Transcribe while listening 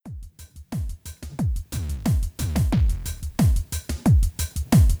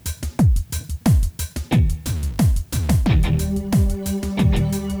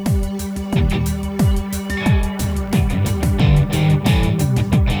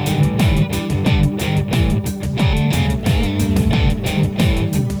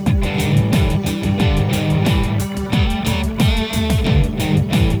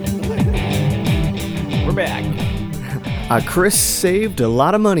Chris saved a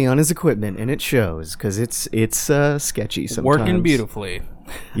lot of money on his equipment, and it shows because it's sketchy sometimes. Working beautifully.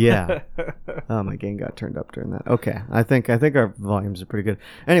 Yeah. Oh, my gain got turned up during that. Okay, I think our volumes are pretty good.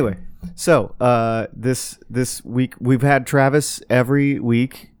 Anyway, so this week we've had Travis every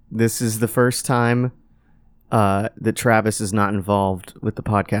week. This is the first time that Travis is not involved with the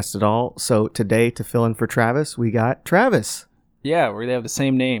podcast at all. So today, to fill in for Travis, we got Travis. Yeah, they have the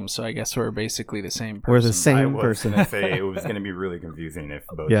same name, so I guess we're basically the same person. We're the same person. I was going to say it was going to be really confusing if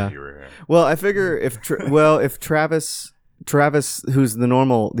both of you were here. Well, I figure if Travis, who's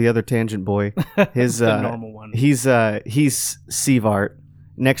the other tangent boy, his the normal one. He's Sievart.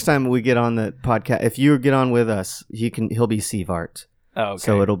 Next time we get on the podcast, if you get on with us, he'll be Sievart. Oh, okay.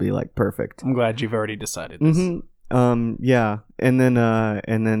 So it'll be like perfect. I'm glad you've already decided this. Mm-hmm. Yeah, and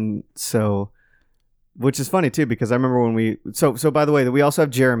then which is funny too, because I remember when we so by the way, we also have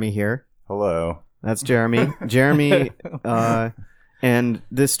Jeremy here. Hello. That's Jeremy. Jeremy and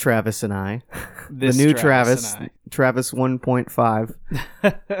this Travis and I. The new Travis 1.5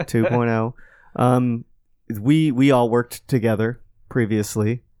 2.0. We all worked together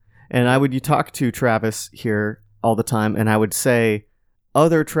previously, and you talk to Travis here all the time, and I would say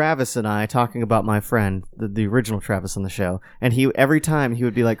other Travis and I talking about my friend, the original Travis on the show, and every time he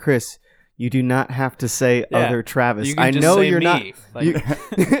would be like, Chris, you do not have to say other Travis. You can I just know say you're me. not.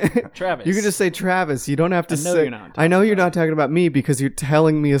 Travis. You can just say Travis. You don't have to say. You're not I know you're not talking about me because you're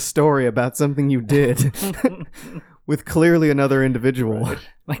telling me a story about something you did with clearly another individual. Right.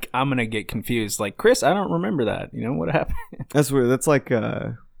 Like, I'm gonna get confused. Like, Chris, I don't remember that. You know what happened? That's weird. That's like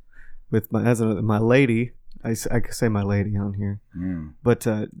with my lady. I could say my lady on here, but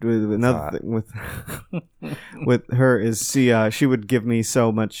another thing with her is she would give me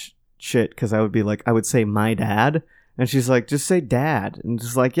so much shit because I would say my dad, and she's like, just say dad, and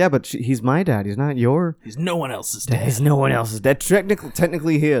just like, yeah, but he's my dad, he's not your. He's no one else's dad. He's no one else's dad.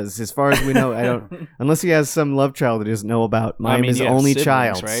 Technically his, as far as we know. I don't, unless he has some love child that he doesn't know about. I'm his only siblings,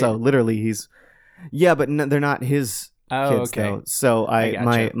 child, right? So literally he's, yeah, but they're not his. Kids, okay. Though. So I have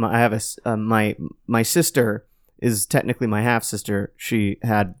my sister is technically my half sister. She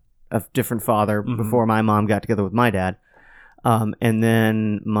had a different father before my mom got together with my dad. And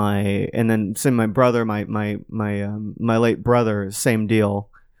then my brother, my late brother, same deal.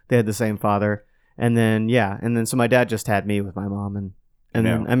 They had the same father. And then so my dad just had me with my mom, and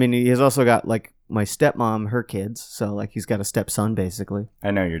then I mean he's also got like my stepmom, her kids. So like he's got a stepson basically.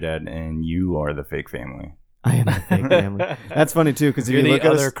 I know your dad, and you are the fake family. I am the fake family. That's funny too, because you're you look the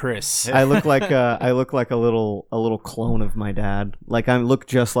at other us, Chris. I look like a little clone of my dad. Like I look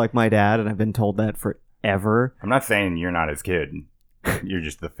just like my dad, and I've been told that forever. I'm not saying you're not his kid. You're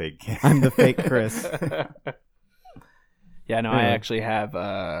just the fake kid. I'm the fake Chris. Yeah, no, I actually have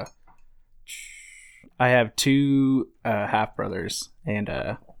two half brothers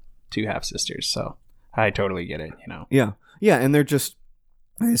and 2 half sisters, so I totally get it. You know. Yeah, and they're just.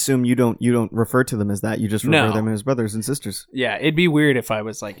 I assume you don't refer to them as that. You just refer them as brothers and sisters. Yeah, it'd be weird if I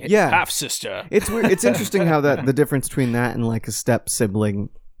was like half sister. It's weird. It's interesting how the difference between that and like a step sibling,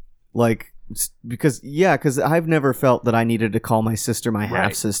 like because I've never felt that I needed to call my sister my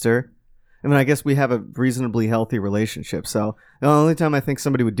half sister. I mean, I guess we have a reasonably healthy relationship. So the only time I think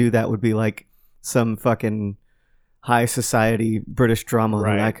somebody would do that would be like some fucking high society British drama,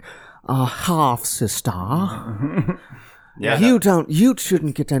 like a half sister. Yeah, you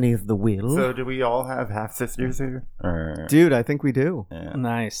shouldn't get any of the will. So do we all have half sisters here? Dude, I think we do. Yeah.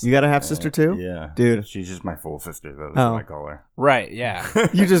 Nice. You got a half sister too? Yeah. Dude. She's just my full sister, though. That's what I call her. Right, yeah.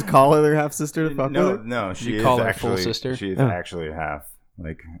 You just call her their half sister to fuck with her? No, she is call her actually full sister? She is actually half,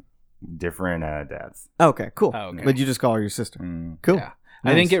 like, different dads. Okay, cool. Oh, okay. But you just call her your sister. Cool. Yeah.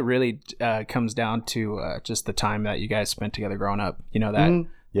 Nice. I think it really comes down to just the time that you guys spent together growing up. You know, that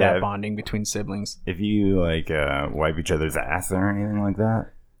that bonding between siblings. If you like wipe each other's ass or anything like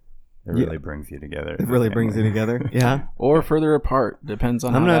that, it really brings you together. It really brings you together. Yeah. Or further apart. Depends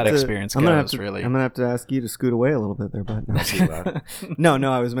on how that experience goes, really. I'm going to have to ask you to scoot away a little bit there, bud.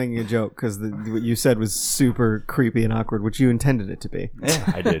 No, I was making a joke because what you said was super creepy and awkward, which you intended it to be.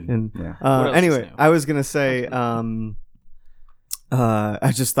 Yeah, I did. And, anyway, I was going to say,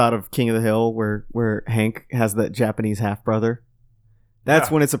 I just thought of King of the Hill where Hank has that Japanese half-brother.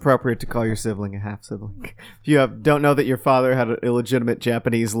 That's when it's appropriate to call your sibling a half-sibling. If you don't know that your father had an illegitimate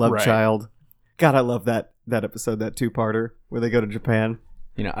Japanese love child. God, I love that episode, that 2-parter, where they go to Japan.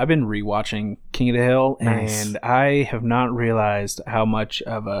 You know, I've been rewatching King of the Hill, and I have not realized how much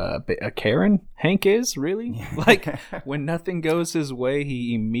of a Karen Hank is, really. Like, when nothing goes his way,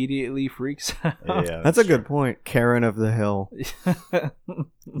 he immediately freaks out. Yeah, that's a good point. Karen of the Hill.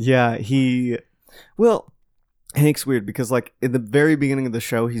 Yeah, well, Hank's weird because, like, in the very beginning of the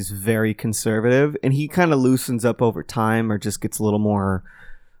show, he's very conservative, and he kind of loosens up over time, or just gets a little more,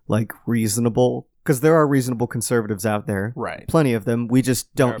 like, reasonable. Because there are reasonable conservatives out there, Right. Plenty of them. We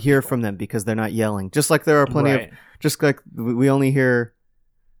just don't hear from them because they're not yelling. Just like there are plenty of, just like we only hear.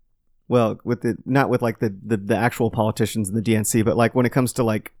 Well, with the not with like the actual politicians in the DNC, but like when it comes to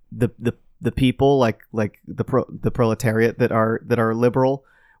like the people, like the proletariat that are liberal.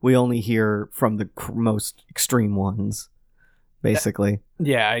 We only hear from the most extreme ones, basically.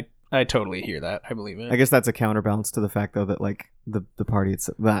 Yeah, I totally hear that. I believe it. I guess that's a counterbalance to the fact, though, that like the party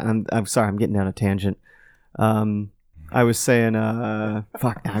itself. I'm sorry, I'm getting down a tangent. I was saying,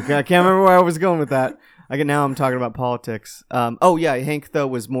 fuck, I can't remember where I was going with that. Now I'm talking about politics. Oh yeah, Hank though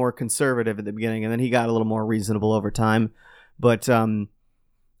was more conservative at the beginning, and then he got a little more reasonable over time. But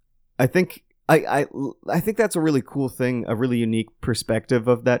I think. I think that's a really cool thing, a really unique perspective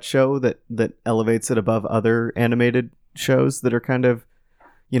of that show that elevates it above other animated shows that are kind of,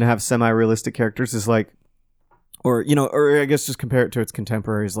 have semi-realistic characters, is like, or I guess just compare it to its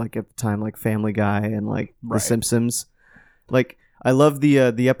contemporaries, like at the time, like Family Guy and like The Simpsons. Like, I love the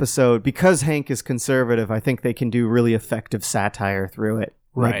episode because Hank is conservative. I think they can do really effective satire through it,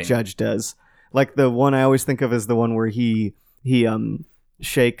 like Judge does. Like the one I always think of is the one where he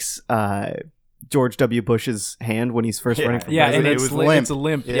shakes George W. Bush's hand when he's first running for president. And it was limp. It's a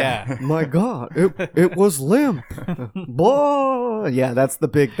limp. Yeah. My God, it was limp. Blah. Yeah, that's the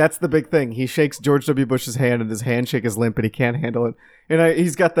big thing. He shakes George W. Bush's hand, and his handshake is limp, and he can't handle it. And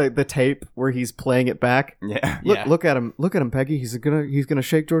he's got the tape where he's playing it back. Yeah. Look at him, Peggy. He's gonna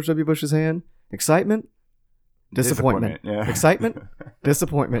shake George W. Bush's hand. Excitement. Disappointment. Yeah. Excitement.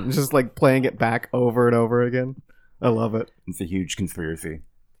 Disappointment. And just like playing it back over and over again. I love it. It's a huge conspiracy.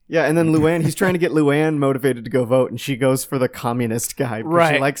 Yeah, and then Luann, he's trying to get Luann motivated to go vote, and she goes for the communist guy because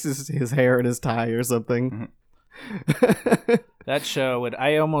she likes his hair and his tie or something. That show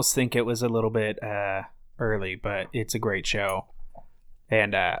I almost think it was a little bit early, but it's a great show.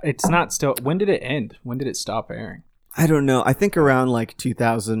 And it's not still. When did it end? When did it stop airing? I don't know. I think around like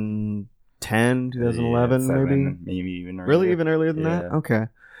 2010, 2011, maybe even earlier. Really, even earlier than that? Okay.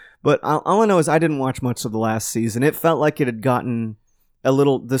 But all I know is I didn't watch much of the last season. It felt like it had gotten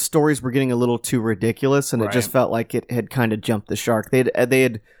the stories were getting a little too ridiculous, and it just felt like it had kind of jumped the shark. They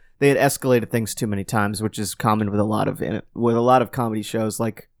had escalated things too many times, which is common with a lot of comedy shows.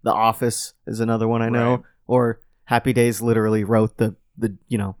 Like The Office is another one I know, or Happy Days literally wrote the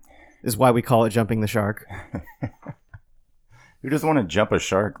is why we call it jumping the shark. Who doesn't want to jump a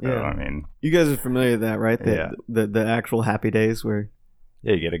shark though? Yeah. I mean, you guys are familiar with that, right? The actual Happy Days where.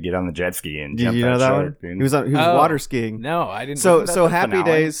 Yeah, you got to get on the jet ski and jump that shark. One? He was water skiing. No, I didn't. So Happy finale?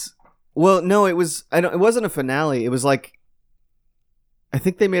 Days. Well, no, it was. It wasn't a finale. It was like. I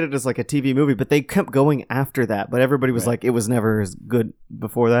think they made it as like a TV movie, but they kept going after that. But everybody was like, it was never as good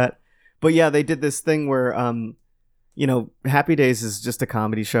before that. But yeah, they did this thing where, Happy Days is just a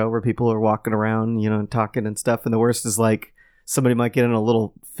comedy show where people are walking around, and talking and stuff. And the worst is like somebody might get in a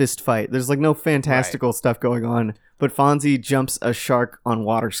little fist fight. There's like no fantastical stuff going on. But Fonzie jumps a shark on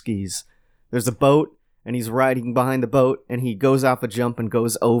water skis. There's a boat, and he's riding behind the boat, and he goes off a jump and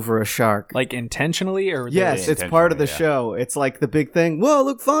goes over a shark. Like intentionally? Or yes, it's part of the show. It's like the big thing. Whoa,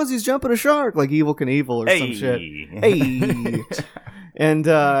 look, Fonzie's jumping a shark, like Evel Knievel or some shit. Hey. And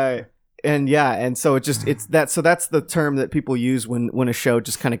so so that's the term that people use when a show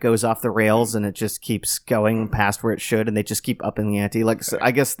just kind of goes off the rails and it just keeps going past where it should, and they just keep upping the ante. Like, so I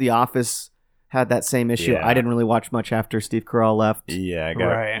guess The Office had that same issue. I didn't really watch much after Steve Carell left. Yeah, it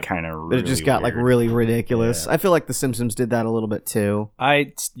got kind of really it just got weird. Like really ridiculous. Yeah. I feel like The Simpsons did that a little bit too.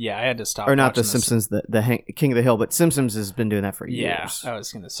 I had to stop. Or not The Simpsons, the King of the Hill, but Simpsons has been doing that for years. Yeah, I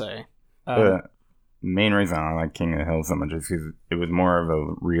was gonna say. The main reason I like King of the Hill so much is because it was more of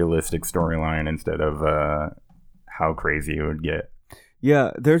a realistic storyline instead of how crazy it would get.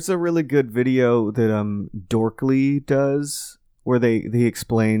 Yeah, there's a really good video that Dorkly does where he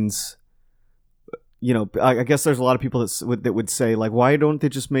explains. I guess there's a lot of people that would say, like, why don't they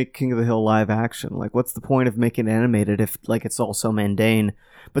just make King of the Hill live action? Like, what's the point of making it animated if, like, it's all so mundane?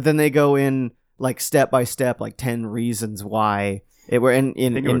 But then they go in, like, step by step, like, 10 reasons why it were. I think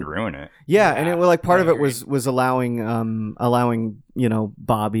it would ruin it. Yeah, and part of it was allowing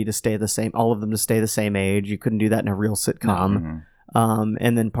Bobby to stay the same, all of them to stay the same age. You couldn't do that in a real sitcom. Mm-hmm.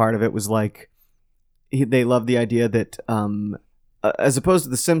 And then part of it was like they love the idea that. As opposed to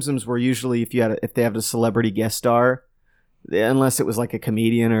The Simpsons, where usually if they have a celebrity guest star, unless it was like a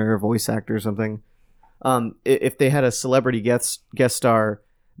comedian or a voice actor or something, if they had a celebrity guest star,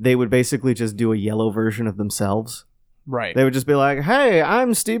 they would basically just do a yellow version of themselves. Right. They would just be like, "Hey,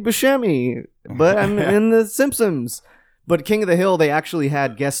 I'm Steve Buscemi, but I'm in The Simpsons." But King of the Hill, they actually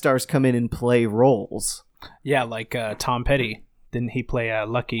had guest stars come in and play roles. Yeah, like Tom Petty. Didn't he play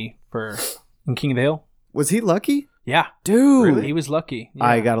Lucky in King of the Hill? Was he Lucky? Yeah. Dude. Really? He was Lucky. Yeah.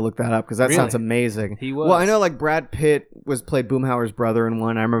 I got to look that up because that Really? sounds amazing. He was. Well, I know like Brad Pitt played Boomhauer's brother in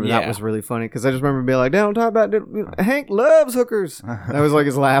one. I remember that Yeah. was really funny because I just remember being like, "Don't talk about it. Hank loves hookers." That was like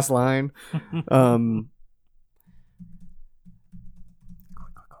his last line.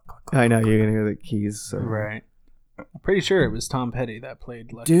 I know you're gonna hear the keys. So. Right. I'm pretty sure it was Tom Petty that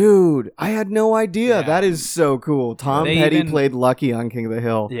played Lucky. Dude, I had no idea. Yeah. That is so cool. Tom They Petty even- played Lucky on King of the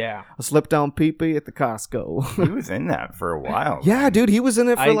Hill. Yeah. I slipped on pee-pee at the Costco. He was in that for a while. Yeah, dude, he was in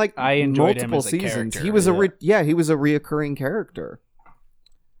it for I enjoyed him multiple as a seasons. character, He was he was a reoccurring character.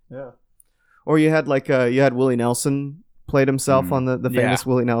 Yeah. Or you had Willie Nelson played himself on the famous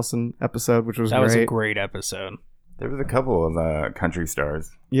Willie Nelson episode, which was That great. was a great episode. There was a couple of country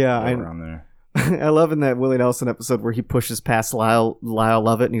stars Yeah, that were on there. I love in that Willie Nelson episode where he pushes past Lyle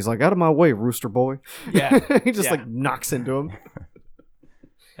Lovett and he's like, "Out of my way, Rooster Boy." Yeah. He just Yeah. like knocks into him.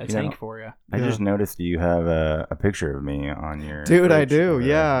 That's You know, Hank for you. I just noticed you have a picture of me on your Dude, I fridge do. over there.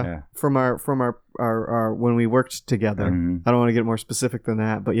 Yeah. From our when we worked together. Mhm. I don't want to get more specific than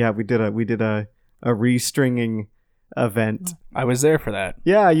that, but yeah, we did a restringing event. I was there for that.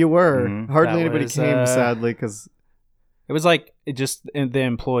 Yeah, you were. Mhm. Hardly That anybody was, came, sadly, because It was like the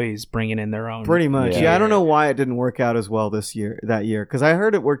employees bringing in their own. pretty much. Yeah. Yeah, I don't know why it didn't work out as well that year, because I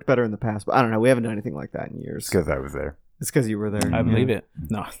heard it worked better in the past, but I don't know. We haven't done anything like that in years. It's because I was there. It's because you were there. I believe it.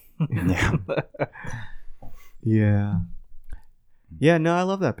 No. Yeah. Yeah. Yeah, no, I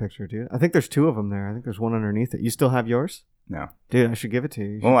love that picture, dude. I think there's two of them there. I think there's one underneath it. You still have yours? No. Dude, I should give it to you.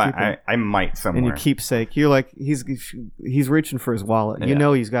 You should Well, keep it. I might And somewhere. your keepsake. You're like, he's reaching for his wallet. You Yeah.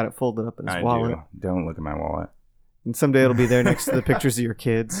 know he's got it folded up in his I wallet. do. Don't look at my wallet. And someday it'll be there next to the pictures of your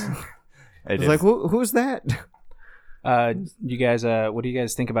kids. It's like, who's that? You guys, what do you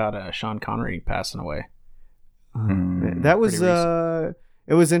guys think about Sean Connery passing away? That was Pretty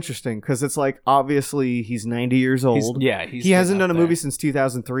it was interesting because it's like obviously he's 90 years old. He's He hasn't getting done a up movie there. since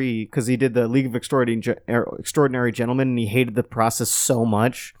 2003 because he did the League of Extraordinary Gentlemen and he hated the process so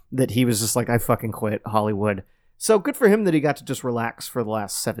much that he was just like, I fucking quit Hollywood. So good for him that he got to just relax for the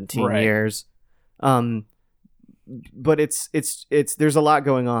last 17 Right. years. But it's there's a lot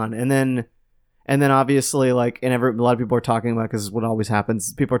going on, and then obviously like a lot of people are talking about, because what always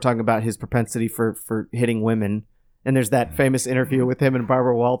happens, people are talking about his propensity for hitting women. And there's that famous interview with him and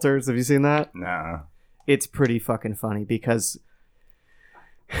Barbara Walters. Have you seen that? Nah. It's pretty fucking funny because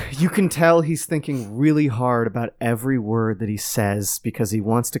you can tell he's thinking really hard about every word that he says because he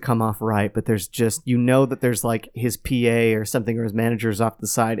wants to come off right. But there's just, that there's like his PA or something or his manager's off the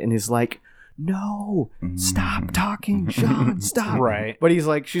side and he's like, "No, stop talking, Sean, stop." Right. But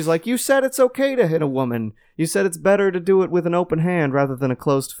she's like, "You said it's okay to hit a woman. You said it's better to do it with an open hand rather than a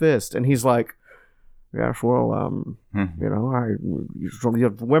closed fist." And he's like, "Yes, well,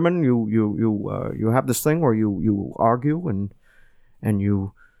 women, you have this thing where you argue and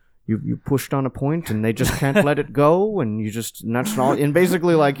you pushed on a point and they just can't let it go, and and that's all. And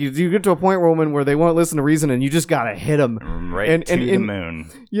basically, like you get to a point where they won't listen to reason, and you just gotta hit them Right to the moon.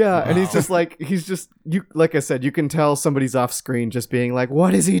 Yeah, and he's just like like I said, you can tell somebody's off screen just being like,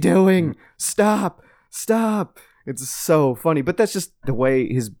 "What is he doing? Stop! It's so funny, but that's just the way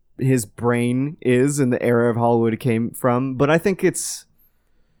his brain is in the era of Hollywood it came from. But I think it's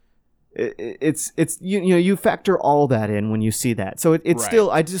you factor all that in when you see that. So it's Right.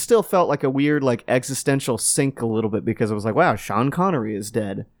 I just still felt like a weird like existential sink a little bit because I was like, wow, Sean Connery is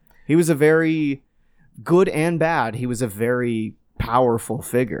dead. He was a very good and bad. He was a very powerful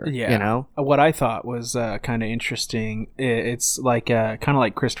figure. Yeah. You know? What I thought was kind of interesting. It's like kind of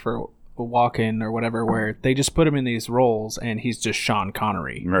like Christopher Walken or whatever, where they just put him in these roles and he's just Sean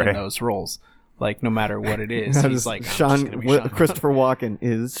Connery Right. in those roles. Like no matter what it is, he's like, "I'm just gonna be Sean Christopher Walken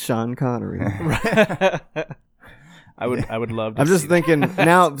is Sean Connery. I would love to I'm just see thinking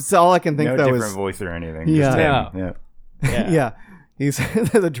now. So all I can think No though different is voice or anything. Yeah. Just him. Yeah. Yeah. yeah. He's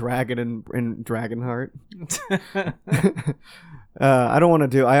the dragon in Dragonheart. I don't want to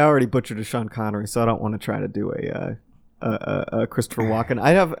do. I already butchered a Sean Connery, so I don't want to try to do a Christopher Walken.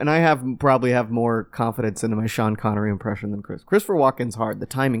 I probably have more confidence in my Sean Connery impression than Christopher Walken's hard. The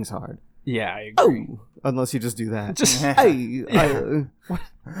timing's hard. Yeah, I agree. Unless you just do that. Just Hey, I'm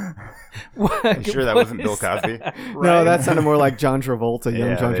sure that wasn't Bill Cosby. No, that sounded more like John Travolta, young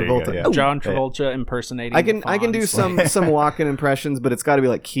Yeah, John there you go, Travolta. yeah. Oh. John Travolta impersonating. I can do Fonz. some Walken impressions, but it's got to be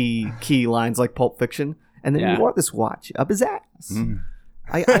like key lines like Pulp Fiction. And then Yeah. you want this watch up his ass. Mm.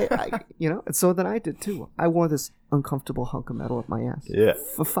 I and so then I did too. I wore this uncomfortable hunk of metal up my ass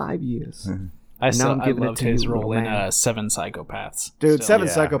for 5 years. I loved his role in Seven Psychopaths. Dude, Seven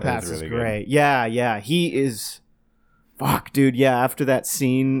Psychopaths is really great. Good. Yeah. He is... Fuck, dude. Yeah, after that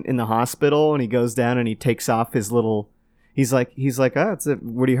scene in the hospital and he goes down and he takes off his little... He's like, it's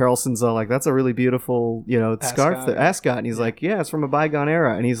Woody Harrelson's like, that's a really beautiful, scarf, ascot. And he's like, yeah, it's from a bygone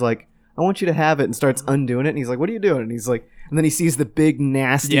era. And he's like, I want you to have it, and starts undoing it. And he's like, what are you doing? And he's like, and then he sees the big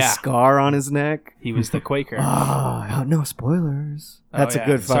nasty scar on his neck. He was the Quaker. Oh, no spoilers. That's a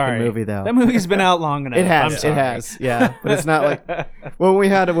good fucking movie, though. That movie's been out long enough. It has. Yeah, but it's not like when we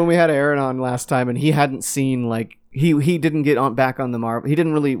had Aaron on last time, and he hadn't seen like he didn't get back on the Marvel.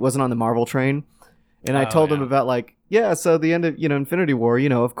 He wasn't on the Marvel train, and I told him about like so the end of Infinity War.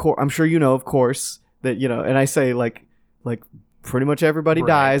 Of course, I'm sure of course that and I say like. Pretty much everybody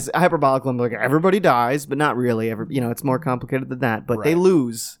dies. Hyperbolical, I'm like, everybody dies, but not really. It's more complicated than that. But they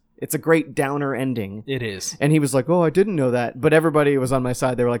lose. It's a great downer ending. It is. And he was like, oh, I didn't know that. But everybody was on my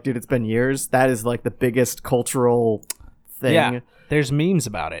side. They were like, dude, it's been years. That is like the biggest cultural thing. Yeah, there's memes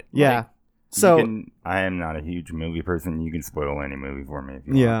about it. Yeah. Like, so I am not a huge movie person. You can spoil any movie for me if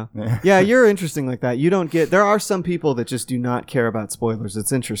you want. Yeah, you're interesting like that. You don't get... There are some people that just do not care about spoilers.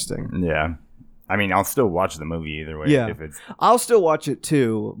 It's interesting. Yeah. I mean, I'll still watch the movie either way. Yeah, I'll still watch it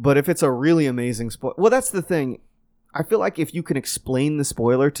too. But if it's a really amazing spoiler, well, that's the thing. I feel like if you can explain the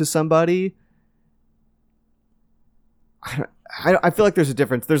spoiler to somebody, I feel like there's a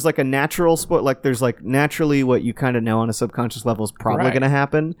difference. There's like a natural spoiler, like there's like naturally what you kind of know on a subconscious level is probably going to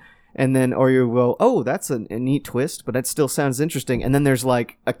happen, and then or you go, oh, that's a neat twist, but that still sounds interesting. And then there's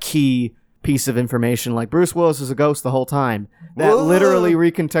like a key piece of information like Bruce Willis is a ghost the whole time that literally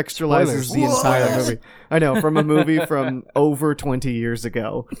recontextualizes the entire movie. I know, from a movie from over 20 years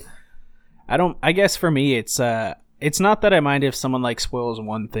ago. I guess for me it's not that I mind if someone like spoils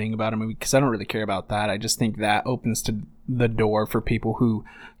one thing about a movie, because I don't really care about that. I just think that opens to the door for people who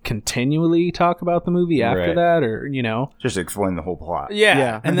continually talk about the movie after that, or just explain the whole plot.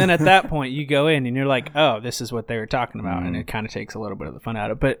 Yeah. And then at that point you go in and you're like, oh, this is what they were talking about, and it kind of takes a little bit of the fun out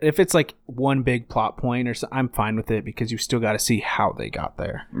of it. But if it's like one big plot point or something, I'm fine with it, because you still got to see how they got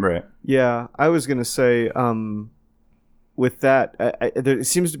there. Right. Yeah, I was gonna say with that, there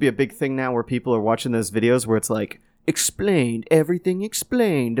seems to be a big thing now where people are watching those videos where it's like, everything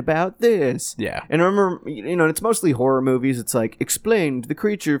explained about this. Yeah. And I remember, it's mostly horror movies. It's like, explained the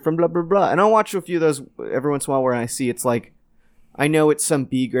creature from blah, blah, blah. And I'll watch a few of those every once in a while where I see it's like, I know it's some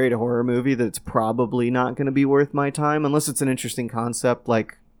B-grade horror movie that's probably not going to be worth my time unless it's an interesting concept,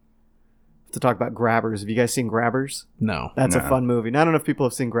 like, to talk about Grabbers. Have you guys seen Grabbers? No. That's a fun movie. Now, I don't know if people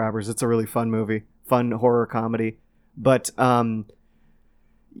have seen Grabbers. It's a really fun movie. Fun horror comedy. But, and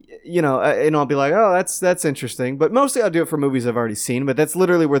I'll be like, oh, that's interesting. But mostly I'll do it for movies I've already seen. But that's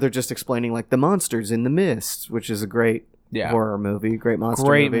literally where they're just explaining like the monsters in The Mist, which is a great horror movie, great monster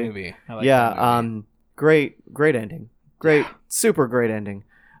movie. I like that movie. Great ending, super great ending.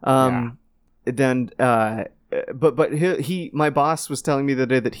 Then, but my boss was telling me the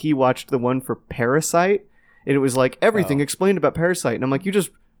day that he watched the one for Parasite, and it was like everything explained about Parasite, and I'm like,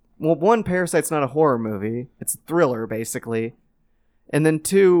 one, Parasite's not a horror movie; it's a thriller basically. And then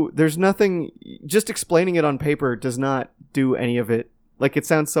two, there's nothing, just explaining it on paper does not do any of it. Like, it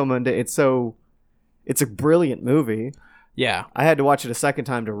sounds so mundane. It's a brilliant movie. Yeah. I had to watch it a second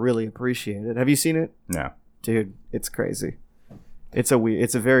time to really appreciate it. Have you seen it? No. Dude, it's crazy. It's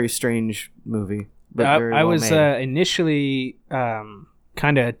a very strange movie. But I was initially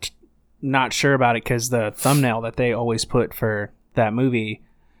kind of not sure about it because the thumbnail that they always put for that movie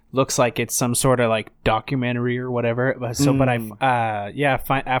looks like it's some sort of like documentary or whatever. So, but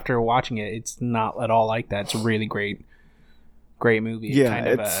after watching it, it's not at all like that. It's a really great movie. Yeah,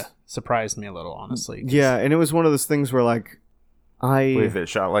 it kind of surprised me a little, honestly. Yeah, and it was one of those things where like Is it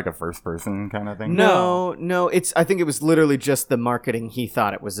shot like a first person kind of thing? No. I think it was literally just the marketing. He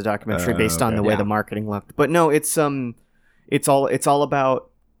thought it was a documentary based on the way the marketing looked. But no, it's all about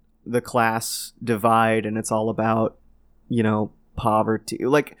the class divide, and it's all about poverty.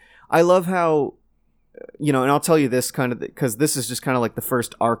 Like, I love how, and I'll tell you this kind of, because this is just kind of like the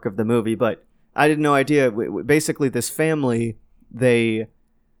first arc of the movie, but I had no idea. Basically, this family, the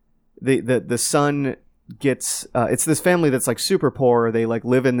son gets, it's this family that's like super poor. They like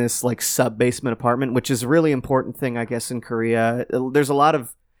live in this like sub-basement apartment, which is a really important thing, I guess, in Korea. There's a lot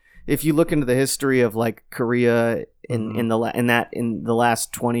of, if you look into the history of like Korea in the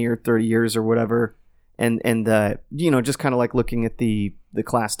last 20 or 30 years or whatever, and just kind of like looking at the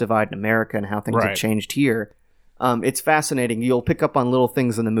class divide in America and how things have changed here. It's fascinating. You'll pick up on little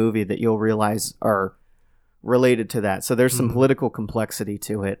things in the movie that you'll realize are related to that. So there's some political complexity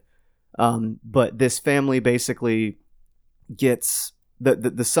to it. But this family basically gets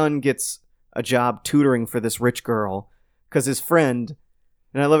the son gets a job tutoring for this rich girl because his friend,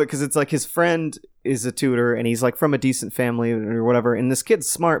 and I love it because it's like his friend is a tutor and he's like from a decent family or whatever, and this kid's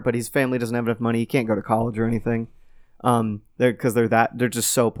smart, but his family doesn't have enough money. He can't go to college or anything. They're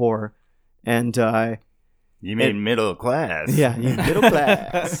just so poor, and you mean middle class? Yeah, middle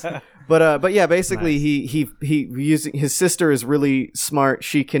class. But yeah, basically nice. he using his sister is really smart.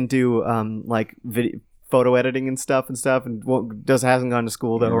 She can do like photo editing and stuff, and hasn't gone to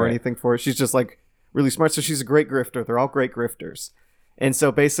school though or anything for it. She's just like really smart, so she's a great grifter. They're all great grifters, and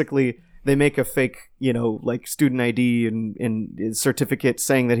so basically they make a fake, like student ID and certificate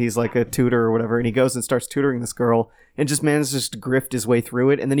saying that he's like a tutor or whatever, and he goes and starts tutoring this girl and just manages to grift his way through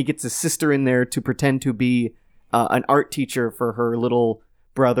it, and then he gets his sister in there to pretend to be an art teacher for her little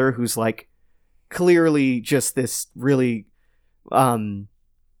brother who's like clearly just this really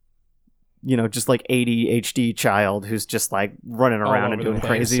just like ADHD child who's just like running around and doing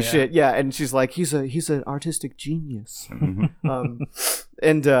crazy shit. Yeah, and she's like, he's an artistic genius. And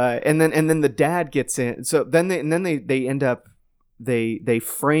then the dad gets in. So then they end up they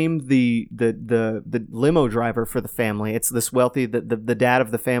frame the limo driver for the family. It's this wealthy the dad of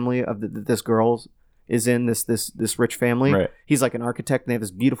the family of this girl is in this rich family. Right. He's like an architect and they have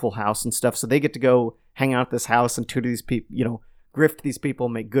this beautiful house and stuff. So they get to go hang out at this house and tutor these people, grift these people,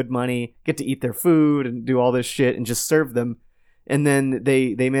 make good money, get to eat their food and do all this shit and just serve them. And then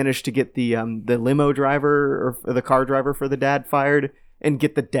they manage to get the limo driver or the car driver for the dad fired and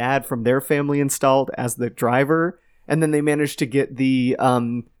get the dad from their family installed as the driver. And then they manage to get the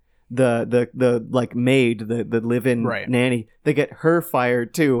like maid, the live-in nanny, they get her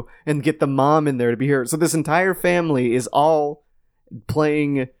fired too and get the mom in there to be here. So this entire family is all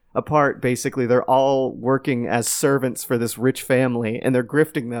playing a part. Basically they're all working as servants for this rich family and they're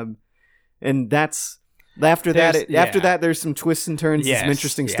grifting them, and that's after that there's some twists and turns and some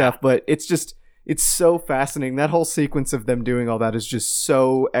interesting stuff, but it's so fascinating. That whole sequence of them doing all that is just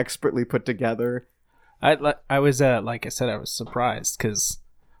so expertly put together. I was like I said, I was surprised because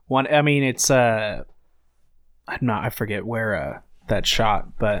it's I forget where that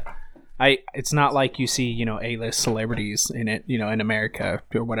shot, but it's not like you see, A-list celebrities in it, in America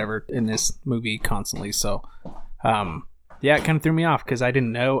or whatever in this movie constantly. So, it kind of threw me off because I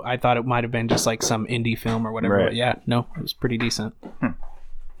didn't know. I thought it might have been just like some indie film or whatever. Right. But no, it was pretty decent. I'll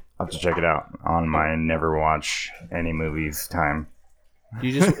have to check it out on my never watch any movies time. Do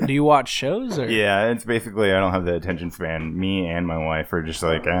you watch shows? Or? Yeah, it's basically I don't have the attention span. Me and my wife are just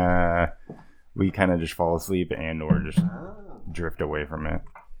like, we kind of just fall asleep and or just drift away from it.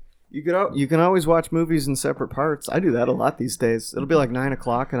 You can always watch movies in separate parts. I do that a lot these days. It'll be like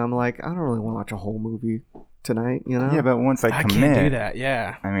 9:00 and I'm like, I don't really want to watch a whole movie tonight, Yeah, but once I commit, can't do that.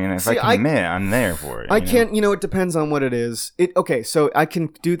 Yeah. I mean, if I commit, I'm there for it. I can't. It depends on what it is. So I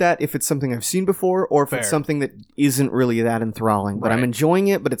can do that if it's something I've seen before, or if it's something that isn't really that enthralling. But I'm enjoying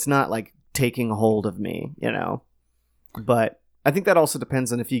it, but it's not like taking a hold of me. But I think that also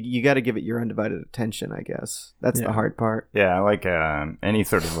depends on if you got to give it your undivided attention. I guess that's the hard part. Yeah, I like any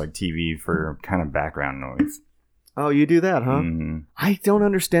sort of like TV for kind of background noise. Oh, you do that, huh? Mm-hmm. I don't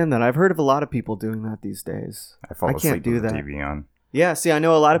understand that. I've heard of a lot of people doing that these days. I can't do that. TV on. Yeah, see, I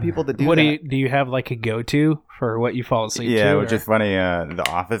know a lot of people that do that. Do you have like a go-to for what you fall asleep to? Yeah, which is funny. The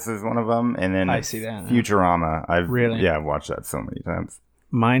Office is one of them, and then I see that Futurama. I've watched that so many times.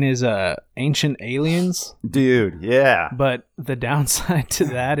 Mine is Ancient Aliens. Dude, yeah. But the downside to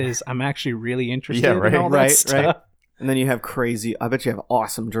that is I'm actually really interested in all that stuff. Right. And then you have I bet you have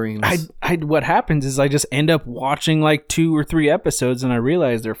awesome dreams. What happens is I just end up watching like 2 or 3 episodes and I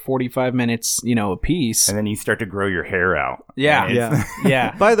realize they're 45 minutes, a piece. And then you start to grow your hair out. Yeah.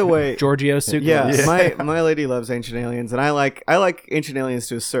 Yeah. By the way, Giorgio Tsoukalos. Yeah, my lady loves Ancient Aliens, and I like Ancient Aliens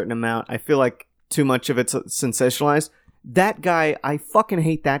to a certain amount. I feel like too much of it's sensationalized. That guy, I fucking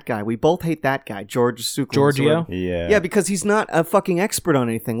hate that guy. We both hate that guy, Giorgio. Yeah, because he's not a fucking expert on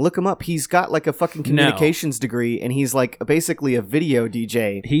anything. Look him up. He's got like a fucking communications degree, and he's like basically a video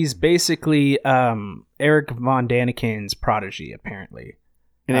DJ. He's basically Eric Von Daniken's prodigy, apparently.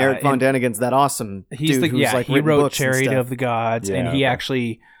 And Eric Von Daniken's that awesome dude who's like he wrote Chariot of the Gods, and he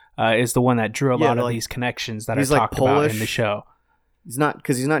actually is the one that drew a lot of these connections that I talked about in the show. He's not,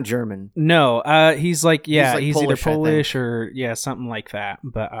 because he's not German. No, he's like, he's Polish, either Polish or something like that.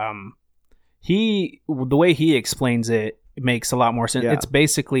 But the way he explains it makes a lot more sense. Yeah. It's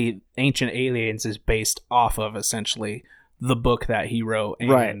basically Ancient Aliens is based off of essentially the book that he wrote,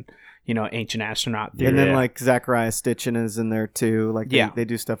 and ancient astronaut theory. And then like Zachariah Stitchin is in there too. Like they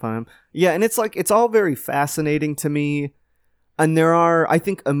do stuff on him. Yeah, and it's like it's all very fascinating to me. And there are, I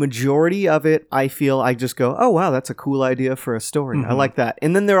think, a majority of it, I feel I just go, oh wow, that's a cool idea for a story. Mm-hmm. I like that.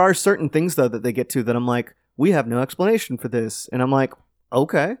 And then there are certain things though that they get to that I'm like, we have no explanation for this. And I'm like,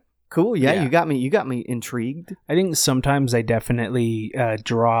 okay, cool. Yeah. You got me intrigued. I think sometimes they definitely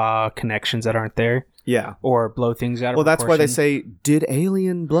draw connections that aren't there. Yeah. Or blow things out of proportion. That's why they say, did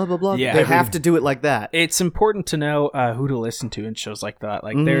Alien blah, blah, blah. Yeah. They have to do it like that. It's important to know who to listen to in shows like that.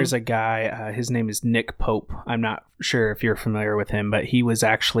 Like there's a guy, his name is Nick Pope. I'm not sure if you're familiar with him, but he was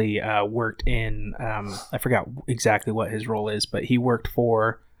actually worked in, I forgot exactly what his role is, but he worked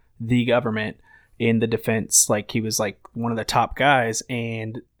for the government in the defense. Like he was like one of the top guys,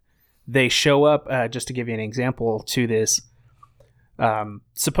 and they show up, just to give you an example to this,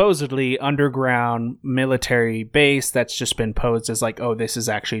 supposedly underground military base that's just been posed as like, oh, this is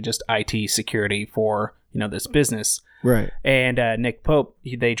actually just IT security for, this business. Right. And Nick Pope,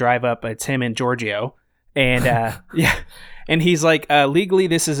 they drive up, it's him and Giorgio. And yeah. And he's like, legally,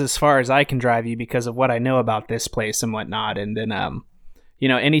 this is as far as I can drive you because of what I know about this place and whatnot. And then,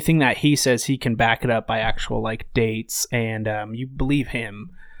 anything that he says, he can back it up by actual like dates, and you believe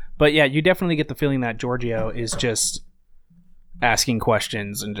him. But yeah, you definitely get the feeling that Giorgio is just asking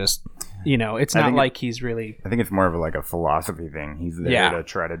questions and just, it's not like he's really... I think it's more of like a philosophy thing. He's there to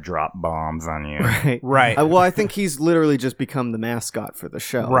try to drop bombs on you. Right. Well, I think he's literally just become the mascot for the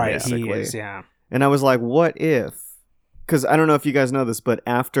show. Right, basically. he is, yeah. And I was like, what if... Because I don't know if you guys know this, but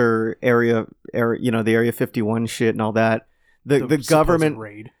after the Area 51 shit and all that, the government...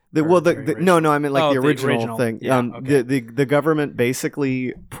 raid. I meant like the original thing. Yeah, okay. The government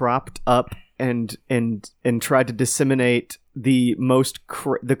basically propped up and tried to disseminate the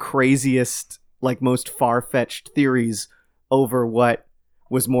the craziest, like most far-fetched theories over what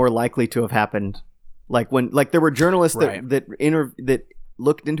was more likely to have happened. Like when there were journalists that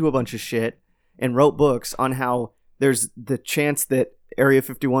looked into a bunch of shit and wrote books on how there's the chance that Area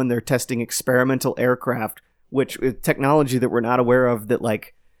 51 they're testing experimental aircraft, which is technology that we're not aware of, that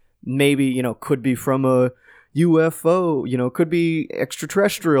like maybe could be from a UFO, could be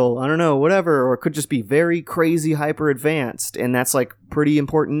extraterrestrial, I don't know, whatever, or it could just be very crazy hyper advanced, and that's like pretty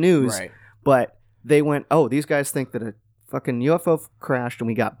important news. Right. But they went, oh, these guys think that a fucking UFO crashed and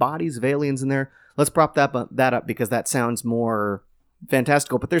we got bodies of aliens in there. Let's prop that up because that sounds more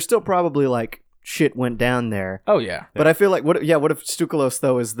fantastical, but there's still probably like shit went down there. Oh yeah. But I feel like what if Stukalos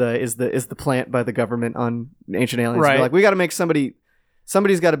though is the plant by the government on Ancient Aliens? Right. Like we got to make somebody's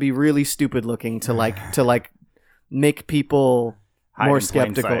got to be really stupid looking to make people Hide more in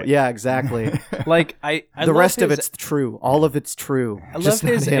plain skeptical. sight. Yeah, exactly. Like I The rest of it's true. All of it's true. I love Just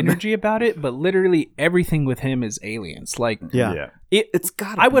not his him. energy about it, but literally everything with him is aliens. Like Yeah. It's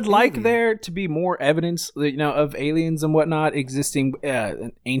got. I would like there to be more evidence, of aliens and whatnot existing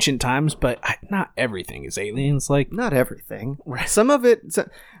in ancient times, but not everything is aliens. Like Not everything. Right. Some of it.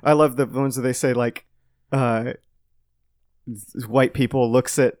 I love the ones that they say like, white people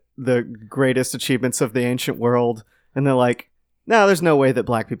looks at the greatest achievements of the ancient world and they're like, no, there's no way that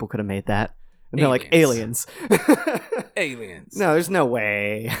black people could have made that. And they're like, aliens. aliens. No, there's no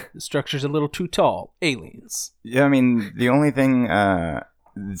way. The structure's a little too tall. Aliens. Yeah, I mean, the only thing,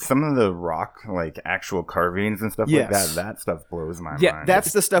 some of the rock, like actual carvings and stuff like that stuff blows my mind.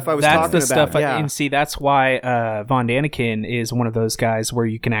 That's the stuff I was talking about. That's the stuff. Yeah. And see, that's why Von Daniken is one of those guys where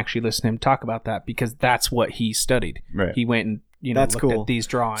you can actually listen to him talk about that, because that's what he studied. Right. He went and That's looked cool. at these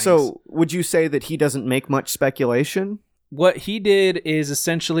drawings. So would you say that he doesn't make much speculation? What he did is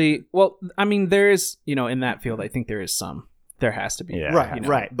essentially, well, I mean, there is, in that field, I think there is some. There has to be. Yeah. Right,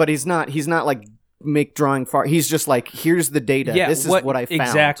 right. But he's not like make drawing far. He's just like, here's the data. Yeah, this is what I found.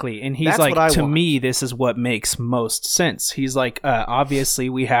 Exactly. And he's That's like, what I to want. me, this is what makes most sense. He's like, obviously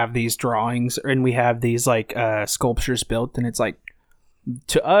we have these drawings and we have these like sculptures built, and it's like,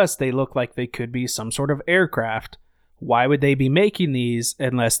 to us, they look like they could be some sort of aircraft. Why would they be making these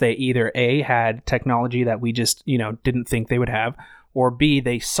unless they either A, had technology that we just, didn't think they would have, or B,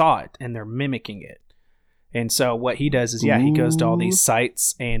 they saw it and they're mimicking it. And so what he does is, he goes to all these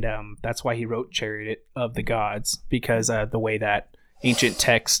sites, and that's why he wrote Chariot of the Gods, because the way that ancient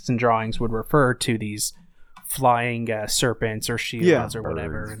texts and drawings would refer to these flying serpents or shields or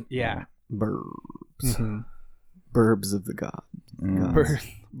whatever. Birds. Yeah. Burbs. Mm-hmm. Burbs of the gods.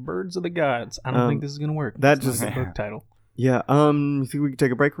 Birds of the Gods. I don't think this is going to work. That That's just not the book title. Yeah. You think we can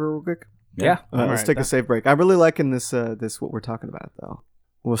take a break real quick? Yeah. Let's take a safe break. I'm really liking this what we're talking about though.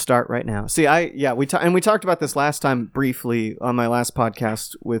 We'll start right now. See, we talked about this last time briefly on my last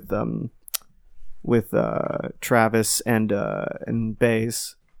podcast with Travis and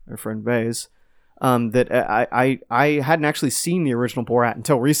Bays. our friend Bays, that I hadn't actually seen the original Borat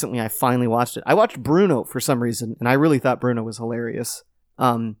until recently. I finally watched it. I watched Bruno for some reason, and I really thought Bruno was hilarious.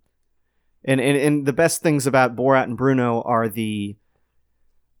 And the best things about Borat and Bruno are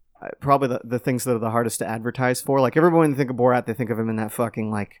probably the things that are the hardest to advertise for. Like, everyone when they think of Borat, they think of him in that fucking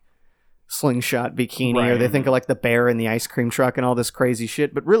like slingshot bikini, right, or they think of like the bear in the ice cream truck and all this crazy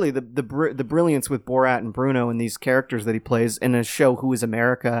shit. But really, the brilliance with Borat and Bruno and these characters that he plays in a show Who Is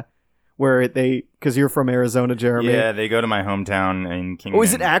America, where because you're from Arizona, Jeremy. Yeah, they go to my hometown in Kingman. Oh,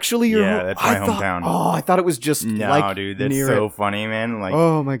 is it actually your? Yeah, that's my hometown. I thought it was just no, dude, that's so funny, man. Like,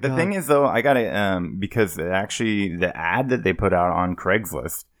 oh my god. The thing is, though, I got it because actually the ad that they put out on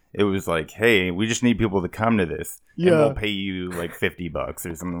Craigslist, it was like, hey, we just need people to come to this, and we'll pay you like $50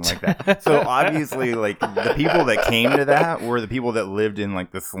 or something like that. So obviously, like, the people that came to that were the people that lived in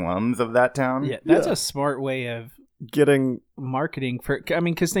like the slums of that town. Yeah, that's a smart way of getting marketing for. I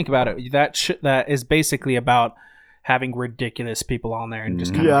mean, because think about it, that is basically about having ridiculous people on there and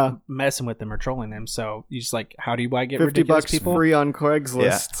just kind of like messing with them or trolling them. So you just like, how do I get ridiculous people? $50 free on Craigslist.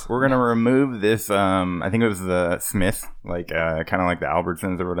 Yeah. We're gonna remove this. I think it was the Smith, like kind of like the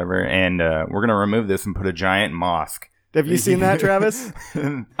Albertsons or whatever, and we're gonna remove this and put a giant mosque. Have you seen that, Travis?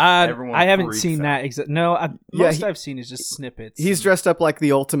 I haven't seen that. Most I've seen is just snippets. He's dressed up like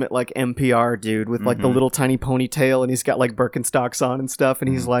the ultimate like NPR dude with like the little tiny ponytail, and he's got like Birkenstocks on and stuff,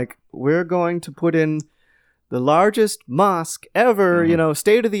 and he's like, "We're going to put in the largest mosque ever,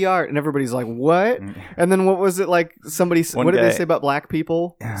 state of the art," and everybody's like, "What?" And then what was it like? What did they say about black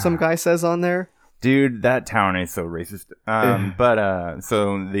people? Some guy says on there. Dude, that town is so racist.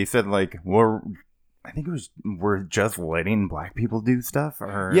 So they said like we're just letting black people do stuff,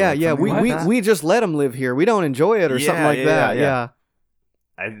 or we just let them live here. We don't enjoy it or something like that. Yeah.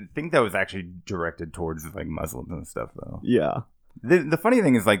 I think that was actually directed towards like Muslims and stuff, though. Yeah. The funny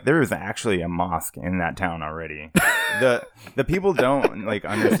thing is, like, there is actually a mosque in that town already. The people don't like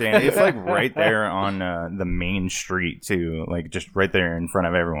understand. It's like right there on the main street too, like just right there in front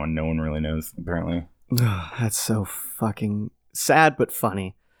of everyone. No one really knows, apparently. That's so fucking sad, but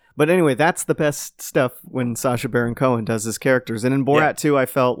funny. But anyway, that's the best stuff when Sacha Baron Cohen does his characters. And in Borat 2, I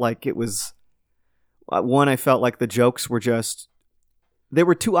felt like it was I felt like the jokes were they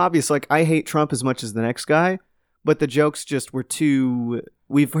were too obvious. Like, I hate Trump as much as the next guy. But the jokes just were too...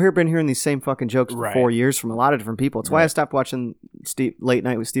 We've been hearing these same fucking jokes for 4 years from a lot of different people. It's why I stopped watching Late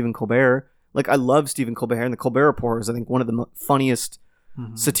Night with Stephen Colbert. Like, I love Stephen Colbert, and the Colbert Report is, I think, one of the funniest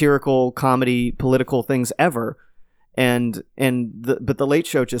satirical comedy political things ever. But the Late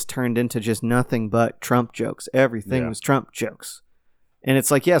Show just turned into just nothing but Trump jokes. Everything was Trump jokes. And it's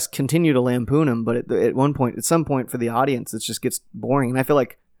like, yes, continue to lampoon him, but at some point for the audience, it just gets boring. And I feel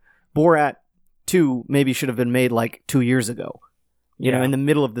like Borat 2 maybe should have been made like 2 years ago, in the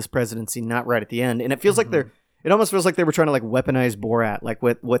middle of this presidency, not right at the end. And it feels like it almost feels like they were trying to like weaponize Borat, like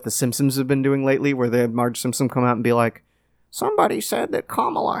what the Simpsons have been doing lately, where they had Marge Simpson come out and be like, "Somebody said that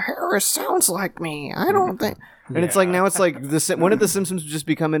Kamala Harris sounds like me. I don't think." And it's like, now it's like when did the Simpsons just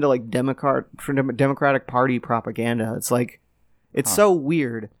become into like Democratic Party propaganda? It's like, it's so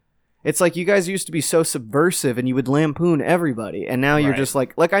weird. It's like, you guys used to be so subversive and you would lampoon everybody, and now you're just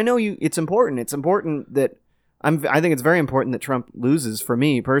like I know you. It's important. It's important that I think it's very important that Trump loses, for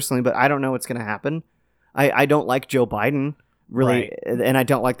me personally, but I don't know what's going to happen. I don't like Joe Biden really, and I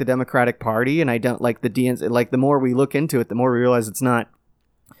don't like the Democratic Party, and I don't like the DNC. Like, the more we look into it, the more we realize it's not.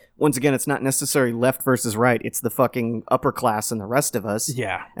 Once again, it's not necessarily left versus right. It's the fucking upper class and the rest of us.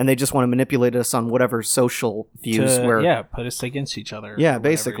 Yeah. And they just want to manipulate us on whatever social views. Put us against each other. Yeah,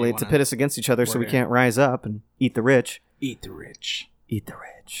 basically, to pit us against each other so we can't rise up and eat the rich. Eat the rich. Eat the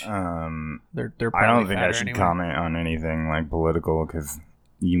rich. They're I don't think I should comment on anything like political, because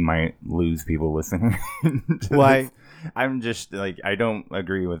you might lose people listening. Why? I'm just like, I don't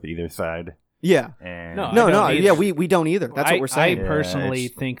agree with either side. Yeah. And No. Yeah, we don't either. That's what we're saying. I personally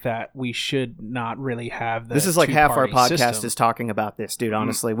think that we should not really have this is like half our podcast system. is talking about this, dude,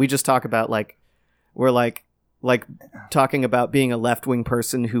 honestly. We just talk about we're like talking about being a left-wing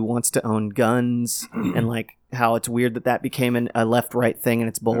person who wants to own guns and like how it's weird that became a left-right thing and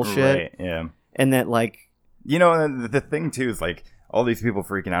it's bullshit. Right, yeah. And that the thing too is like all these people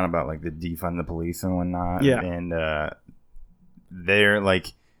freaking out about like the defund the police and whatnot. Yeah. And they're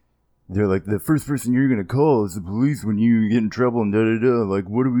like, the first person you're going to call is the police when you get in trouble and da-da-da. Like,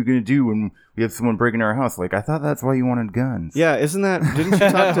 what are we going to do when we have someone breaking our house? Like, I thought that's why you wanted guns. Yeah, isn't that... Didn't you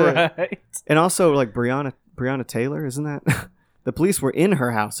talk to... Right. And also, like, Breonna Taylor, isn't that... The police were in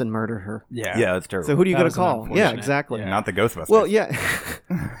her house and murdered her. Yeah, that's terrible. So who are you going to call? Yeah, exactly. Yeah. Not the Ghostbusters. Well, yeah.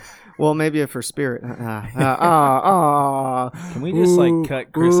 Well, maybe for spirit. Can we just like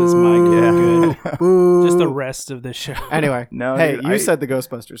cut Chris's mic? Good. Just the rest of the show. Anyway, No, hey, dude, you said the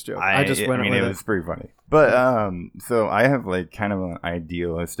Ghostbusters joke. I just went with it it. was pretty funny. But so I have like kind of an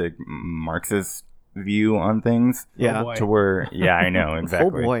idealistic Marxist view on things. Yeah. boy. To where, yeah, I know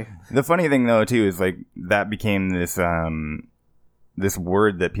exactly. Oh boy. The funny thing though too is like that became this this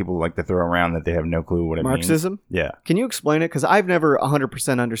word that people like to throw around that they have no clue what it Marxism? means. Yeah. Can you explain it? Because I've never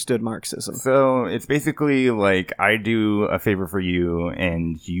 100% understood Marxism. So it's basically like I do a favor for you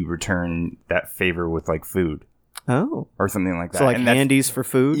and you return that favor with like food Oh. or something like that. So like And that's- handies for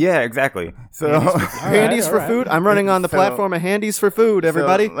food? Yeah, exactly. So Handies for food? I'm running on the So- platform of Handies for food,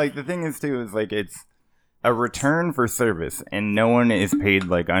 everybody. So, like the thing is too is like it's a return for service and no one is paid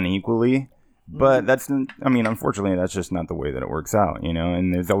like unequally. But that's, I mean, unfortunately, that's just not the way that it works out, you know.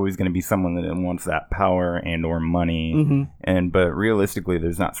 And there's always going to be someone that wants that power and or money, but realistically,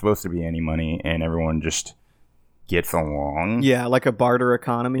 there's not supposed to be any money, and everyone just gets along. Yeah, like a barter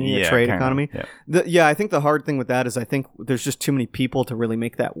economy, a trade kinda, economy. Yeah. I think the hard thing with that is I think there's just too many people to really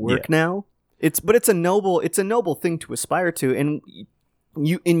make that work now. It's a noble thing to aspire to, and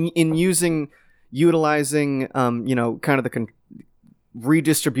you in utilizing kind of the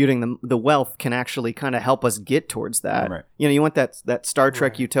redistributing the wealth can actually kind of help us get towards that. Right. You know, you want that Star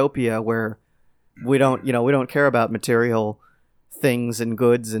Trek utopia where we don't care about material things and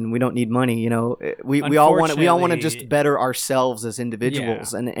goods and we don't need money. You know, we all want to just better ourselves as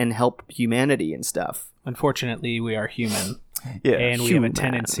individuals and help humanity and stuff. Unfortunately, we are human. Yeah. And we have a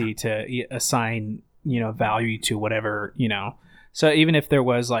tendency to assign, value to whatever, So even if there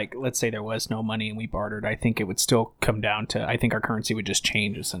was let's say there was no money and we bartered, I think it would still come down to, I think our currency would just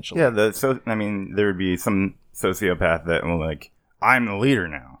change essentially. Yeah. There would be some sociopath that will I'm the leader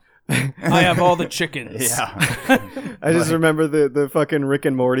now. I have all the chickens. Yeah. I just remember the fucking Rick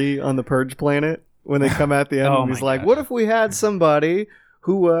and Morty on the Purge planet when they come at the end and he's like, gosh. what if we had somebody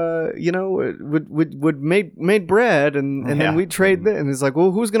who would made bread and then we'd trade that, and he's like,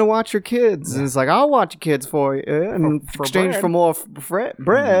 well, who's gonna watch your kids? And he's like, I'll watch your kids for you in exchange for more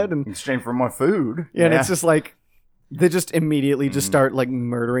bread and in exchange for more food. and it's just like they just immediately just start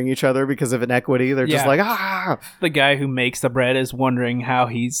murdering each other because of inequity. They're just Yeah. The guy who makes the bread is wondering how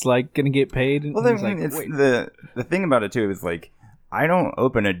he's gonna get paid. Well, I mean, it's the thing about it too is I don't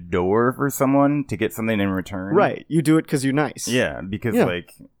open a door for someone to get something in return. right. You do it because you're nice. Yeah, because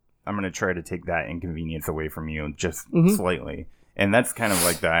I'm going to try to take that inconvenience away from you just slightly. And that's kind of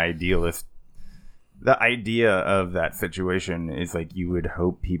the idea of that situation is you would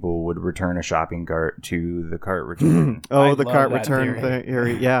hope people would return a shopping cart to the cart return. Oh, the cart return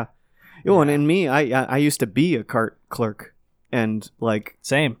theory. Yeah. And in me, I used to be a cart clerk. And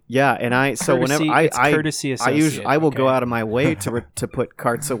same. Yeah, and whenever courtesy associate, I will go out of my way to put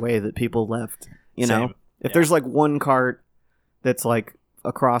carts away that people left. You know, if there's one cart that's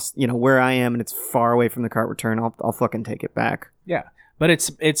across where I am and it's far away from the cart return, I'll fucking take it back. Yeah, but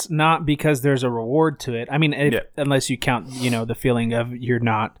it's not because there's a reward to it. I mean, unless you count the feeling of you're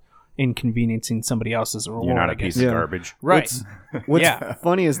not inconveniencing somebody else's reward. You're not a piece of garbage, right? What's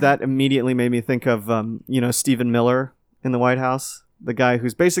funny is that immediately made me think of Stephen Miller in the White House, the guy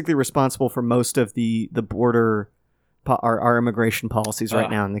who's basically responsible for most of the border, our immigration policies right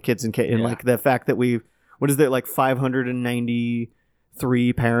now, and the kids and the fact that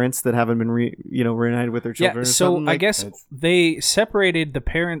 593 parents that haven't been reunited with their children. Yeah, or so something. I guess they separated the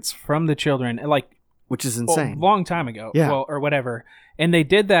parents from the children, which is insane, a long time ago, or whatever, and they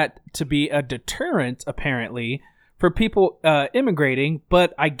did that to be a deterrent, apparently, for people immigrating.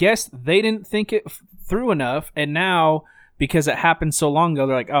 But I guess they didn't think it through enough, and now because it happened so long ago,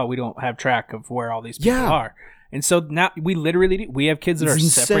 they're like, oh, we don't have track of where all these people are, and so now we have kids that are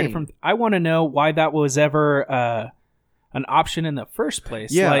separated from. I want to know why that was ever an option in the first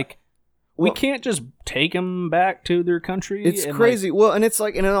place. We can't just take them back to their country. It's crazy. And it's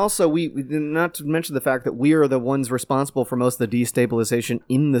and also we not to mention the fact that we are the ones responsible for most of the destabilization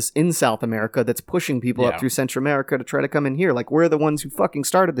in South America that's pushing people up through Central America to try to come in here. We're the ones who fucking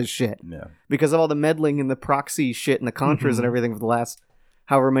started this shit. Yeah. Because of all the meddling and the proxy shit and the Contras and everything for the last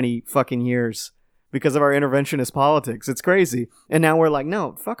however many fucking years. Because of our interventionist politics. It's crazy. And now we're like,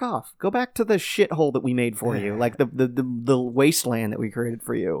 no, fuck off. Go back to the shithole that we made for you. The wasteland that we created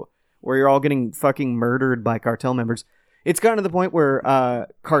for you. Where you're all getting fucking murdered by cartel members. It's gotten to the point where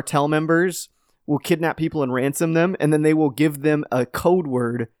cartel members will kidnap people and ransom them, and then they will give them a code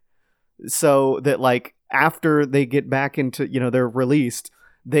word so that after they get back into, they're released,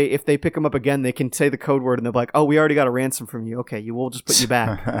 if they pick them up again, they can say the code word and they'll be like, oh, we already got a ransom from you. Okay, we'll just put you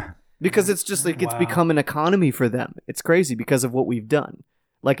back. Because it's just it's become an economy for them. It's crazy because of what we've done.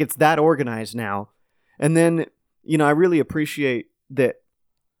 Like, it's that organized now. And then, you know, I really appreciate that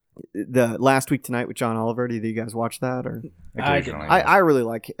the Last Week Tonight with John Oliver. Did you guys watch that? Or Occasionally, I really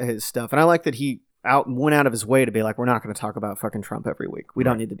like his stuff. And I like that he went out of his way to be like, we're not going to talk about fucking Trump every week. We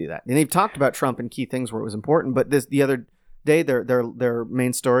don't need to do that. And they've talked about Trump and key things where it was important. But the other day, their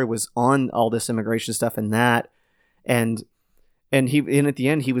main story was on all this immigration stuff and that. And at the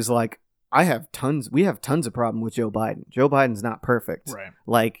end, he was like, we have tons of problem with Joe Biden. Joe Biden's not perfect. Right.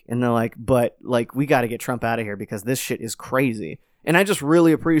 Like, and they're like, but like, we got to get Trump out of here because this shit is crazy. And I just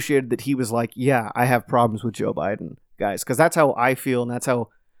really appreciated that he was like, yeah, I have problems with Joe Biden, guys. Because that's how I feel. And that's how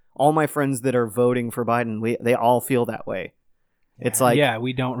all my friends that are voting for Biden, they all feel that way. It's like, yeah,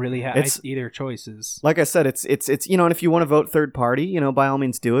 we don't really have either choices. Like I said, it's you know, and if you want to vote third party, you know, by all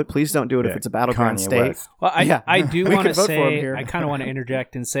means do it. Please don't do it if it's a battleground state. West. Well, I do want to say, I kind of want to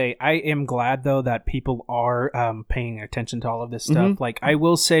interject and say, I am glad though that people are paying attention to all of this stuff. Mm-hmm. Like, I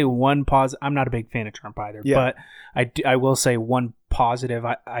will say one positive. I'm not a big fan of Trump either, but I will say one positive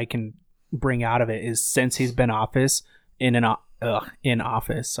I can bring out of it is since he's been in office.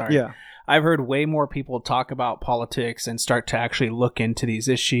 Sorry. Yeah. I've heard way more people talk about politics and start to actually look into these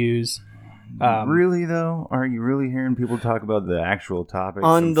issues. Really though, are you really hearing people talk about the actual topics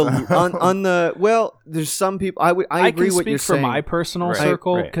on the well? There's some people. I agree can what you're speak for saying. my personal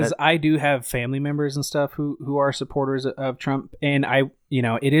circle because I do have family members and stuff who are supporters of Trump, and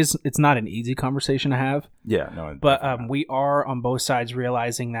it's not an easy conversation to have. Yeah, no, but we are on both sides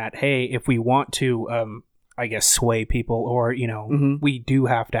realizing that hey, if we want to I guess sway people or we do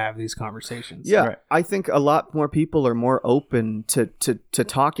have to have these conversations. Yeah, right. I think a lot more people are more open to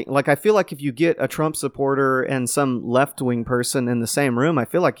talking. Like, I feel like if you get a Trump supporter and some left-wing person in the same room, I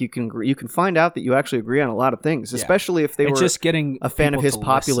feel like you can find out that you actually agree on a lot of things, especially if they were just getting a fan of his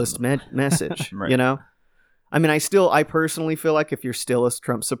populist message. Right. You know, I mean, I personally feel like if you're still a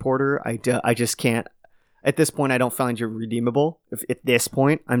Trump supporter, I just can't. At this point, I don't find you redeemable. At this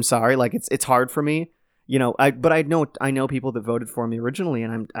point, I'm sorry. Like, it's hard for me. You know, but I know people that voted for me originally,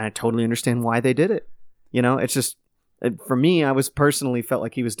 and I totally understand why they did it. You know, it's just for me, I was personally felt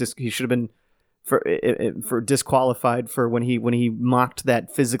like he should have been for disqualified for when he mocked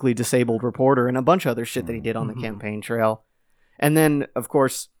that physically disabled reporter and a bunch of other shit that he did on the campaign trail. And then, of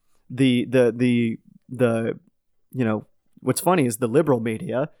course, the you know, what's funny is the liberal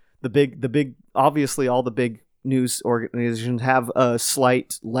media, the big obviously all the big news organizations have a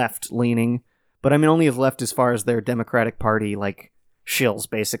slight left leaning. But I mean, only as left as far as their Democratic Party, like, shills,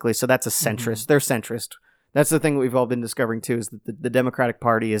 basically. So that's a centrist. They're centrist. That's the thing that we've all been discovering, too, is that the Democratic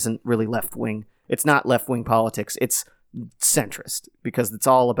Party isn't really left-wing. It's not left-wing politics. It's centrist, because it's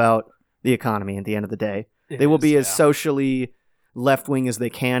all about the economy at the end of the day. They will be as socially left-wing as they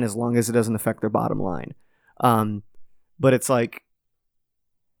can as long as it doesn't affect their bottom line. But it's like...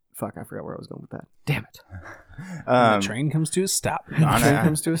 Fuck, I forgot where I was going with that. Damn it. The train comes to a stop.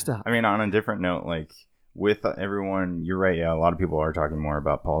 I mean, on a different note, like, with everyone, you're right, yeah, a lot of people are talking more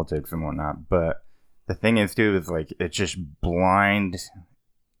about politics and whatnot, but the thing is, too, is, like, it's just blind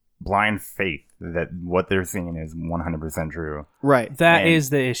faith that what they're seeing is 100% true. Right. That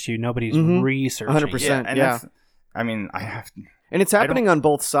is the issue. Nobody's researching. 100%, yeah. I mean, I have to... And it's happening on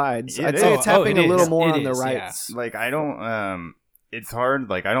both sides. I'd say it's happening a little more on the rights. Yeah. Like, I don't... it's hard.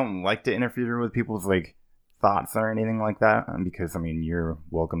 Like, I don't like to interfere with people's, like, thoughts or anything like that, because, I mean, you're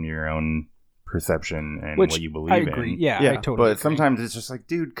welcome to your own perception and what you believe in. I agree. Yeah, I totally But agree. sometimes it's just like,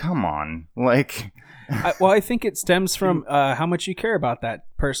 dude, come on. Like... I think it stems from how much you care about that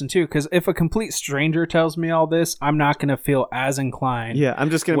person, too, because if a complete stranger tells me all this, I'm not going to feel as inclined. Yeah, I'm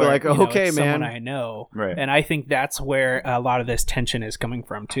just going to be like, okay, man. Someone I know. Right. And I think that's where a lot of this tension is coming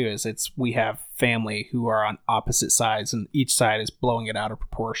from, too, is we have family who are on opposite sides, and each side is blowing it out of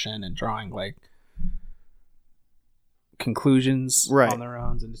proportion and drawing, like, conclusions on their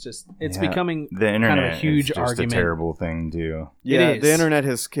own, and it's becoming the internet kind of a huge is just argument. a terrible thing too. Yeah, the internet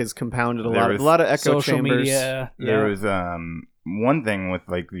has compounded a lot of echo social chambers. Media, there was one thing with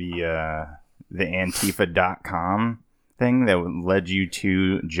like the Antifa.com thing that led you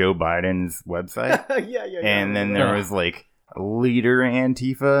to Joe Biden's website. yeah. And then there was like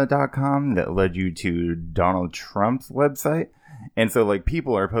leaderantifa.com that led you to Donald Trump's website. And so, like,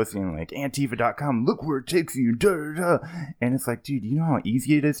 people are posting, like, Antifa.com, look where it takes you, and it's like, dude, you know how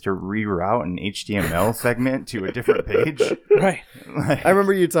easy it is to reroute an HTML segment to a different page? Right. Like, I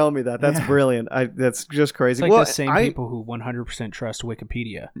remember you telling me that. That's brilliant. That's just crazy. It's like the same people who 100% trust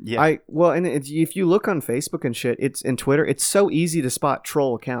Wikipedia. Yeah. And if you look on Facebook and shit, and Twitter, it's so easy to spot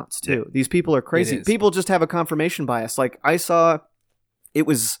troll accounts, too. Yeah. These people are crazy. People just have a confirmation bias. Like, I saw,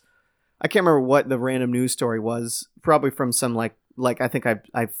 I can't remember what the random news story was, probably from some, like, like I think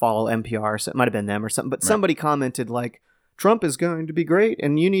I follow NPR, so it might have been them or something, but somebody commented like, Trump is going to be great,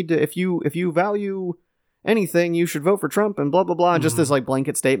 and you need to, if you value anything, you should vote for Trump, and blah blah blah, just this like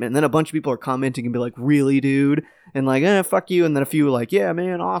blanket statement. And then a bunch of people are commenting and be like, really, dude, and like, fuck you. And then a few are like, yeah,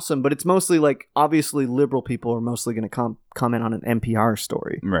 man, awesome. But it's mostly like, obviously liberal people are mostly going to comment on an NPR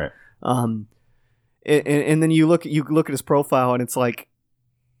story, Right. and then you look at his profile, and it's like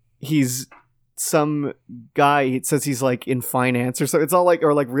he's some guy. It says he's like in finance or so. It's all like,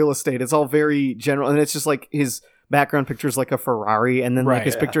 or like real estate. It's all very general, and it's just like his background picture is like a Ferrari, and then like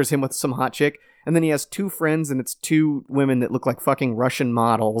his picture is him with some hot chick, and then he has 2 friends, and it's 2 women that look like fucking Russian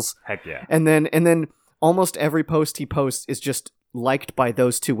models. Heck yeah. And then almost every post he posts is just liked by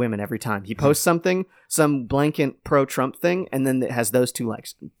those 2 women every time. He posts something, some blanket pro-Trump thing, and then it has those 2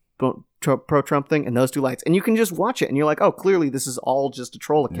 likes. Pro-Trump thing and those 2 likes. And you can just watch it, and you're like, oh, clearly this is all just a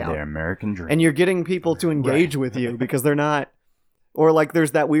troll account. The American dream. And you're getting people to engage with you because they're not... Or like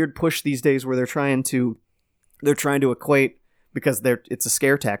there's that weird push these days where they're trying to equate, because it's a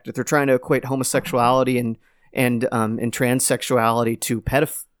scare tactic. They're trying to equate homosexuality and transsexuality to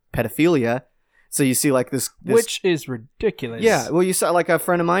pedophilia. So you see like this, which is ridiculous. Yeah, well, you saw like a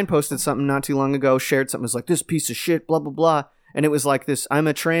friend of mine posted something not too long ago, shared something, was like, this piece of shit, blah blah blah, and it was like this: I'm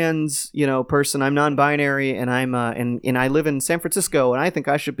a trans, person, I'm non-binary, and I'm and I live in San Francisco, and I think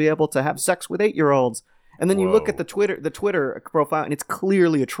I should be able to have sex with 8-year-olds. And then you look at the Twitter profile, and it's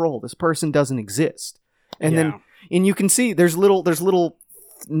clearly a troll. This person doesn't exist. And then you can see there's little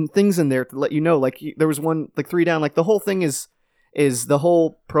things in there to let you know. Like there was one like 3 down. Like the whole thing is the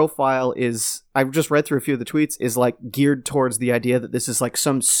whole profile is, I've just read through a few of the tweets, is like geared towards the idea that this is like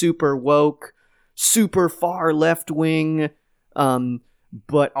some super woke, super far left wing,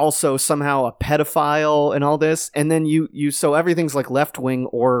 but also somehow a pedophile and all this. And then you so everything's like left wing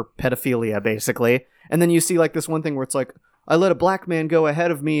or pedophilia basically. And then you see like this one thing where it's like, I let a black man go ahead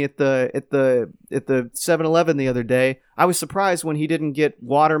of me at the 7-Eleven the other day. I was surprised when he didn't get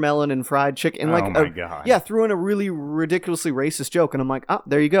watermelon and fried chicken. And like, oh my God. Yeah, threw in a really ridiculously racist joke. And I'm like, oh,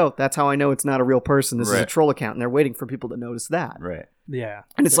 there you go. That's how I know it's not a real person. This is a troll account. And they're waiting for people to notice that. Right. Yeah.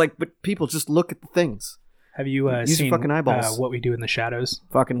 And it's like, but people just look at the things. Have you Use seen your fucking eyeballs. What We Do in the Shadows?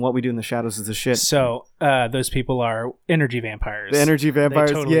 Fucking What We Do in the Shadows is the shit. So those people are energy vampires. The energy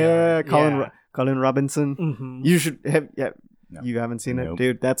vampires. Totally are. Colin Robinson. Mm-hmm. You should have. Yeah. No. You haven't seen it,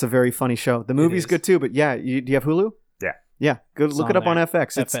 dude. That's a very funny show. The movie's good too, but yeah, do you have Hulu? Yeah. Yeah, good. Look it up on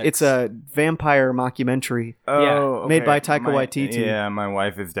FX. It's a vampire mockumentary. Oh, made by Taika Waititi. Yeah, my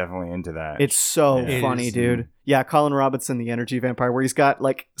wife is definitely into that. It's so funny, dude. Yeah, Colin Robinson, the energy vampire, where he's got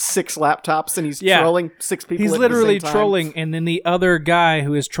like 6 laptops and he's trolling 6 people. He's at literally the same trolling, and then the other guy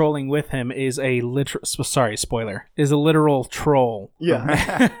who is trolling with him is a literal. Sorry, spoiler. Is a literal troll.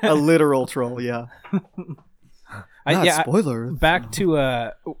 Yeah, a literal troll. Yeah. Spoiler. Back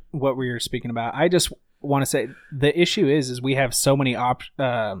to what we were speaking about. I just want to say the issue is we have so many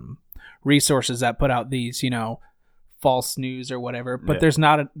resources that put out these, false news or whatever, but there's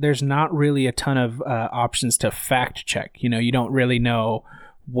not really a ton of options to fact check. You don't really know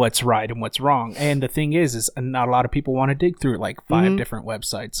what's right and what's wrong. And the thing is not a lot of people want to dig through like 5 different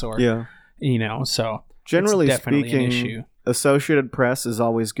websites or so generally it's definitely speaking, an issue. Associated Press is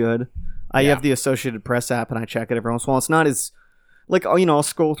always good. I have the Associated Press app and I check it every once in a while. It's not as like, I'll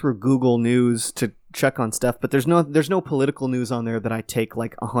scroll through Google News to check on stuff, but there's no political news on there that I take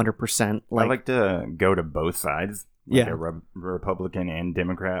like 100%. I like to go to both sides. Like a Republican and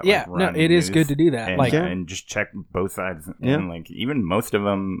Democrat. Yeah, no, it is good to do that. And just check both sides. And like even most of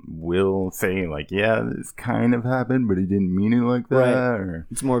them will say like, yeah, this kind of happened, but he didn't mean it like that. Right. Or,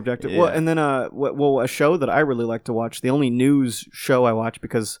 it's more objective. Well, and then a show that I really like to watch, the only news show I watch,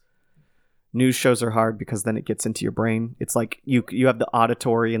 because news shows are hard because then it gets into your brain. It's like you have the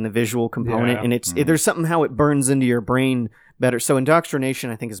auditory and the visual component, and there's something how it burns into your brain better. So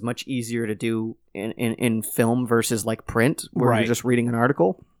indoctrination, I think, is much easier to do in film versus like print, where you're just reading an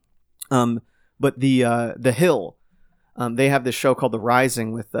article. But the Hill, they have this show called The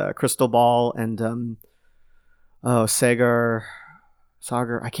Rising with Crystal Ball and Sagar.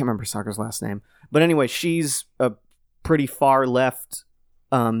 I can't remember Sagar's last name, but anyway, she's a pretty far left.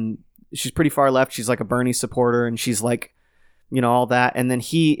 She's pretty far left. She's like a Bernie supporter, and she's like, all that. And then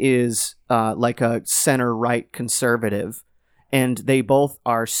he is like a center right conservative. And they both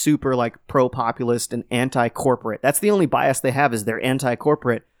are super like pro-populist and anti-corporate. That's the only bias they have, is they're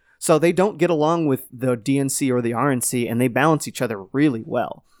anti-corporate. So they don't get along with the DNC or the RNC, and they balance each other really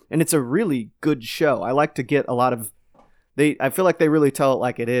well. And it's a really good show. I like to get a lot of... I feel like they really tell it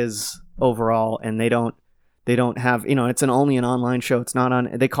like it is overall, and they don't They don't have, it's only an online show. It's not on.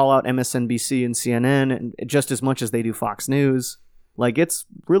 They call out MSNBC and CNN and just as much as they do Fox News. Like, it's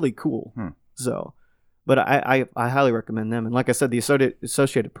really cool. So, but I highly recommend them. And like I said, the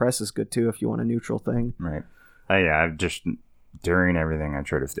Associated Press is good too if you want a neutral thing. Right. I've just during everything I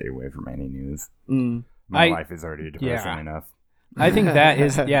try to stay away from any news. My life is already depressing enough. I think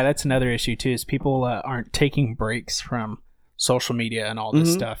that's another issue too. Is people aren't taking breaks from social media and all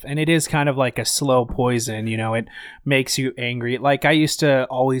this stuff, and it is kind of like a slow poison. It makes you angry. Like, I used to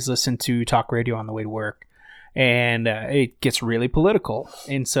always listen to talk radio on the way to work, and it gets really political,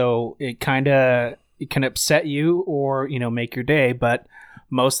 and so it can upset you or make your day. But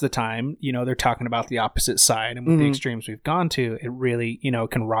most of the time, they're talking about the opposite side, and with the extremes we've gone to, it really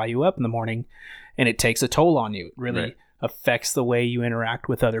can rile you up in the morning, and it takes a toll on you. It really affects the way you interact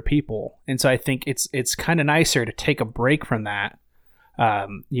with other people. And so I think it's kind of nicer to take a break from that,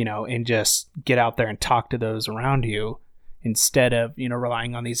 and just get out there and talk to those around you instead of,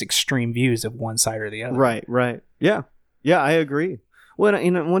 relying on these extreme views of one side or the other. Right. Yeah, I agree. Well,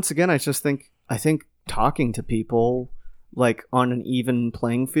 once again, I think talking to people like on an even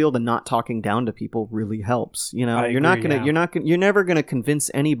playing field and not talking down to people really helps. You're never gonna convince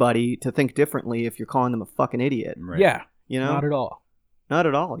anybody to think differently if you're calling them a fucking idiot. Right. Yeah. Not at all. Not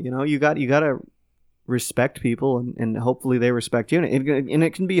at all. You got to respect people and hopefully they respect you. And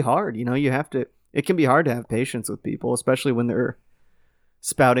it can be hard. It can be hard to have patience with people, especially when they're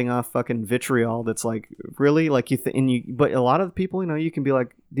spouting off fucking vitriol. That's like, really, like but a lot of people, you can be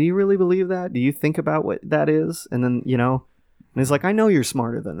like, do you really believe that? Do you think about what that is? And then, and it's like, I know you're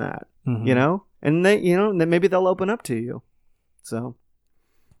smarter than that, and they, then maybe they'll open up to you. So.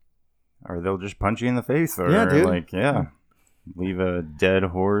 Or they'll just punch you in the face, or dude. Leave a dead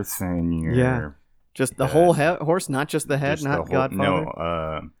horse in your just the whole horse, not just the head, not Godfather.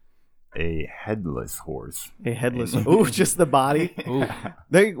 No, a headless horse. A headless. Ooh, just the body. Ooh.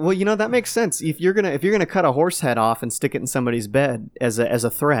 That makes sense. If you're gonna cut a horse head off and stick it in somebody's bed as a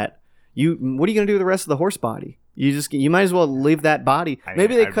threat, what are you gonna do with the rest of the horse body? You might as well leave that body.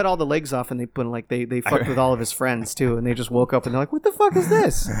 Maybe they cut all the legs off and they put they fucked with all of his friends too, and they just woke up and they're like, "What the fuck is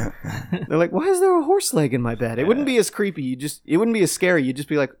this?" They're like, "Why is there a horse leg in my bed?" It wouldn't be as creepy. It wouldn't be as scary. You'd just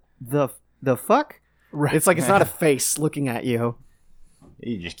be like, "The fuck?" Right. It's like it's not a face looking at you.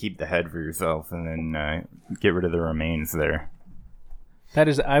 You just keep the head for yourself and then get rid of the remains there. That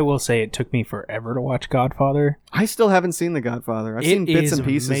is, I will say, it took me forever to watch Godfather. I still haven't seen The Godfather. I've seen bits and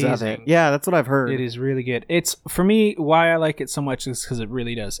pieces of it. Yeah, that's what I've heard. It is really good. It's, for me, why I like it so much is because it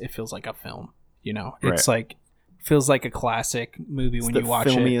really does. It feels like a film. It's like, feels like a classic movie when you watch it.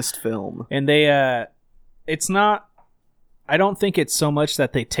 It's the filmiest film. And it's not, I don't think it's so much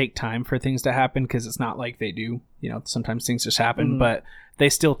that they take time for things to happen, because it's not like they do. Sometimes things just happen, but they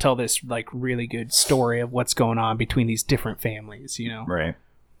still tell this like really good story of what's going on between these different families, Right.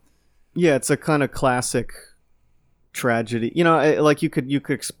 Yeah, it's a kind of classic tragedy. Like you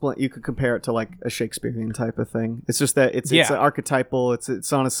could compare it to like a Shakespearean type of thing. It's just that it's an archetypal,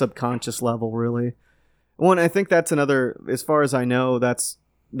 it's on a subconscious level, really. One, I think that's another, as far as I know, that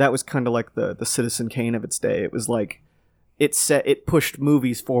was kind of like the Citizen Kane of its day. It was like it pushed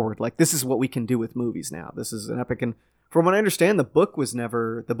movies forward. Like, this is what we can do with movies now. This is an epic. And from what I understand, the book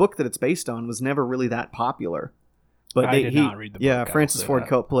that it's based on was never really that popular. But I did not read the book. Yeah, Francis Ford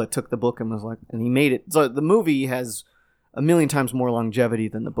Coppola took the book and was like, and he made it. So the movie has a million times more longevity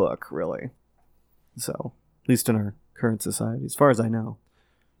than the book, really. So, at least in our current society, as far as I know.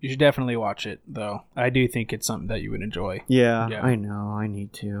 You should definitely watch it, though. I do think it's something that you would enjoy. Yeah. I know. I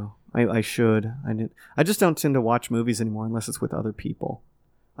need to. I should. I just don't tend to watch movies anymore unless it's with other people.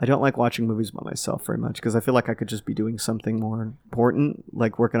 I don't like watching movies by myself very much because I feel like I could just be doing something more important,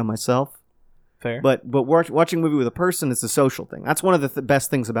 like working on myself. Fair. But watching a movie with a person is a social thing. That's one of the best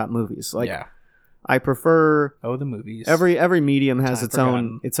things about movies. Like, yeah. I prefer the movies. Every medium has its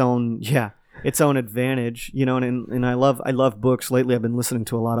own advantage, and I love books. Lately I've been listening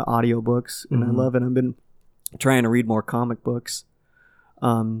to a lot of audiobooks, and I love it. I've been trying to read more comic books.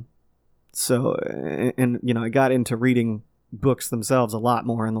 So I got into reading books themselves a lot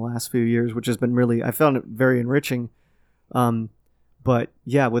more in the last few years, which has been really, I found it very enriching. But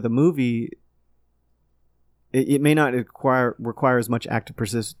yeah, with a movie, it may not require as much active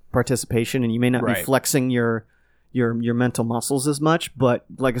participation, and you may not be flexing your mental muscles as much, but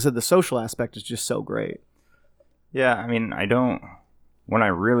like I said, the social aspect is just so great. Yeah, I mean, when I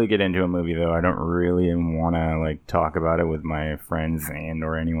really get into a movie, though, I don't really want to like talk about it with my friends and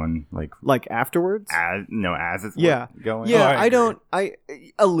or anyone like afterwards. As it's going. Yeah,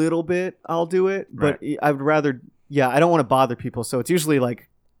 a little bit I'll do it, but I would rather. Yeah, I don't want to bother people, so it's usually like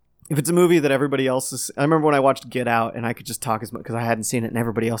if it's a movie that everybody else is, I remember when I watched Get Out and I could just talk as much because I hadn't seen it and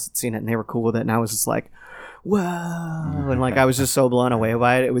everybody else had seen it and they were cool with it, and I was just like, whoa, and like I was just so blown away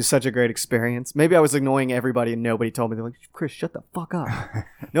by it. It was such a great experience. Maybe I was annoying everybody and nobody told me. They're like, Chris, shut the fuck up.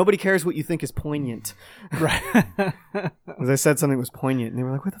 Nobody cares what you think is poignant. Right. Because I said something was poignant and they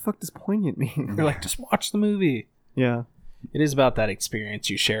were like, what the fuck does poignant mean? You're like, just watch the movie. Yeah. It is about that experience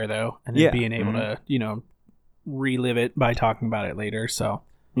you share, though, and then being able to, relive it by talking about it later. So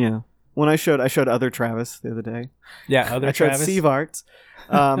yeah, when I showed other Travis the other day. Yeah, other Travis. I showed Sievart,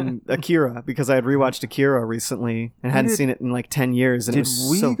 Akira, because I had rewatched Akira recently and hadn't seen it in like 10 years. And did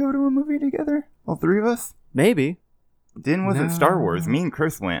we go to a movie together? All three of us? Maybe. Was it Star Wars? Me and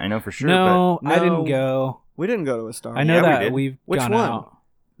Chris went. I know for sure. No, I didn't go. We didn't go to a Star Wars. I know that we've Which gone one? out.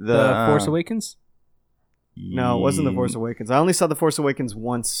 The Force Awakens. No, it wasn't The Force Awakens. I only saw The Force Awakens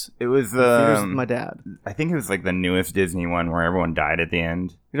once. It was theaters with my dad. I think it was like the newest Disney one where everyone died at the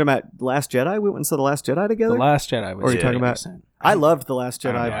end. You're talking about Last Jedi? We went and saw The Last Jedi together? The Last Jedi was. Or are you talking about? I loved The Last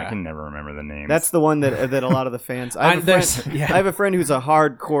Jedi. I can never remember the names. That's the one that a lot of the fans. I have a friend who's a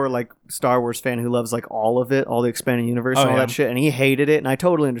hardcore like Star Wars fan who loves like all of it, all the expanded universe, and all that shit, and he hated it, and I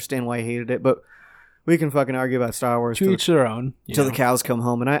totally understand why he hated it, but. We can fucking argue about Star Wars to each their own until the cows come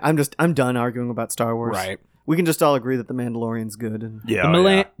home, and I'm done arguing about Star Wars. Right. We can just all agree that The Mandalorian's good. And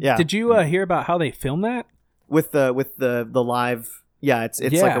yeah. Did you hear about how they filmed that? With the live? Yeah, it's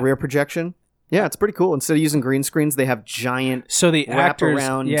like a rear projection. Yeah, it's pretty cool. Instead of using green screens, they have giant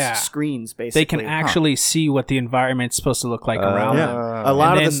wrap-around screens, basically. They can actually see what the environment's supposed to look like around them. A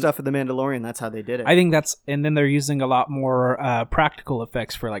lot of the stuff in The Mandalorian, that's how they did it. I think and then they're using a lot more practical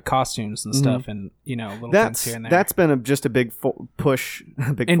effects for like costumes and stuff and, little things here and there. That's been just a big push.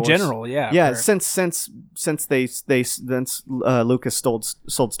 In general, yeah. Yeah, since Lucas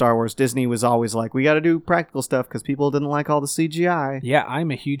sold Star Wars, Disney was always like, we got to do practical stuff because people didn't like all the CGI. Yeah,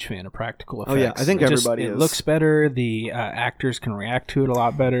 I'm a huge fan of practical effects. Oh, yeah, I think everybody is. It looks better. The actors can react to it a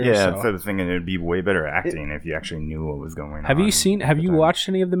lot better. Yeah, so I was thinking it'd be way better acting if you actually knew what was going on. Have you watched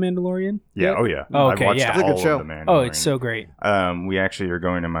any of The Mandalorian? Yeah, yet? Oh yeah. Oh, okay, I've watched It's a good show. Of The Mandalorian. Oh, it's so great. We actually are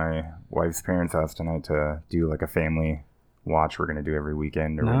going to my wife's parents' house tonight to do like a family watch we're going to do every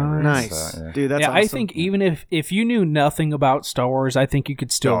weekend or whatever. Nice. Dude, that's awesome. I think even if you knew nothing about Star Wars, I think you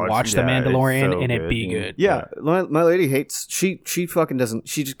could still watch The Mandalorian and it'd be good. Yeah. My lady hates, she fucking doesn't,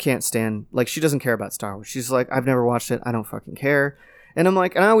 she just can't stand, like, she doesn't care about Star Wars. She's like, I've never watched it. I don't fucking care. And I'm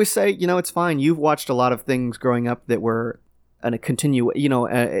like, and I always say, it's fine. You've watched a lot of things growing up that were had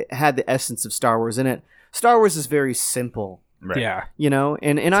the essence of Star Wars in it. Star Wars is very simple. Right. Yeah.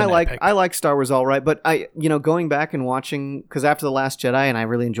 And I like Star Wars all right, but going back and watching, because after The Last Jedi, and I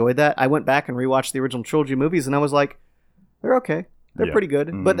really enjoyed that, I went back and rewatched the original trilogy movies, and I was like, they're okay. They're pretty good.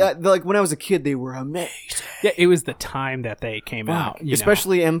 Mm. But like when I was a kid, they were amazing. Yeah, it was the time that they came out.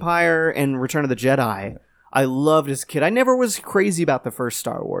 Especially Empire and Return of the Jedi. I loved as a kid. I never was crazy about the first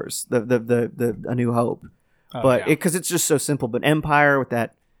Star Wars, the A New Hope. Because it's just so simple. But Empire with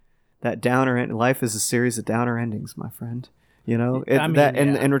that downer end, life is a series of downer endings, my friend.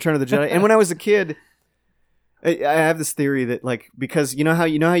 And Return of the Jedi. And when I was a kid, I have this theory that because you know how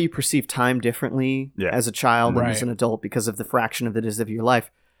you perceive time differently as a child and as an adult because of the fraction of it is of your life.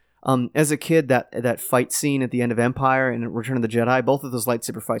 As a kid, that fight scene at the end of Empire and Return of the Jedi, both of those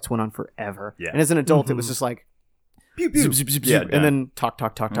lightsaber fights went on forever. Yeah. And as an adult, it was just like pew, pew. Zoop, zoop, zoop, zoop, and then talk,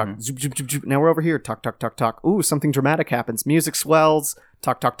 zoop, zoop, zoop, zoop. Now we're over here, talk. Ooh, something dramatic happens. Music swells,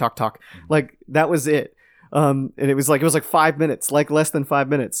 talk. Like that was it. And it was like 5 minutes, like less than 5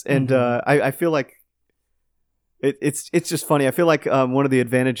 minutes. And I feel like it's just funny. I feel like one of the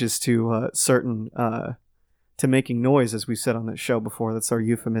advantages to to making noise, as we said on the show before, that's our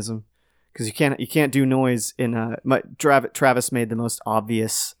euphemism, because you can't do noise in Travis made the most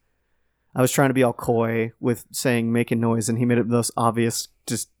obvious. I was trying to be all coy with saying making noise, and he made it the most obvious,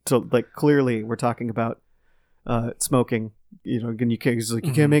 just to like clearly we're talking about smoking. And you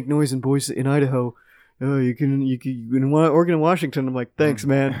can't make noise in Boise in Idaho. Oh, you can in Oregon and Washington. I'm like, thanks,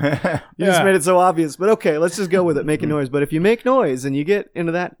 man. You just made it so obvious. But okay, let's just go with it, making noise. But if you make noise and you get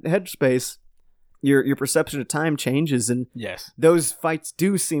into that headspace, your perception of time changes, and those fights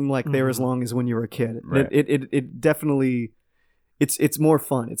do seem like they were as long as when you were a kid. Right. It definitely, it's more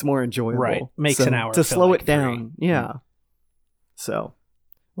fun. It's more enjoyable. Right, makes an hour to slow like it down. 3. Yeah. So,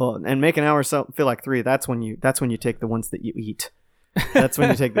 well, and make an hour feel like 3. That's when you take the ones that you eat. That's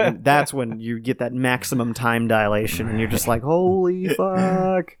when you take that's when you get that maximum time dilation, and you're just like, holy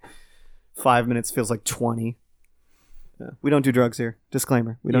fuck. 5 minutes feels like 20. We don't do drugs here.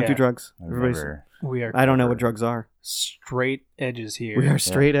 Disclaimer: we don't do drugs. We are. I don't know what drugs are. Straight edges here. We are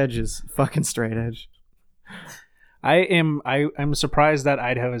straight edges. Fucking straight edge. I'm surprised that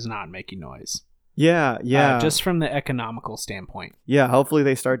Idaho is not making noise. Yeah. Just from the economical standpoint. Yeah, hopefully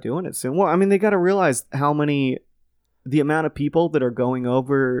they start doing it soon. Well, I mean, they got to realize the amount of people that are going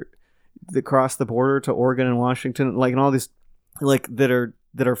over across the border to Oregon and Washington, like, and all these, like, that are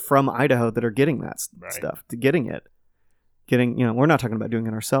from Idaho that are getting that stuff, getting, we're not talking about doing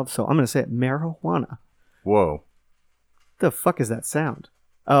it ourselves. So I'm going to say it, marijuana. Whoa. The fuck is that sound?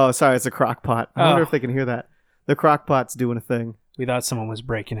 Oh, sorry, it's a crock pot. I wonder if they can hear that. The crock pot's doing a thing. We thought someone was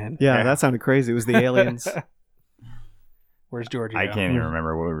breaking in. Yeah, that sounded crazy. It was the aliens. Where's Georgie? I can't even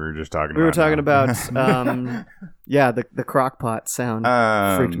remember what we were just talking about. We were talking about, the crock pot sound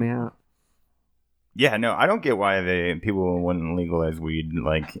freaked me out. Yeah, no, I don't get why people wouldn't legalize weed,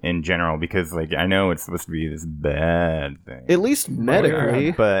 like, in general, because, like, I know it's supposed to be this bad thing. At least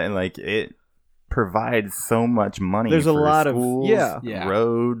medically. But, like, it provides so much money. There's a lot schools, of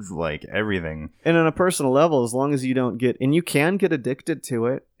roads, like, everything. And on a personal level, as long as you don't get, and you can get addicted to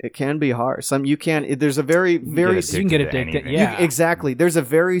it, it can be hard. There's a very, very... You can get addicted, yeah. Exactly. There's a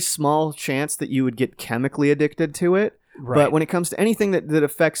very small chance that you would get chemically addicted to it. Right. But when it comes to anything that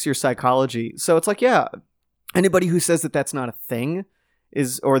affects your psychology, so it's like, yeah, anybody who says that that's not a thing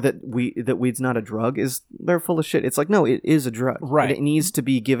or that weed's not a drug they're full of shit. It's like, no, it is a drug. Right. But it needs to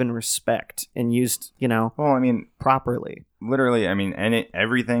be given respect and used, well, I mean, properly. Literally, I mean,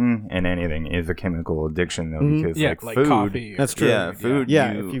 everything and anything is a chemical addiction, though, because like food, coffee. That's true. Yeah, food.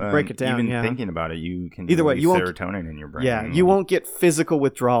 Yeah, if you break it down, even thinking about it, you can either way, you won't serotonin in your brain. Yeah, you won't get physical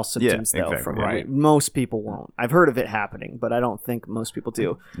withdrawal symptoms though from it. Right. Most people won't. I've heard of it happening, but I don't think most people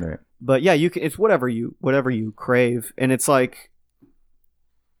do. Right. But yeah, it's whatever you crave, and it's like,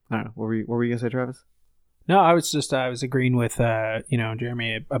 I don't know. What were you gonna say, Travis? No, I was agreeing with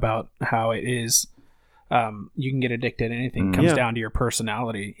Jeremy about how it is. You can get addicted to anything. It comes down to your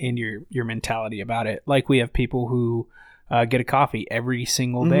personality and your mentality about it. Like, we have people who get a coffee every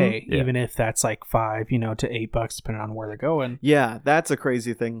single day, even if that's like $5 to $8, depending on where they're going. Yeah, that's a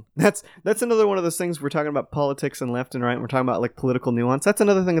crazy thing. That's another one of those things. We're talking about politics and left and right, and we're talking about, like, political nuance. That's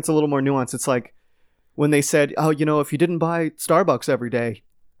another thing that's a little more nuanced. It's like when they said, oh, if you didn't buy Starbucks every day,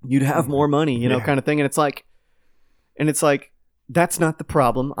 you'd have more money, kind of thing. And it's like, that's not the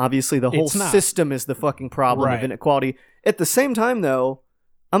problem. Obviously, the whole system is the fucking problem of inequality. At the same time, though,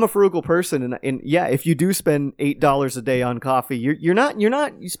 I'm a frugal person, and yeah, if you do spend $8 a day on coffee, you're not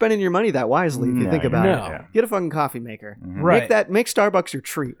spending your money that wisely if you think about it. Yeah. Get a fucking coffee maker. Mm-hmm. Right. Make Starbucks your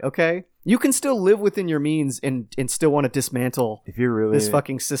treat, okay? You can still live within your means and still want to dismantle this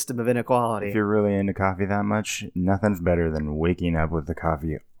fucking system of inequality. If you're really into coffee that much, nothing's better than waking up with the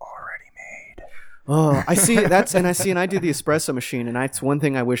coffee already made. Oh, I see that, and I do the espresso machine, and that's one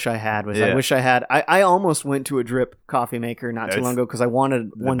thing I wish I had. I almost went to a drip coffee maker not too long ago because I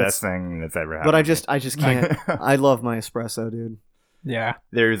wanted one. The best thing that's ever happened. But I just can't. I love my espresso, dude. Yeah.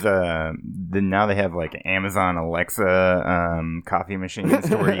 There's now they have like Amazon Alexa coffee machines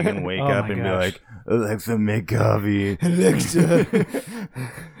to where you can wake up and be like, Alexa, make coffee. Alexa.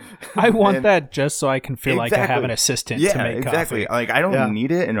 I want that just so I can feel like I have an assistant to make exactly. coffee. Like, I don't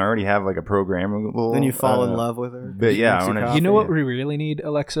need it, and I already have like a programmable. Then you fall in love with her. But yeah, I want to. You know what we really need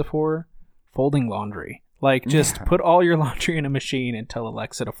Alexa for? Folding laundry. Like, just put all your laundry in a machine and tell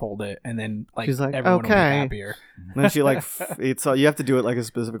Alexa to fold it, and then she's like, everyone will be okay. happier. And then she it's all, you have to do it like a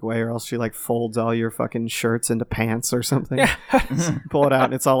specific way, or else she like folds all your fucking shirts into pants or something. Yeah. Pull it out,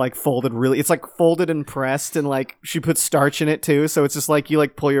 and it's all like folded. It's like folded and pressed, and like she puts starch in it too. So it's just like you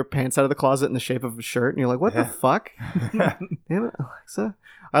like pull your pants out of the closet in the shape of a shirt, and you're like, what the fuck? Damn it, Alexa!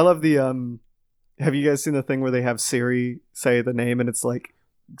 I love the Have you guys seen the thing where they have Siri say the name, and it's like,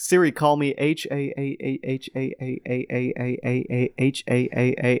 Siri, call me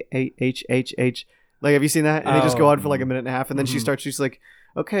H-A-A-H-A-A-A-H-A-A-A-H-H-H. Like, have you seen that? And they just go on for like a minute and a half, and then she's like,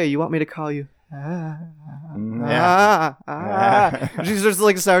 okay, you want me to call you? She just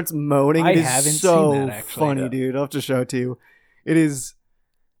like starts moaning. I It is haven't so seen that, actually. funny, dude. I'll have to show it to you. It is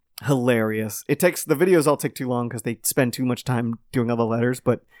hilarious. The videos all take too long because they spend too much time doing all the letters,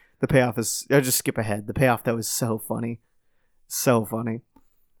 but the payoff is, I'll just skip ahead. The payoff, though, is so funny. So funny.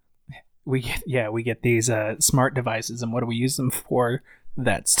 We get these smart devices, and what do we use them for?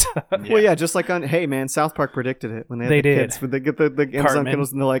 That stuff. Well, yeah, just like on, hey man, South Park predicted it when they had the did. kids. When they get the Amazon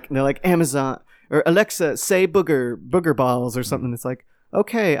Kindles, and they're like Amazon or Alexa, say booger balls or something. It's like,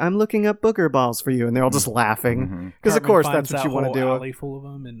 okay, I'm looking up booger balls for you, and they're all just laughing because of course that's what you want to do. Alley full of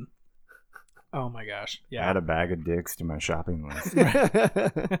them, and oh my gosh, yeah. Add a bag of dicks to my shopping list.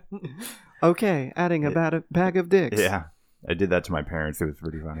 Okay, adding a bag of dicks. Yeah. I did that to my parents. It was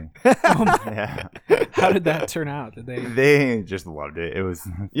pretty funny. Yeah. How did that turn out? Did they They just loved it. It was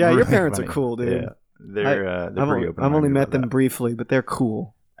yeah. really Your parents funny. are cool, dude. Yeah. They're pretty open. I've only met them briefly, but they're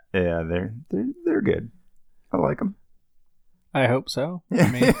cool. Yeah, they're good. I like them. I hope so. I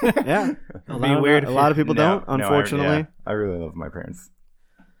mean, Yeah, it'd be weird. A lot of people don't, No, unfortunately. I really love my parents.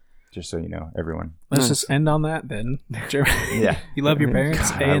 Just so you know, everyone. Let's just end on that then. Yeah. You love your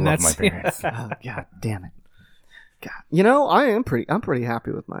parents, God, I and love that's my parents. Oh, God damn it. God. You know, I'm pretty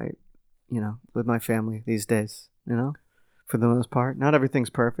happy with my family these days, you know, for the most part. Not everything's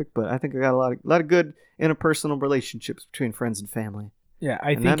perfect, but I think I got a lot of good interpersonal relationships between friends and family. Yeah,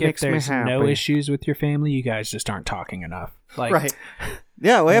 I And think that if makes me there's no happy. issues with your family, you guys just aren't talking enough. Like, Right.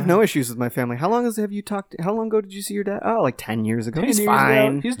 Yeah, well, I have no issues with my family. How long have you talked? How long ago did you see your dad? Oh, like 10 years ago. 10 He's years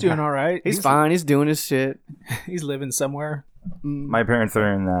fine. ago, he's doing all right. He's fine. He's doing his shit. He's living somewhere. My parents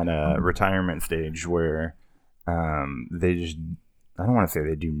are in that retirement stage where they just, I don't want to say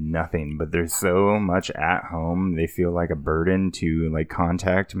they do nothing, but they're so much at home, they feel like a burden to like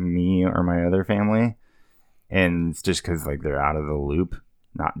contact me or my other family. And it's just because like they're out of the loop,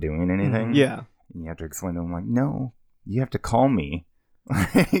 not doing anything. Yeah. And you have to explain to them like, no, you have to call me.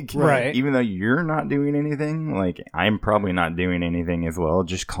 Like, Right. Even though you're not doing anything, like I'm probably not doing anything as well.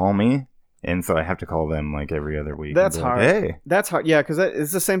 Just call me. And so I have to call them like every other week. That's and be like, hard. hey. That's hard. Yeah, because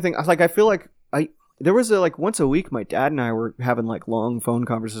it's the same thing. Like, I feel like there was like once a week, my dad and I were having like long phone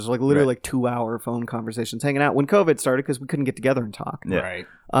conversations, like literally like 2-hour phone conversations, hanging out when COVID started because we couldn't get together and talk. Yeah. Right.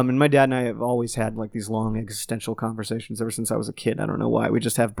 And my dad and I have always had like these long existential conversations ever since I was a kid. I don't know why. We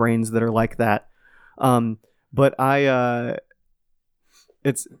just have brains that are like that. But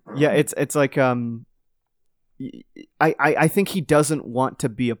it's like I think he doesn't want to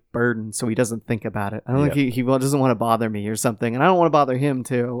be a burden, so he doesn't think about it. I don't think he doesn't want to bother me or something, and I don't want to bother him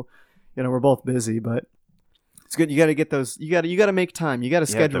too. You know, we're both busy, but it's good. You got to get those. You got to make time. You got to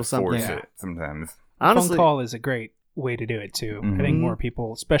schedule something. Force it sometimes. Honestly, Phone call is a great way to do it too. I think more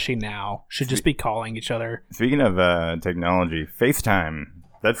people, especially now, should just be calling each other. Speaking of technology, FaceTime.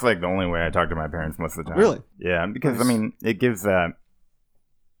 That's like the only way I talk to my parents most of the time. Really? Yeah, because I mean, it gives that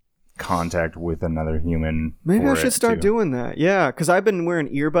contact with another human. maybe I for should it, start too. doing that. Yeah, because I've been wearing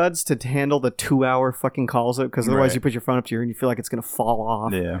earbuds to handle the 2-hour fucking calls, because otherwise Right. you put your phone up to your ear and you feel like it's gonna fall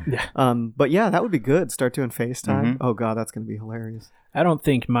off. Yeah. But yeah, that would be good. Start doing FaceTime. Oh god, that's gonna be hilarious. I don't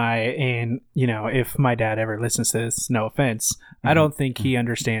think if my dad ever listens to this, no offense, I don't think he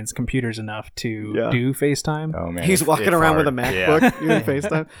understands computers enough to do FaceTime. Oh man, He's walking around with a MacBook doing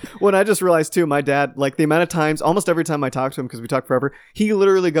FaceTime. When I just realized too, my dad, like the amount of times, almost every time I talk to him, because we talk forever, he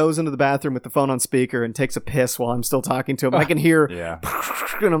literally goes into the bathroom with the phone on speaker and takes a piss while I'm still talking to him. I can hear, Yeah.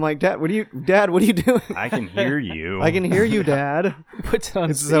 and I'm like, Dad, what are you doing? I can hear you. I can hear you, Dad. Puts it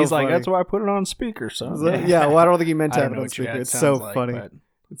on. It's so He's like, funny. that's why I put it on speaker, son. Yeah, well, I don't think he meant to I have don't it know on what your speaker. dad It's sounds so like, funny. but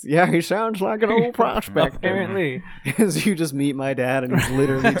Yeah, he sounds like an old prospector. apparently. As you just meet my dad, and he's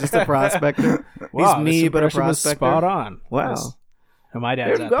literally just a prospector. Wow, he's me, this but a impression was prospector. spot on. Wow. Yes. And my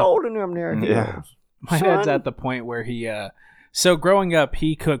dad's There's at gold in them there. Yeah. my dad's at the point where he. So growing up,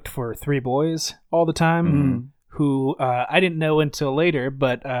 he cooked for 3 boys all the time. Who I didn't know until later,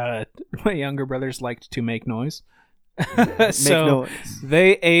 but my younger brothers liked to make noise. So noise.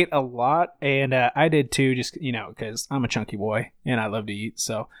 they ate a lot, and I did too, just because I'm a chunky boy and I love to eat.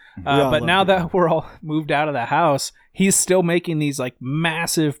 So, all but love now to that we're all moved out of the house, he's still making these like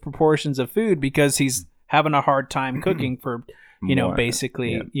massive proportions of food because he's having a hard time cooking for More,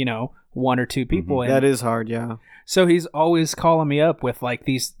 basically 1 or 2 people. And That is hard, yeah. so he's always calling me up with like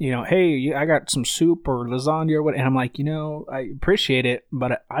these, hey, I got some soup or lasagna or what. And I'm like, I appreciate it,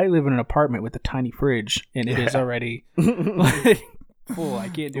 but I live in an apartment with a tiny fridge and it is already like full. I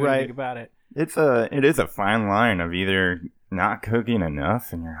can't do anything about it. It is a fine line of either not cooking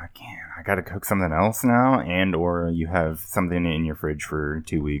enough and you're like, I gotta cook something else now, and or you have something in your fridge for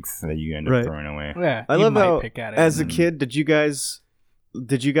 2 weeks that you end up throwing away. Yeah, I you love might how, pick at it. as a kid, did you guys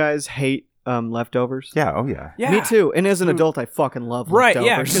hate leftovers? Yeah, oh yeah. Yeah. Me too. And as an adult, I fucking love Right, leftovers.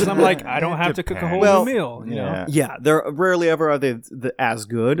 yeah, because I'm like, I don't have to cook a whole Well, new meal. You know? Yeah, they're rarely ever are they as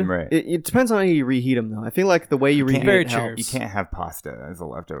good. Right. It depends on how you reheat them, though. I feel like the way you reheat Very it true. helps. You can't have pasta as a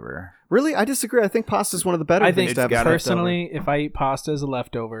leftover. Really, I disagree. I think pasta is one of the better I things think to have as a personally, if I eat pasta as a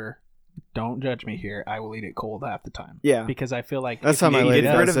leftover, don't judge me here. I will eat it cold half the time. Yeah. because I feel like That's if how you my eat lady it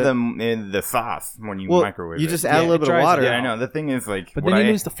Get up- rid does of it. the sauce when you Well, microwave you it. just add a Yeah, little it bit of dries water. it Yeah, I out. know. The thing is, like, But what then you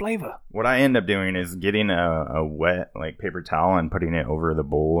I- lose the flavor. What I end up doing is getting a wet like paper towel and putting it over the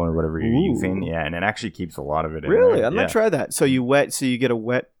bowl or whatever you're Ooh. using. Yeah, and it actually keeps a lot of it in Really? there. I'm gonna try that. So you get a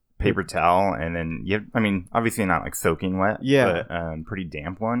wet paper towel, and then obviously not like soaking wet, Yeah. but pretty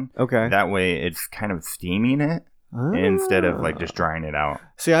damp one. Okay. That way it's kind of steaming it. instead of like just drying it out.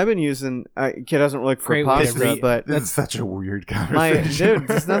 See, I've been using. It doesn't look for Great way to pasta, read. but This is such a weird conversation. dude,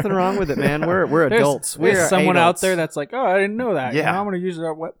 there's nothing wrong with it, man. We're adults. There's someone adults. out there that's like, oh, I didn't know that. Yeah. I'm going to use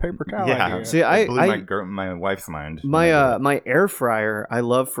that wet paper towel. Yeah. See, It blew my wife's mind. My air fryer I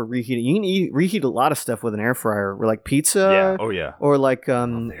love for reheating. You can reheat a lot of stuff with an air fryer, or like pizza. Yeah. Oh yeah. Or like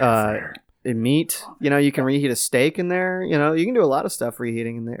meat. You can reheat a steak in there. You can do a lot of stuff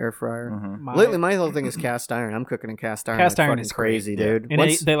reheating in the air fryer. Mm-hmm. Lately, my whole thing is cast iron. I'm cooking in cast iron. Cast like iron fucking is crazy, great. dude.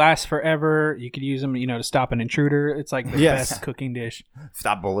 And they last forever. You could use them, to stop an intruder. It's like the Yes. best cooking dish.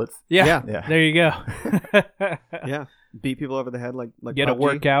 Stop bullets. Yeah. Yeah. There you go. Yeah, beat people over the head like Get a PUBG.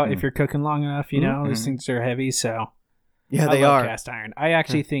 workout if you're cooking long enough. Mm-hmm. Those things are heavy. So Yeah, I they love are. cast iron. I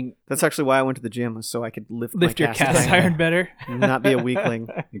actually think That's actually why I went to the gym, was so I could lift your my cast iron better. and not be a weakling.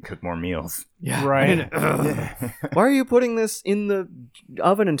 You cook more meals. Yeah, Right. Why are you putting this in the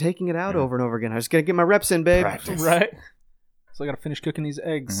oven and taking it out over and over again? I just gotta get my reps in, babe. Practice. Right. So I got to finish cooking these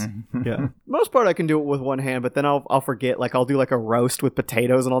eggs. Mhm. Yeah. Most part I can do it with one hand, but then I'll forget. Like I'll do like a roast with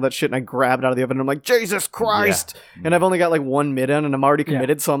potatoes and all that shit, and I grab it out of the oven and I'm like, Jesus Christ! And I've only got like one mitt in, and I'm already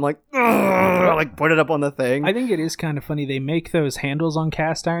committed, so I'm like, ugh, I like put it up on the thing. I think it is kind of funny. They make those handles on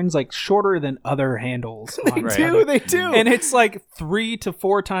cast irons like shorter than other handles. on Right. other- They do. And it's like 3 to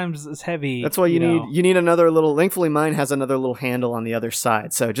 4 times as heavy. That's why you need another little. Thankfully, mine has another little handle on the other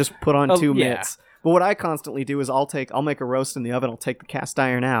side, so just put on 2 yeah. mitts. But what I constantly do is I'll make a roast in the oven. I'll take the cast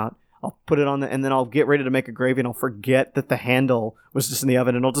iron out. I'll put it on and then I'll get ready to make a gravy, and I'll forget that the handle was just in the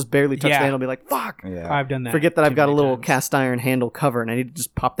oven, and I'll just barely touch the handle and be like, "Fuck!" Yeah. I've done that. Forget that I've too got a many little times. cast iron handle cover, and I need to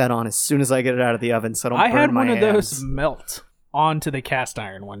just pop that on as soon as I get it out of the oven, so I don't I burn had my one of hands. those melt onto the cast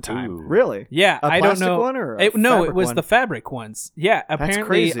iron one time. Ooh. Really? Yeah, A I don't plastic know. one or a No, it fabric was one? the fabric ones. Yeah, apparently,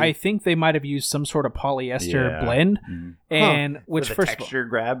 crazy. I think they might have used some sort of polyester Yeah. blend, Mhm. and which With a first of all, texture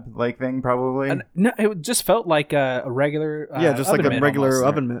grab like thing probably. no, it just felt like a regular. Yeah, just like oven a mitt regular almost.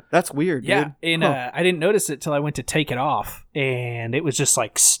 oven mitt. That's weird, Yeah, dude. and I didn't notice it till I went to take it off, and it was just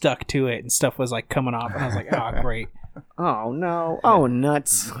like stuck to it, and stuff was like coming off, and I was like, "Oh, great." Oh no! Oh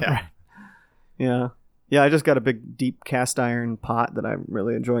nuts! Yeah. Yeah. Yeah, I just got a big deep cast iron pot that I'm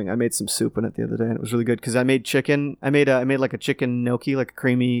really enjoying. I made some soup in it the other day, and it was really good because I made chicken. I made like a chicken gnocchi, like a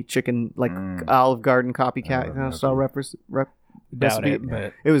creamy chicken, like Olive Garden copycat love kind of style Doubt recipe. it,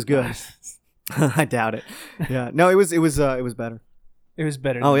 but It was good. I doubt it. Yeah, no, it was better. it was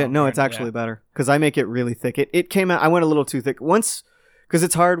better. Oh than yeah, no, Olive it's Garden, actually better because I make it really thick. It came out. I went a little too thick once because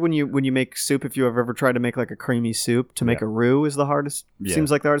it's hard when you make soup. If you have ever tried to make like a creamy soup, to make a roux is the hardest. Yeah.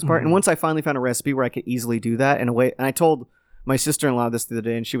 Seems like the hardest part. Mhm. And once I finally found a recipe where I could easily do that in a way, and I told my sister-in-law this the other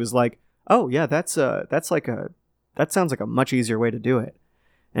day, and she was like, "Oh yeah, that sounds like a much easier way to do it."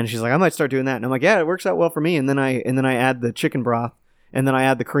 And she's like, "I might start doing that." And I'm like, "Yeah, it works out well for me." And then I add the chicken broth. And then I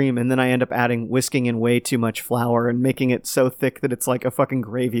add the cream, and then I end up whisking in way too much flour and making it so thick that it's like a fucking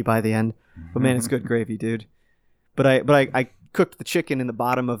gravy by the end. But man, it's good gravy, dude. But I cooked the chicken in the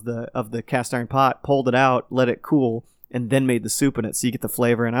bottom of the cast iron pot, pulled it out, let it cool, and then made the soup in it, so you get the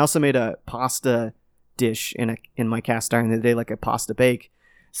flavor. And I also made a pasta dish in my cast iron the other day, like a pasta bake.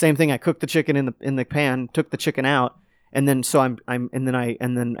 Same thing. I cooked the chicken in the pan, took the chicken out, and then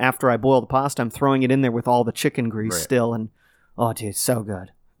and then after I boil the pasta, I'm throwing it in there with all the chicken grease Right. still, and oh, dude, so good.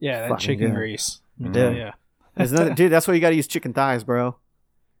 Yeah, that Fucking chicken good. grease. Mhm. Yeah, yeah. There's nothing, dude. That's why you got to use chicken thighs, bro.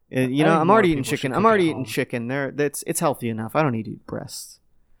 You think know, I'm more already eating people should chicken. cook I'm already at eating home. chicken. It's healthy enough. I don't need to eat breasts.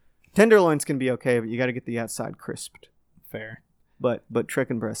 Tenderloins can be okay, but you got to get the outside crisped. Fair. But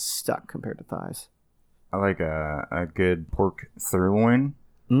chicken breasts stuck compared to thighs. I like a good pork sirloin.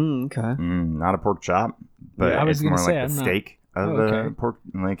 Okay. Not a pork chop, but Yeah, I was it's gonna more say, like the I'm not- steak of Oh, the okay. pork.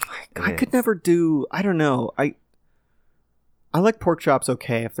 Like I could never do. I don't know. I like pork chops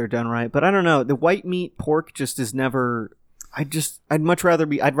okay if they're done right, but I don't know. The white meat pork just is never. I'd much rather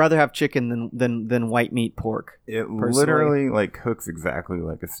I'd rather have chicken than white meat pork. It personally. literally like cooks exactly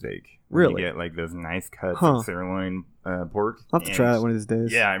like a steak. Really? You get like those nice cuts Huh. of sirloin pork. I'll have to try that one of these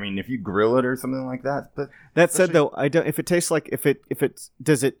days. Yeah, I mean, if you grill it or something like that, but That said, Especially- though, I don't. If it tastes like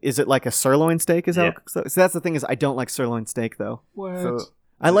is it like a sirloin steak? Is that Yeah. so? That's the thing is I don't like sirloin steak though. What? so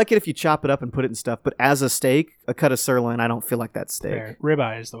I like it if you chop it up and put it in stuff, but as a steak, a cut of sirloin, I don't feel like that steak. Fair.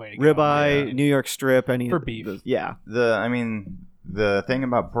 Ribeye is the way to go. Ribeye, Yeah. New York strip, any For beef. Yeah, the thing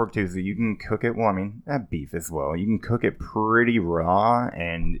about pork too is that you can cook it. Well, I mean, beef as well. You can cook it pretty raw,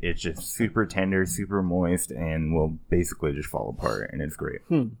 and it's just super tender, super moist, and will basically just fall apart, and it's great.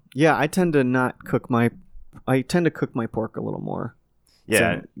 yeah. I tend to cook my pork a little more.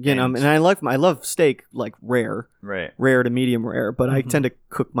 Yeah, So, and I love steak like rare right. to medium rare, but I tend to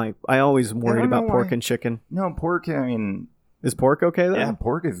cook I always am worried don't know about pork why. and chicken. No, pork. I mean, Is pork okay though? Yeah,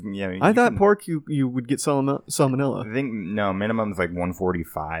 pork is. Yeah, I thought pork you would get salmonella. I think no, minimum's like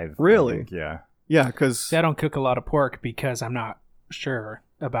 145. Really? I think, yeah. Yeah, because I don't cook a lot of pork because I'm not sure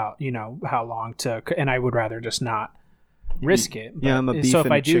about how long to, and I would rather just not risk it. Yeah, I'm a beef so if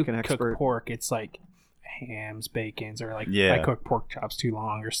and I do chicken cook expert. pork, it's like hams, bacons, or like Yeah. I cook pork chops too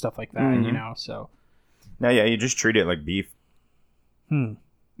long or stuff like that. So No, yeah, you just treat it like beef. hmm.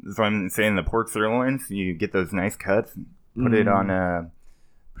 So I'm saying the pork sirloins, you get those nice cuts, put it on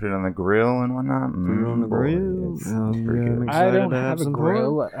the grill and whatnot. Put it on the grill. It's Oh, pretty yeah, good. I'm I excited don't to have have a some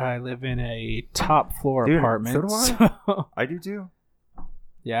grill. I live in a top floor Dude, apartment. so do So I do too.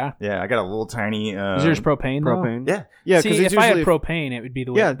 yeah. Yeah, I got a little tiny. Is yours propane? Though? propane. Yeah. Yeah, See, because if I had propane, it would be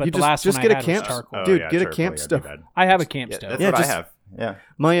the way. Yeah, but you the just- last just one get I a had camp- was charcoal. Oh, Dude, yeah, get a charcoal, camp yeah, stove. too bad. I have a camp Yeah, stove. that's Yeah, what just- I have. Yeah,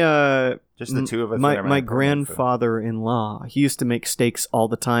 my just the two of us. my that my have propane, so- grandfather-in-law, he used to make steaks all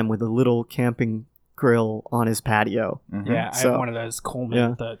the time with a little camping grill on his patio. Mhm. Yeah, I So- have one of those Coleman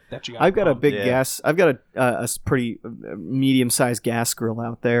Yeah. that you got. I've got a home. big Yeah. gas. I've got a pretty medium-sized gas grill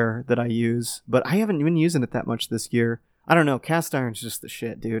out there that I use, but I haven't been using it that much this year. I don't know. Cast iron's just the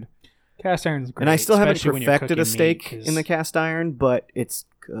shit, dude. cast iron's great. And I still haven't especially when you're perfected a cooking steak meat, 'cause- in the cast iron, but it's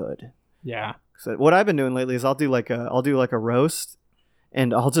good. Yeah, So what I've been doing lately is I'll do like a roast,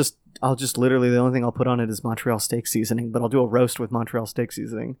 and I'll just literally the only thing I'll put on it is Montreal steak seasoning, but I'll do a roast with Montreal steak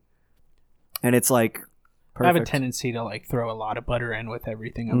seasoning, and it's like perfect. I have a tendency to like throw a lot of butter in with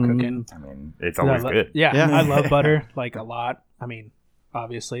everything I'm Mhm. cooking. I mean, it's always I lo- good. Yeah, Yeah. I love butter like a lot. I mean,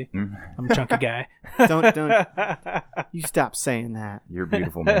 obviously, Mm. I'm a chunky guy. Don't you stop saying that. You're a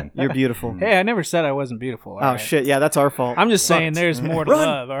beautiful man. You're beautiful. Hey, I never said I wasn't beautiful. all Oh right? shit! Yeah, that's our fault. I'm just saying, Fucked. there's more to Run!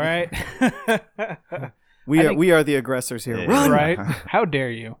 love. All right. We are the aggressors here. Yeah. Run! Right? How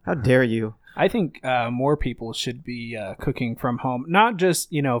dare you? How dare you? I think more people should be cooking from home, not just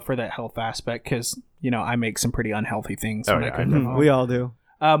for that health aspect, because I make some pretty unhealthy things Oh, when I yeah, cook I from know. home. We all do.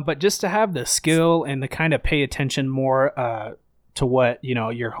 But just to have the skill and to kind of pay attention more to what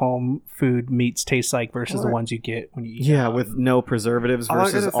your home food meats taste like versus the What? ones you get when you eat. Yeah, out. with no preservatives All I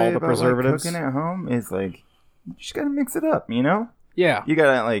versus gotta all say the about, preservatives. Like, cooking at home is like you just gotta mix it up. yeah. You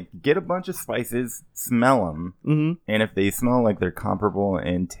gotta like get a bunch of spices, smell them, Mm-hmm. and if they smell like they're comparable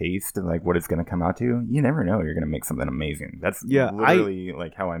in taste and like what it's gonna come out to, you never know. You're gonna make something amazing. That's literally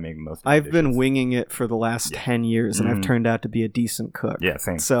like how I make most. Of my I've been dishes. winging it for the last 10 years, and I've Mhm. turned out to be a decent cook. Yeah,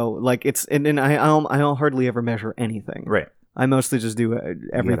 same. So like it's and I don't hardly ever measure anything. Right. I mostly just do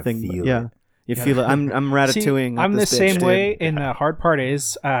everything. feel yeah, it. you feel it. I'm ratatouilleing. See, up I'm the this bitch, same dude. way, and the hard part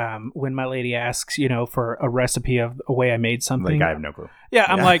is when my lady asks, for a recipe of a way I made something. Like I have no clue. Yeah,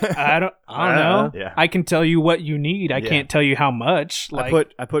 I'm Yeah. like, I don't know. Yeah. I can tell you what you need. I Yeah. can't tell you how much. Like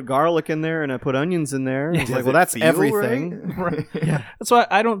I put garlic in there and I put onions in there. It's Does like, well, it that's feel everything. right? Yeah. that's why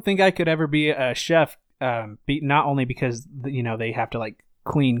I don't think I could ever be a chef. Not only because they have to like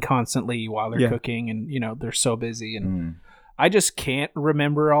clean constantly while they're Yeah. cooking, and they're so busy, and Mm. I just can't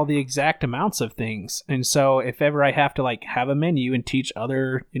remember all the exact amounts of things. And so if ever I have to like have a menu and teach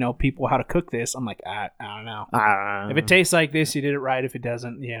other people how to cook this, I'm like, I don't know. If it tastes like this, you did it right. If it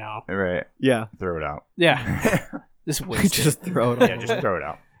doesn't, Right. yeah, Throw it out. yeah, just waste it. just throw it. Yeah, just throw it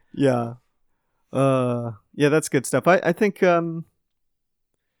out. Yeah. Yeah, that's good stuff. I think,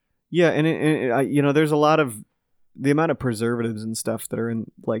 yeah, and there's a lot of the amount of preservatives and stuff that are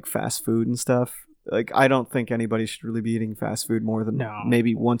in like fast food and stuff. Like, I don't think anybody should really be eating fast food more than No.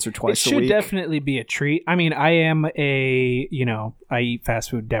 maybe once or It twice a should week. definitely be a treat. I mean, I am I eat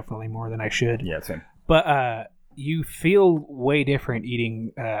fast food definitely more than I should. Yeah, same. But you feel way different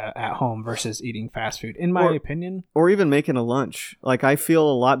eating at home versus eating fast food, in my opinion. Or even making a lunch. Like, I feel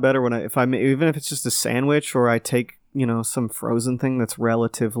a lot better when even if it's just a sandwich, or I take some frozen thing that's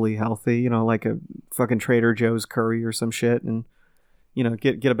relatively healthy, like a fucking Trader Joe's curry or some shit, and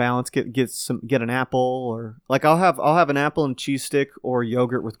get a balance, get an apple, or like I'll have an apple and cheese stick or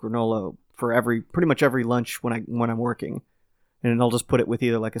yogurt with granola for pretty much every lunch when I'm working, and I'll just put it with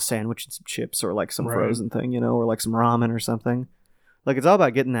either like a sandwich and some chips, or like some Right. frozen thing, or like some ramen or something. Like, it's all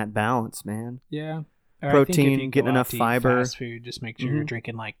about getting that balance, man. Yeah. Protein, getting enough fiber. Fast food, just make sure you're Mhm.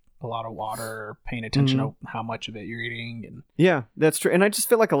 drinking like a lot of water, or paying attention Mm-hmm. to how much of it you're eating. And Yeah, that's true. And I just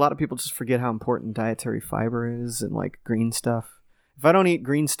feel like a lot of people just forget how important dietary fiber is, and like green stuff. If I don't eat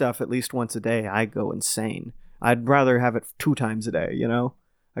green stuff at least once a day, I go insane. I'd rather have it 2 times a day,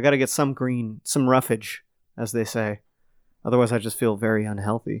 I got to get some green, some roughage, as they say. Otherwise, I just feel very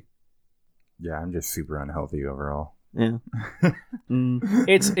unhealthy. Yeah, I'm just super unhealthy overall. Yeah. Mm.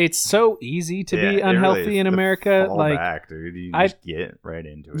 it's so easy to Yeah, be it really unhealthy is in the America. fall Like, back, dude. You I- just get right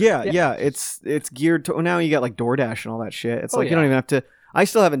into it. Yeah, it's geared to. Now you got like DoorDash and all that shit. It's Oh, like you don't yeah. even have to. I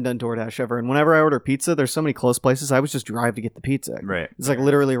still haven't done DoorDash ever, and whenever I order pizza, there's so many close places. I would just drive to get the pizza. Right. It's like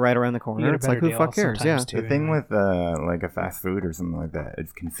literally right around the corner. It's like, who the fuck cares? Yeah. The thing with like a fast food or something like that,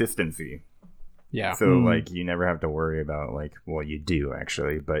 it's consistency. Yeah. So like you never have to worry about like, well, you do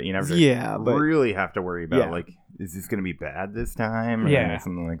actually, but you never really have to worry about like, is this gonna be bad this time or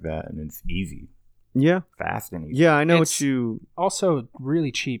something like that, and it's easy. Yeah. Fast and easy. Yeah, I know it's what you... Also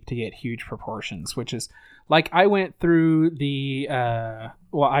really cheap to get huge proportions, which is... Like, I went through the...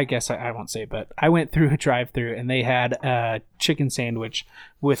 well, I guess I won't say, but I went through a drive-thru, and they had a chicken sandwich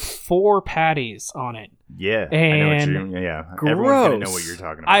with 4 patties on it. Yeah, and I know what you're... Yeah, gross. Everyone's going to know what you're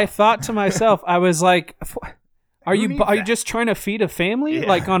talking about. I thought to myself, I was like... Are you just trying to feed a family,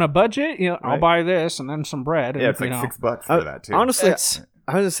 like, on a budget? You know, I'll buy this and then some bread. Yeah, it's like $6 for that, too. Honestly...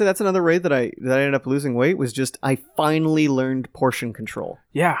 I was gonna say that's another way that I ended up losing weight was just I finally learned portion control.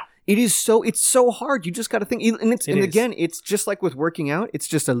 Yeah, it's so hard. You just got to think, and again, it's just like with working out. It's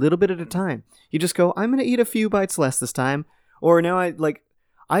just a little bit at a time. You just go, I'm gonna eat a few bites less this time, or now I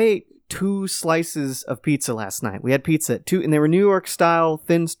ate 2 slices of pizza last night. We had pizza at 2, and they were New York style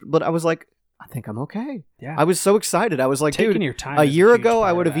thin, but I was like, I think I'm okay. Yeah, I was so excited. I was like, dude, your time a year ago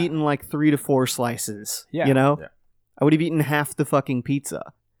I would have eaten like 3 to 4 slices. Yeah, you know. Yeah. I would have eaten half the fucking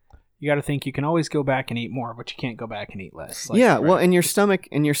pizza. You got to think you can always go back and eat more, but you can't go back and eat less. Like, yeah, well, and your stomach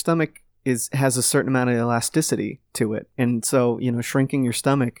has a certain amount of elasticity to it, and so shrinking your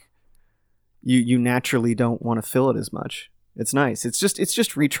stomach, you naturally don't want to fill it as much. It's nice. It's just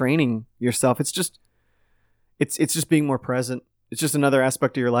retraining yourself. It's just being more present. It's just another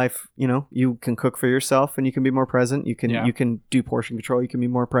aspect of your life. You can cook for yourself, and you can be more present. You can do portion control. You can be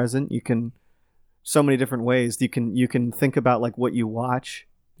more present. You can. So many different ways. You can think about like what you watch.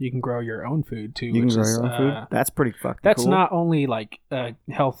 You can grow your own food too. You can grow your own food. That's pretty fucking That's cool. not only like a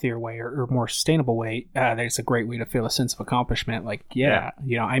healthier way or more sustainable way. That's a great way to feel a sense of accomplishment. Like,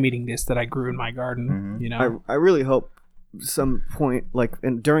 I'm eating this that I grew in my garden. Mm-hmm. I really hope some point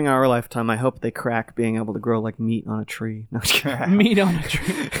during our lifetime, I hope they crack being able to grow like meat on a tree. No, meat on a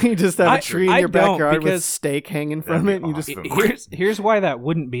tree. You just have a tree in your backyard with steak hanging from it. And awesome. you just here's why that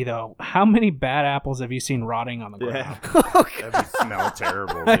wouldn't be though. How many bad apples have you seen rotting on the ground? That'd smell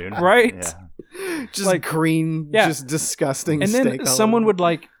terrible, dude. Right? Yeah. Just like green, just disgusting. And steak then someone would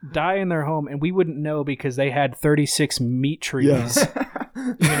like die in their home, and we wouldn't know because they had 36 meat trees.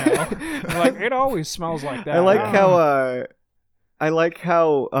 Yeah. Like it always smells like that. I like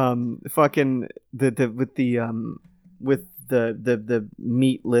how fucking with the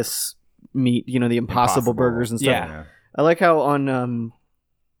meatless meat, the Impossible burgers and stuff. Yeah. I like how on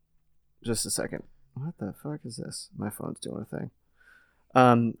just a second. What the fuck is this? My phone's doing a thing.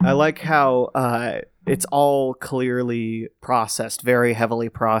 I like how it's all clearly processed, very heavily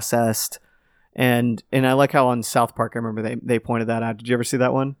processed. And I like how on South Park, I remember they pointed that out. Did you ever see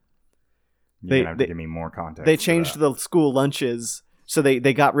that one? You're gonna have to give me more context. They changed the school lunches, so they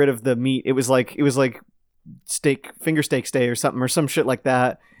got rid of the meat. It was like finger steaks day or something or some shit like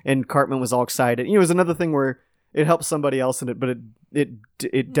that. And Cartman was all excited. It was another thing where it helps somebody else in it, but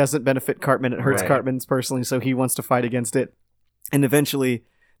it doesn't benefit Cartman. It hurts Cartman's personally, so he wants to fight against it. And eventually,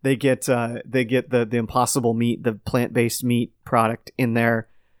 they get the Impossible meat, the plant-based meat product in there.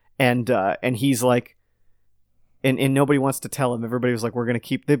 And he's like, and nobody wants to tell him. Everybody was like, we're going to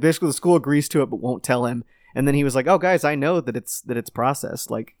keep, basically the school agrees to it, but won't tell him. And then he was like, oh guys, I know that it's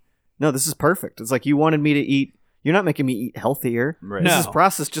processed. Like, no, this is perfect. It's like, you wanted me to eat, you're not making me eat healthier. Right. This is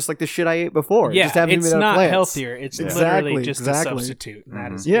processed just like the shit I ate before. Yeah, just having it's not healthier. It's literally just a substitute. And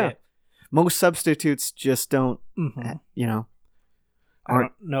that is it. Most substitutes just don't, I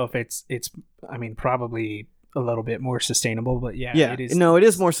don't know if it's probably a little bit more sustainable, but it is. No, it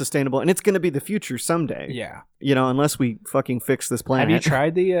is more sustainable, and it's going to be the future someday. Yeah. Unless we fucking fix this planet. Have you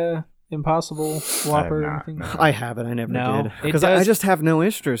tried the Impossible Whopper? I haven't. I never did. Because I just have no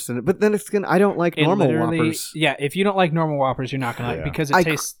interest in it. But then I don't like normal Whoppers. Yeah, if you don't like normal Whoppers, you're not going to like it because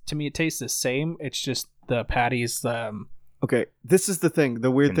it tastes the same. It's just the patties. Okay, this is the thing.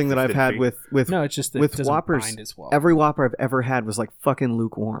 The weird thing that I've had with it's just with Whoppers. Well. Every Whopper I've ever had was like fucking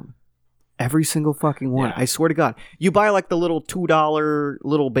lukewarm. Every single fucking one. Yeah. I swear to God. You buy like the little $2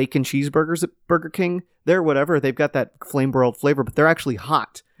 little bacon cheeseburgers at Burger King. They're whatever. They've got that flame broiled flavor, but they're actually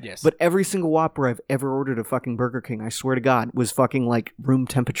hot. Yes. But every single Whopper I've ever ordered at fucking Burger King, I swear to God, was fucking like room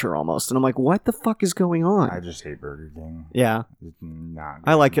temperature almost. And I'm like, what the fuck is going on? I just hate Burger King. Yeah. It's not good.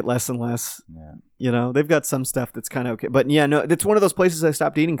 I like it less and less. Yeah. They've got some stuff that's kind of okay. But yeah, no, it's one of those places I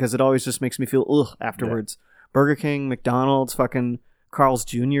stopped eating because it always just makes me feel ugh afterwards. Yeah. Burger King, McDonald's, fucking Carl's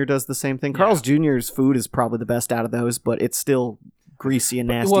Jr. does the same thing. Carl's Jr.'s food is probably the best out of those, but it's still greasy and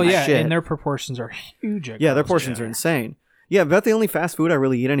nasty shit. And their proportions are huge. Their portions are insane. Yeah, about the only fast food I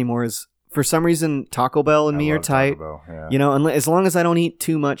really eat anymore is, for some reason, Taco Bell and me are tight. Yeah. You know, as long as I don't eat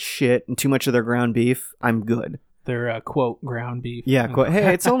too much shit and too much of their ground beef, I'm good. Their quote ground beef. Yeah, quote.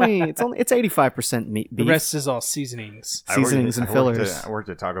 Hey, it's 85% meat beef. The rest is all seasonings. Seasonings and fillers. I worked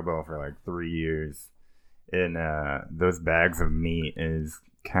at Taco Bell for like 3 years, and those bags of meat is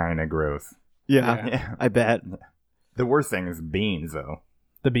kind of gross. Yeah, I bet. The worst thing is beans, though.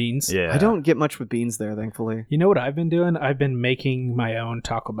 The beans. Yeah, I don't get much with beans there, thankfully. You know what I've been doing? I've been making my own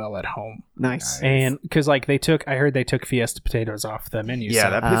Taco Bell at home. Nice. And because I heard they took Fiesta potatoes off the menu. Yeah, so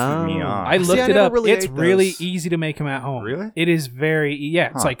that pisses me off. I looked it up. Really it's really easy to make them at home. Really? It is very,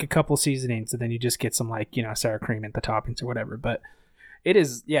 it's like a couple seasonings, and then you just get some sour cream at the toppings or whatever. But it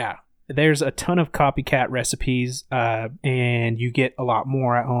is, there's a ton of copycat recipes, and you get a lot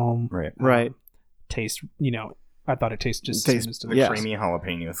more at home. Right. Taste, I thought it tasted just the same as the creamy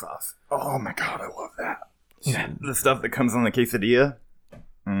jalapeno sauce. Oh my god, I love that. Yeah. The stuff that comes on the quesadilla.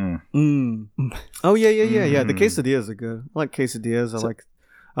 Oh yeah. The quesadillas are good. I like quesadillas.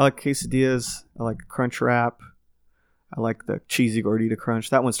 I like quesadillas. I like Crunch Wrap. I like the cheesy gordita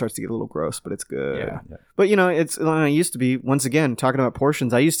crunch. That one starts to get a little gross, but it's good. Yeah. But I used to be, once again, talking about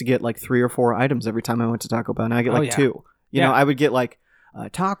portions, I used to get like 3 or 4 items every time I went to Taco Bell. Now I get 2. You know, I would get like a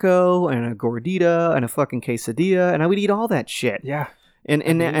taco and a gordita and a fucking quesadilla, and I would eat all that shit. Yeah.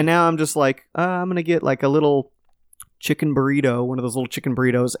 And now I'm just like, I'm gonna get like a little chicken burrito, one of those little chicken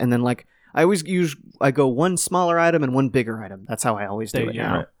burritos, and then like I go one smaller item and one bigger item. That's how I always do it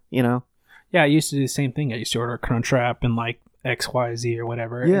now. Right. You know? Yeah, I used to do the same thing. I used to order Crunch Wrap and like XYZ or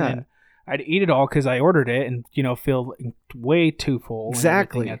whatever. Yeah. And then I'd eat it all because I ordered it and, feel way too full.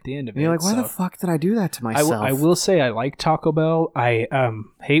 Exactly. At the end of it. And you're like, why the fuck did I do that to myself? I will say I like Taco Bell. I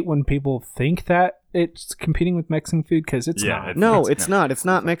hate when people think that it's competing with Mexican food because it's not. No, it's not. It's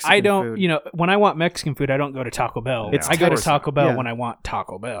not Mexican food. I don't, when I want Mexican food, I don't go to Taco Bell. I go to Taco Bell when I want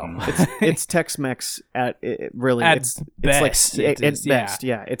Taco Bell. It's Tex-Mex at best. It's best.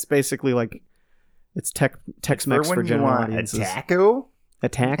 Yeah. It's basically like, it's Tex-Mex for general audiences. A taco? A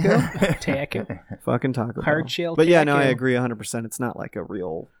taco? Taco. Fucking Taco Bell. Hard shell But taco. I agree 100%. It's not like a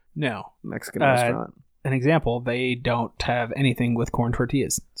real Mexican restaurant. An example, they don't have anything with corn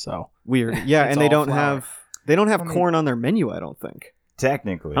tortillas. So weird. Yeah, and they don't have corn on their menu, I don't think.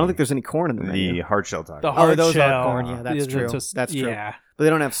 Technically. I don't think there's any corn in the menu. The hard shell tacos. The hard those shell. are corn. Yeah, that's true. That's true. Yeah. But they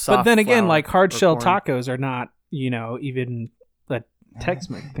don't have soft But then again, like hard shell corn. tacos are not, even the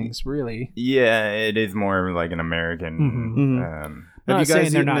Tex-Mex things really. Yeah, it is more like an American. Have you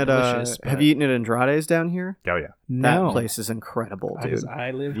guys eaten at delicious, have you eaten at Andrade's down here? Oh yeah. No. That place is incredible, dude.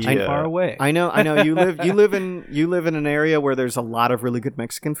 I live too far away. I know. You live in an area where there's a lot of really good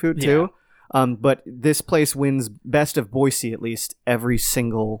Mexican food too. But this place wins best of Boise at least every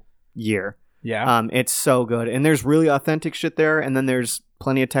single year. Yeah. It's so good. And there's really authentic shit there, and then there's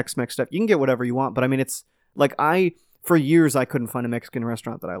plenty of Tex-Mex stuff. You can get whatever you want, but I mean it's like for years, I couldn't find a Mexican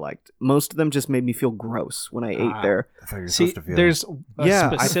restaurant that I liked. Most of them just made me feel gross when I ate there. That's how you're supposed to feel. There's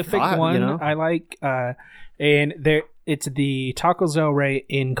a specific one I like, and it's the Tacos El Rey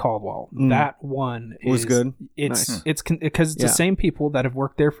in Caldwell. That one was good. It's because it's the same people that have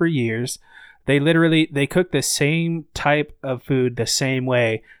worked there for years. They cook the same type of food the same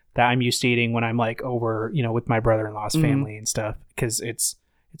way that I'm used to eating when I'm like over, with my brother-in-law's family and stuff, because it's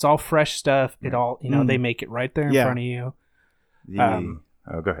all fresh stuff. It all, they make it right there in front of you.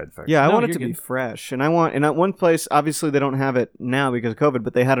 Go ahead. Sorry. Yeah, I want it to be fresh. And at one place, obviously they don't have it now because of COVID,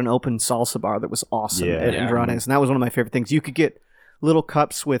 but they had an open salsa bar that was awesome at Andrade's. And that was one of my favorite things. You could get little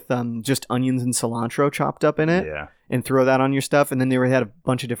cups with just onions and cilantro chopped up in it and throw that on your stuff. And then they had a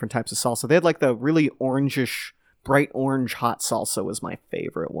bunch of different types of salsa. They had like the really orangish, bright orange hot salsa was my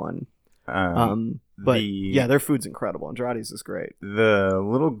favorite one. But their food's incredible. Andrade's is great. The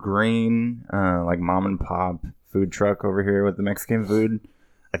little green, like mom and pop food truck over here with the Mexican food,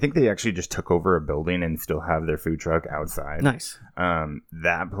 I think they actually just took over a building and still have their food truck outside. Nice.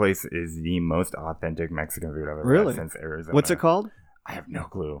 That place is the most authentic Mexican food I've ever had since Arizona. What's it called? I have no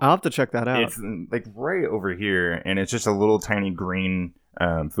clue. I'll have to check that out. It's like right over here, and it's just a little tiny green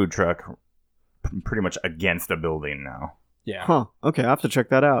food truck pretty much against a building now. Yeah. Huh. Okay, I'll have to check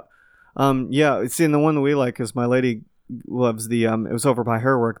that out. See, and the one that we like is my lady loves the it was over by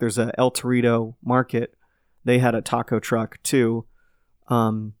her work. There's a El Torito Market. They had a taco truck too.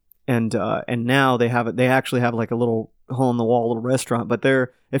 And now they actually have like a little hole in the wall little restaurant, but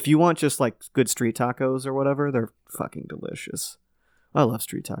if you want just like good street tacos or whatever, they're fucking delicious. I love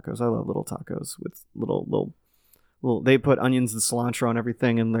street tacos. I love little tacos with little they put onions and cilantro on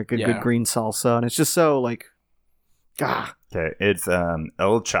everything and like a good green salsa, and it's just so like Ah, Okay, it's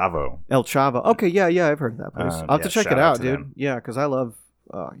El Chavo. El Chavo. Okay, yeah, I've heard of that place. I'll have to check it out, dude. Them. Yeah, because I love,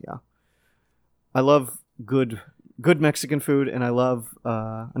 I love good Mexican food, and I love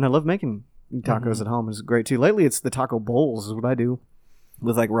making tacos at home. It's great too. Lately, it's the taco bowls is what I do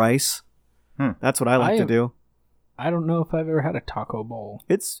with like rice. That's what I like to do. I don't know if I've ever had a taco bowl.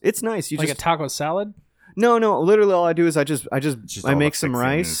 It's nice. You like just a taco salad? No. Literally, all I do is I make some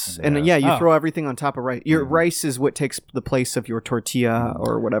rice, and you throw everything on top of rice. Your rice is what takes the place of your tortilla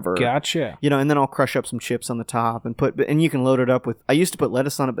or whatever. Gotcha. And then I'll crush up some chips on the top and you can load it up with. I used to put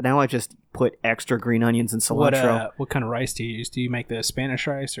lettuce on it, but now I just put extra green onions and cilantro. What kind of rice do you use? Do you make the Spanish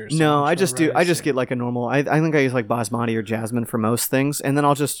rice or? No, I just do. I just get like a normal. I think I use like basmati or jasmine for most things, and then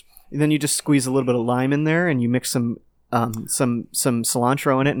then you just squeeze a little bit of lime in there, and you mix some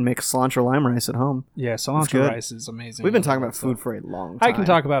cilantro in it and make a cilantro lime rice at home. Yeah, cilantro rice is amazing. We've been talking about food for a long time. I can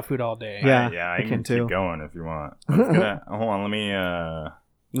talk about food all day. Yeah, I can keep going if you want. Hold on, let me.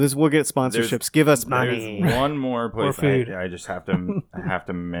 We'll get sponsorships. Give us money. There's one more place or food. I just have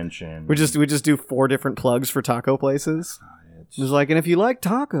to mention. We just do 4 different plugs for taco places. It's like, and if you like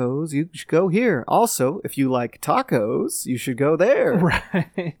tacos, you should go here. Also, if you like tacos, you should go there.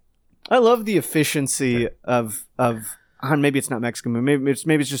 Right. I love the efficiency of maybe it's not Mexican, but maybe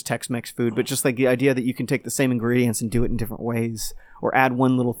it's just Tex-Mex food, but just like the idea that you can take the same ingredients and do it in different ways, or add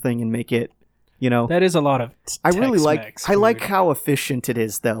one little thing and make it, That is a lot of I really Tex-Mex I like food. how efficient it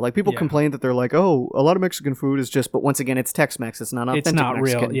is, though. Like people complain that they're like, oh, a lot of Mexican food is just, but once again, it's Tex-Mex. It's not authentic It's not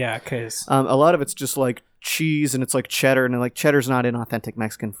Mexican. real, yeah, because a lot of it's just like cheese and it's like cheddar, and like cheddar's not in authentic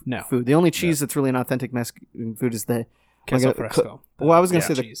Mexican food. The only cheese that's really an authentic Mexican food is the queso fresco. Well, I was gonna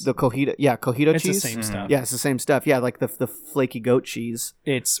say cheese. the cojita. Yeah, cojita It's cheese. the same stuff. Yeah, it's the same stuff. Yeah, like the flaky goat cheese.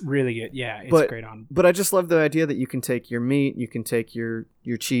 It's really good. Yeah, it's great on. But I just love the idea that you can take your meat, you can take your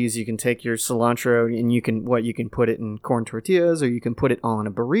cheese, you can take your cilantro, and you can put it in corn tortillas, or you can put it on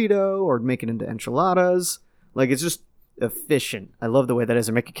a burrito, or make it into enchiladas. Like it's just efficient. I love the way that is.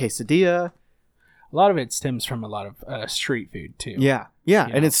 Or make a quesadilla. A lot of it stems from a lot of street food too. Yeah,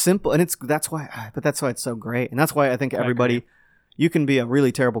 and it's simple, and that's why it's so great, and that's why I think everybody. You can be a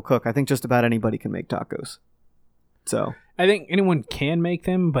really terrible cook. I think just about anybody can make tacos. So I think anyone can make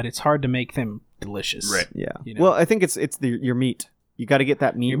them, but it's hard to make them delicious. Right. Yeah. Well, I think it's your meat. You got to get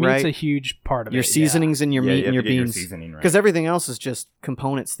that meat your right. meat's a huge part of your seasonings and your meat and your beans. Because everything else is just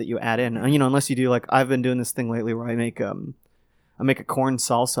components that you add in. Unless you do like I've been doing this thing lately where I make a corn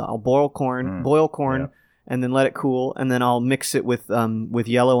salsa. I'll boil corn, and then let it cool, and then I'll mix it with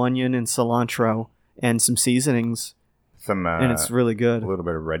yellow onion and cilantro and some seasonings. And it's really good. A little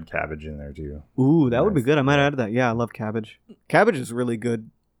bit of red cabbage in there too. Ooh, that would be good. I might add that. Yeah, I love cabbage. Cabbage is really good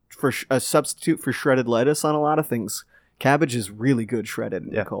for a substitute for shredded lettuce on a lot of things. Cabbage is really good shredded,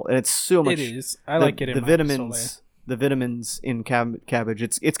 Nicole, and it's so much. It is. I like it. In the vitamins. The vitamins in cabbage.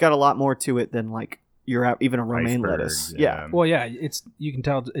 It's got a lot more to it than like even a romaine lettuce. Yeah. Well, yeah. You can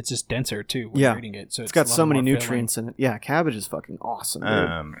tell it's just denser too when you're eating it. So it's got so many nutrients in it. Yeah, cabbage is fucking awesome.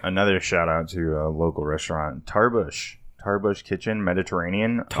 Dude. Another shout out to a local restaurant, Tarbush Kitchen,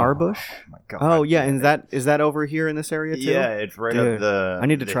 Mediterranean. Tarbush? Oh my god. Oh yeah, and is that over here in this area too? Yeah, it's right up the. I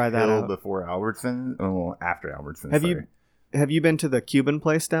need to try that out before Albertson. Well, after Albertson. Have you been to the Cuban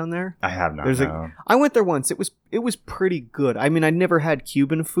place down there? I have not. I went there once. It was pretty good. I mean, I never had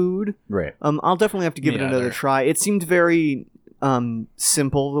Cuban food. Right. I'll definitely have to give it another try. It seemed very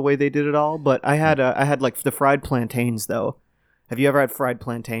simple the way they did it all, but I had like the fried plantains though. Have you ever had fried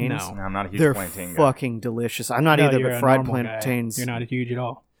plantains? No, I'm not a huge plantain guy. They're fucking delicious. I'm not either, but fried plantains. You're not huge at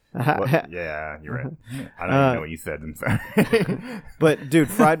all. Yeah, you're right. I don't even know what you said. I'm sorry. But dude,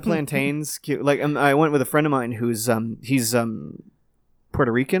 fried plantains. Like I went with a friend of mine who's he's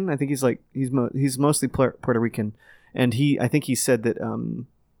Puerto Rican. I think he's mostly Puerto Rican, and I think he said that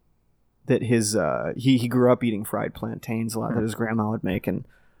that his he grew up eating fried plantains a lot that his grandma would make, and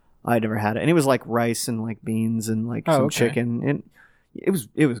I'd never had it. And it was like rice and like beans and like some chicken, and it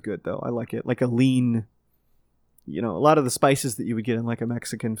was good though. I like it, like a lean. A lot of the spices that you would get in like a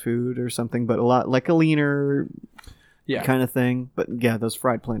Mexican food or something, but a lot like a leaner kind of thing. But yeah, those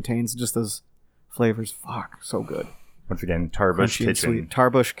fried plantains, just those flavors, so good. Once again, Tarbush Kitchen.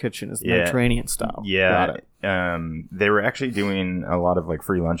 Tarbush Kitchen is the Mediterranean style. Yeah. Got it. They were actually doing a lot of like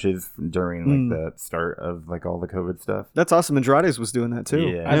free lunches during like the start of like all the COVID stuff. That's awesome. Andrade's was doing that too.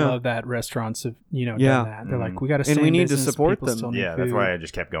 Yeah. I love that restaurants have done that. They're like, we got to stay and we in need business, to support people them. Yeah, that's why I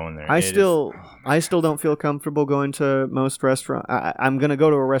just kept going there. I still don't feel comfortable going to most restaurants. I'm gonna go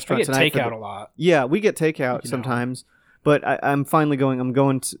to a restaurant I get tonight. takeout a lot. Yeah, we get takeout sometimes. But I'm finally going. I'm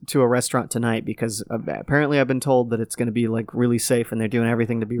going to a restaurant tonight because apparently I've been told that it's going to be like really safe, and they're doing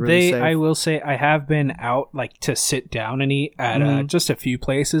everything to be really safe. I will say I have been out like to sit down and eat at just a few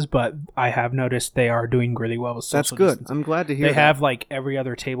places, but I have noticed they are doing really well with social That's good. distancing. I'm glad to hear. They have like every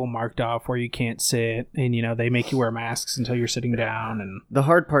other table marked off where you can't sit, and they make you wear masks until you're sitting down. And the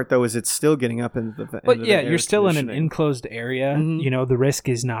hard part though is it's still getting up into the. But into yeah, the you're still in an air-conditioning. enclosed area. The risk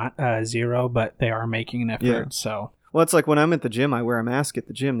is not zero, but they are making an effort. Yeah. So. Well, it's like when I'm at the gym, I wear a mask at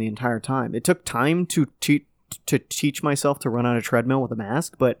the gym the entire time. It took time to teach myself to run on a treadmill with a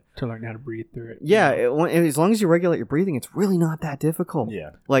mask, but To learn how to breathe through it. yeah, as long as you regulate your breathing, it's really not that difficult.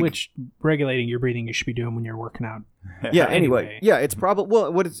 Yeah. Like Which regulating your breathing you should be doing when you're working out. yeah. Anyway. Anyway, yeah, it's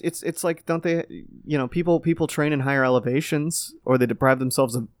probably what it's like. Don't they? People train in higher elevations, or they deprive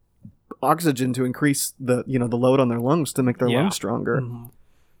themselves of oxygen to increase the the load on their lungs to make their lungs stronger.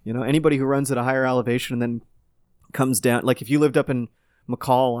 Mhm. Anybody who runs at a higher elevation and then comes down, like if you lived up in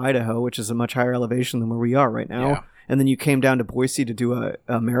McCall, Idaho, which is a much higher elevation than where we are right now, Yeah. and then you came down to Boise to do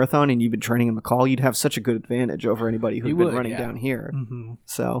a marathon and you've been training in McCall, you'd have such a good advantage over anybody who'd You been would, running yeah. down here. Mhm.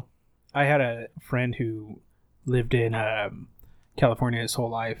 So, I had a friend who lived in California his whole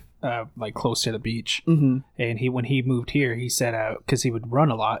life, like close to the beach. mhm. And when he moved here, he said because he would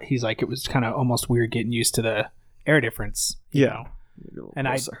run a lot, he's like it was kind of almost weird getting used to the air difference. you Yeah. know? A little And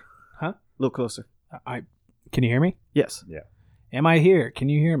closer. Huh? A little closer. Can you hear me? Yes. Am I here? Can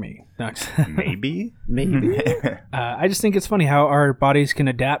you hear me? No. Maybe. Maybe. I just think it's funny how our bodies can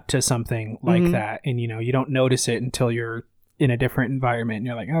adapt to something like Mhm. that, and you don't notice it until you're in a different environment, and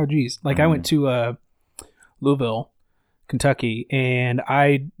you're like, oh geez. Like I went to Louisville, Kentucky, and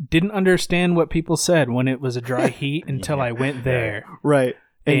I didn't understand what people said when it was a dry heat until I went there. Right.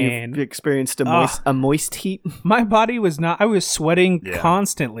 And And- you've experienced a moist heat. My body was not. I was sweating Yeah.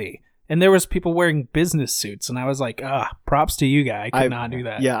 constantly, and there was people wearing business suits, and I was like, props to you guy. I could not do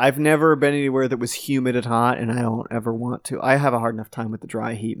that. Yeah, I've never been anywhere that was humid and hot, and I don't ever want to. I have a hard enough time with the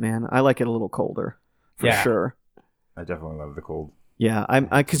dry heat, man. I like it a little colder, for Yeah. sure. I definitely love the cold. Yeah,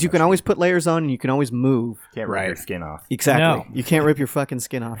 because you can always put layers on and you can always move. Can't rip Right. your skin off. Exactly. No. You can't rip your fucking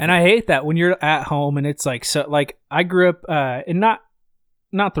skin off. And I hate that when you're at home and it's like so. Like I grew up in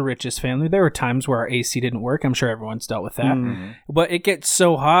not the richest family. There were times where our AC didn't work. I'm sure everyone's dealt with that. But it gets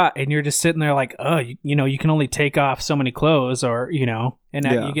so hot, and you're just sitting there like, you can only take off so many clothes, or and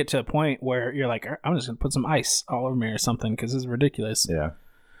Yeah. you get to a point where you're like, I'm just gonna put some ice all over me or something because this is ridiculous. Yeah.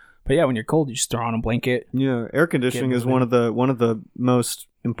 But yeah, when you're cold, you just throw on a blanket. Yeah, air conditioning is one of the most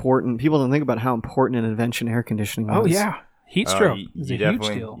important. People don't think about how important an invention air conditioning is. Oh yeah, heat stroke You is a huge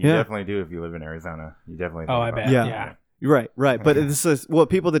definitely, deal. You Yeah. definitely do if you live in Arizona. You definitely. Oh, think I about bet. that. Yeah. Right. But this is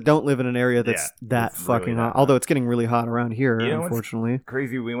people that don't live in an area that's Yeah, that it's really fucking that hot. hot. Although it's getting really hot around here, You know what's unfortunately.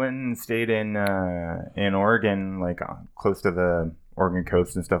 Crazy. We went and stayed in Oregon, like close to the Oregon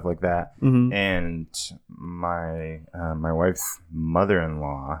coast and stuff like that. Mhm. And my wife's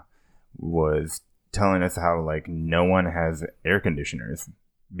mother-in-law was telling us how like no one has air conditioners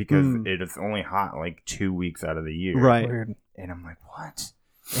because it is only hot like 2 weeks out of the year. Right. Weird. And I'm like, what?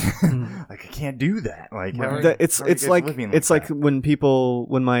 Like I can't do that. Like how are- It's how are you guys like living it's like that?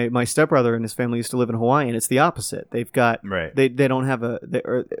 when my stepbrother and his family used to live in Hawaii, and it's the opposite. They've got Right. they don't have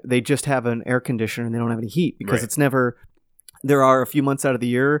they just have an air conditioner and they don't have any heat because Right. it's never. There are a few months out of the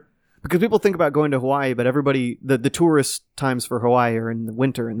year because people think about going to Hawaii, but everybody the tourist times for Hawaii are in the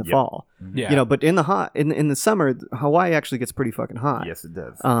winter and the Yep. fall. Yeah. But in the summer, Hawaii actually gets pretty fucking hot. Yes, it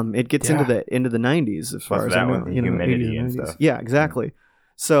does. It gets into the 90s as far as that I know. with the 80s humidity and 90s. stuff. Yeah, exactly.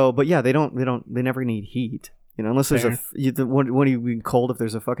 So, but yeah, they never need heat. Unless there's Fair. what do you mean cold if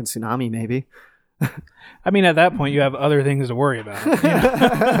there's a fucking tsunami? Maybe. I mean, at that point, you have other things to worry about.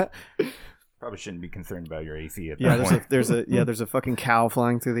 Probably shouldn't be concerned about your AC at Yeah, that point. there's a fucking cow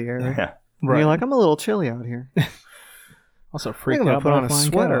flying through the air. Yeah. And Right. you're like, I'm a little chilly out here. Also, I'm freaked gonna out put by on a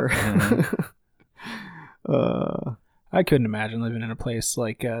flying sweater. Mm-hmm. I couldn't imagine living in a place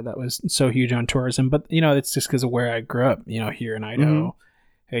like that was so huge on tourism. But it's just because of where I grew up. Here in Idaho,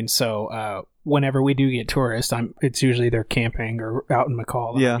 and so whenever we do get tourists, it's usually they're camping or out in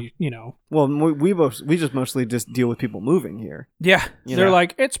McCall. Yeah. Well, we just mostly just deal with people moving here. Yeah, You they're know.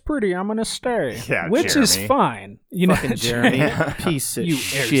 like, it's pretty. I'm gonna stay. Yeah, which is Jeremy. fine. Fucking Jeremy, Yeah. piece of you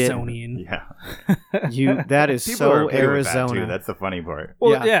shit. Arizonian. Yeah. That is People so are okay with that, Arizona. too. That's the funny part.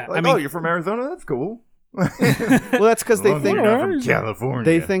 Well, Yeah. yeah. Like, I mean, oh, you're from Arizona? That's cool. Well, that's because they As long as think you're not from California.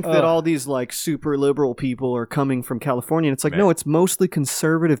 they think that Ugh. all these like super liberal people are coming from California. And it's like, Right. no, it's mostly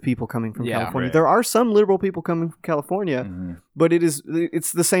conservative people coming from Yeah, California. right. There are some liberal people coming from California, Mhm. but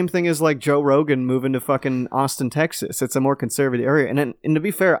it's the same thing as like Joe Rogan moving to fucking Austin, Texas. It's a more conservative area. And to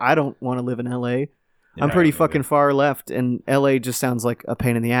be fair, I don't want to live in LA. I'm pretty fucking far left, and LA just sounds like a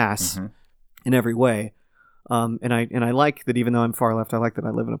pain in the ass in every way. And I like that even though I'm far left, I like that I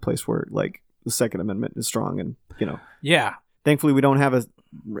live in a place where like the Second Amendment is strong, and Yeah. Thankfully, we don't have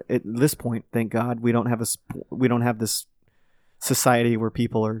at this point. Thank God, we don't have this society where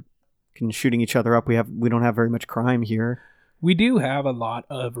people are shooting each other up. We don't have very much crime here. We do have a lot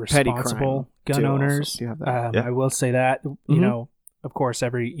of responsible gun owners. I will say that. You know, of course,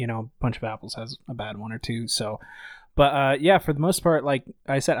 every bunch of apples has a bad one or two. So, but yeah, for the most part, like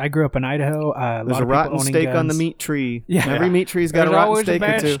I said, I grew up in Idaho. There's a rotten steak on the meat tree. Yeah, every meat tree's got a rotten steak or two.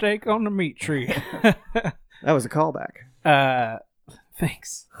 There's always a bad steak on the meat tree. That was a callback.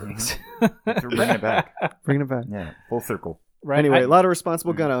 Thanks. Bringing it back. Bringing it back. Yeah, full circle. Right. Anyway, a lot of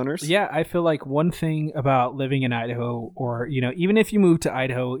responsible gun owners. Yeah, I feel like one thing about living in Idaho, or even if you move to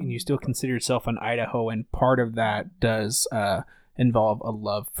Idaho and you still consider yourself an Idahoan, part of that does involve a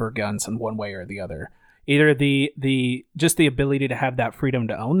love for guns in one way or the other. Either the just the ability to have that freedom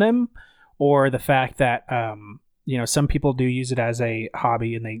to own them, or the fact that some people do use it as a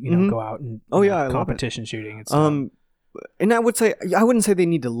hobby and they go out and competition shooting and stuff. And I wouldn't say they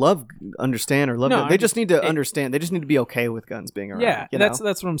need to understand or love them. They just need to understand. They just need to be okay with guns being around. Yeah, that's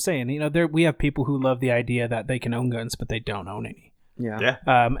what I'm saying. We have people who love the idea that they can own guns, but they don't own any. Yeah.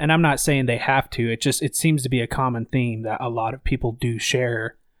 And I'm not saying they have to. It seems to be a common theme that a lot of people do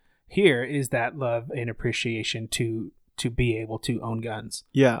share here, is that love and appreciation to be able to own guns.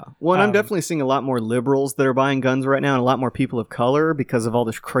 Yeah. Well, and I'm definitely seeing a lot more liberals that are buying guns right now, and a lot more people of color because of all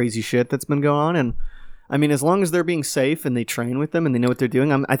this crazy shit that's been going on. And I mean, as long as they're being safe and they train with them and they know what they're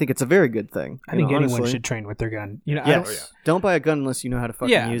doing, I think it's a very good thing. I think anyone should train with their gun. Yes. Don't buy a gun unless you know how to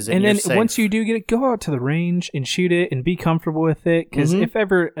fucking use it. And then once you do get it, go out to the range and shoot it and be comfortable with it. Because if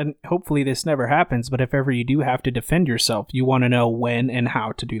ever, and hopefully this never happens, but if ever you do have to defend yourself, you want to know when and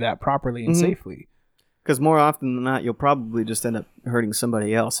how to do that properly and safely. Because more often than not, you'll probably just end up hurting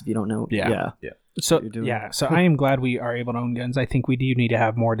somebody else if you don't know. Yeah. So I am glad we are able to own guns. I think we do need to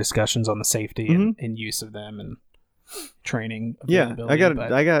have more discussions on the safety and use of them and training. Yeah, I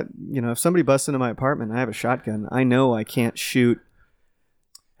got. If somebody busts into my apartment and I have a shotgun, I know I can't shoot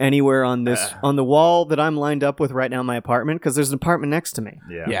anywhere on the wall that I'm lined up with right now in my apartment, because there's an apartment next to me.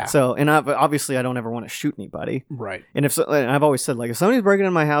 Yeah. So, and obviously I don't ever want to shoot anybody. Right. And and I've always said, like, if somebody's breaking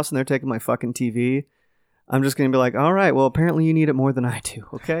into my house and they're taking my fucking TV, I'm just going to be like, all right, well, apparently you need it more than I do,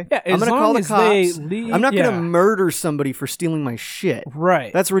 okay? Yeah, I'm going to call the cops. I'm not going to murder somebody for stealing my shit.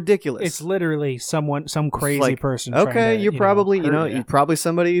 Right. That's ridiculous. It's literally some crazy person. Okay, you're probably, you're probably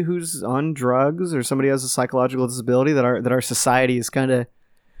somebody who's on drugs, or somebody has a psychological disability that our society has kind of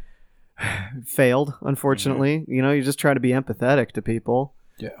failed, unfortunately. You just try to be empathetic to people.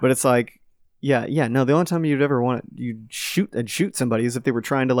 Yeah. But it's like, no, the only time you'd ever you'd shoot somebody is if they were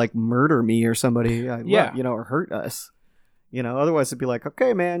trying to like murder me or somebody or hurt us. Otherwise it'd be like,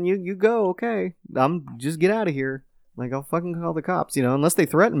 okay, man, you go, okay. Just get out of here. Like, I'll fucking call the cops, unless they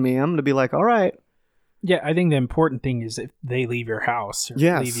threaten me, I'm going to be like, all right. Yeah, I think the important thing is if they leave your house or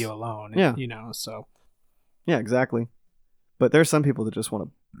leave you alone. Yeah. So. Yeah, exactly. But there's some people that just want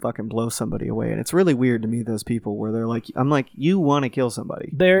to fucking blow somebody away, and it's really weird to me, those people where they're like, I'm like, you want to kill somebody.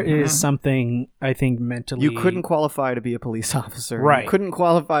 There is something, I think, mentally... You couldn't qualify to be a police officer. Right. You couldn't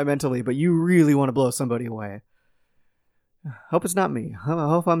qualify mentally, but you really want to blow somebody away. Hope it's not me. I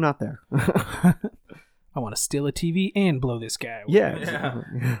hope I'm not there. I want to steal a TV and blow this guy away. Yeah.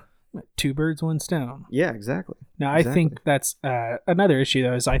 Exactly. Two birds, one stone. Yeah, exactly. Now, I think that's another issue,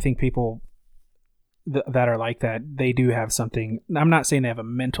 though, is I think people... that are like that, they do have something. I'm not saying they have a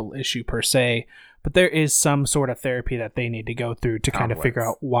mental issue per se, but there is some sort of therapy that they need to go through to kind of figure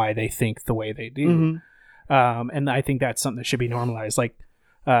out why they think the way they do. And I think that's something that should be normalized. Like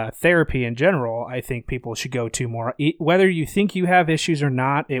therapy in general, I think people should go to more. Whether you think you have issues or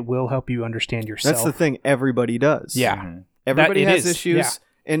not, it will help you understand yourself. That's the thing. Everybody does. Yeah. Everybody has issues. Yeah.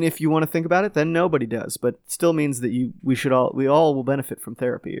 And if you want to think about it, then nobody does. But it still means that we all will benefit from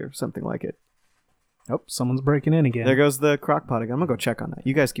therapy or something like it. Oh, someone's breaking in again. There goes the crock pot again. I'm going to go check on that.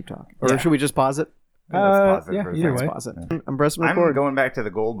 You guys keep talking. Or should we just pause it? Either way. Pause it. I'm pressing record. I'm going back to the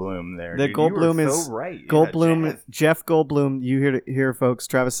Goldblum there. The Goldblum is so right. Goldblum. Jeff Goldblum. You hear, folks.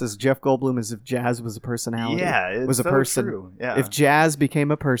 Travis says Jeff Goldblum is if jazz was a personality. Yeah, it's was a so person. True. Yeah. If jazz became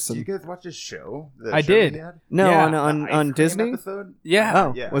a person. Did you guys watch his show? I did. No, yeah. on Disney. Episode?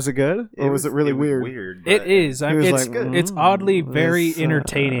 Yeah. Oh, was it good? Or was it really weird? It is. It's like, it's oddly very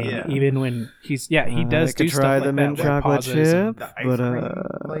entertaining, even when he's he does do stuff like that. Mint chocolate chip, the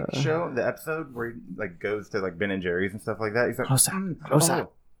ice cream show, the episode where he goes to Ben and Jerry's and stuff like that. He's like,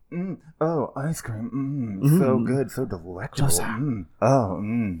 Oh, ice cream. So good, so delectable.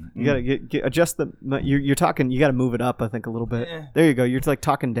 You gotta get adjust the. You're talking. You gotta move it up. I think a little bit. There you go. You're like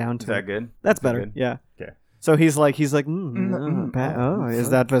talking down to. Is that good? That's better. Good? Yeah. Okay. So he's like, is that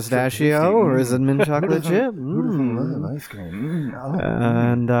pistachio or is it mint chocolate chip? Ice cream.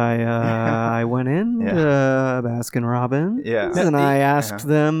 And I went in to Baskin Robbins, and I asked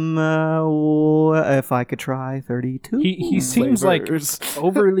them if I could try 32. He seems like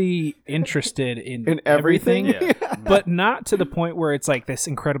overly interested in everything, but not to the point where it's like this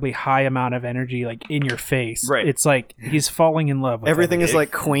incredibly high amount of energy, like in your face. Right. It's like he's falling in love with everything. Is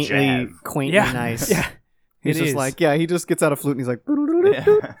like quaintly nice. Yeah. He's just like, he just gets out a flute and he's like,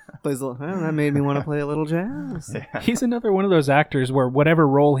 plays a little, that made me want to play a little jazz. He's another one of those actors where whatever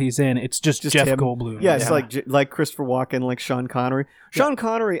role he's in, it's just Jeff him. Goldblum. Yeah, it's like Christopher Walken, like Sean Connery. Sean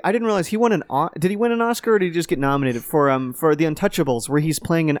Connery, I didn't realize he won did he win an Oscar or did he just get nominated for The Untouchables, where he's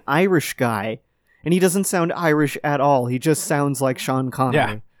playing an Irish guy and he doesn't sound Irish at all. He just sounds like Sean Connery.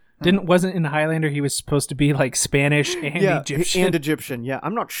 Yeah. Wasn't in Highlander he was supposed to be like Spanish and Egyptian? And Egyptian, yeah.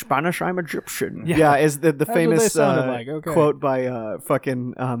 I'm not Spanish, I'm Egyptian. Yeah, is the famous quote by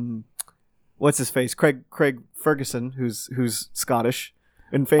fucking what's his face? Craig Ferguson, who's Scottish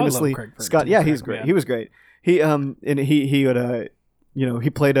and famously Scott. Yeah, he's great. Yeah. He was great. He he would he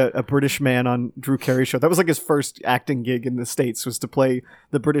played a British man on Drew Carey's show. That was like his first acting gig in the States, was to play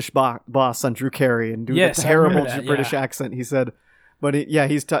the British boss on Drew Carey and do the terrible British accent. He said. But he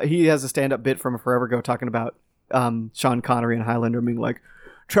has a stand-up bit from Forever Ago talking about Sean Connery and Highlander being like,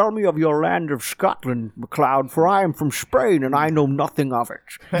 "Tell me of your land of Scotland, MacLeod, for I am from Spain and I know nothing of it."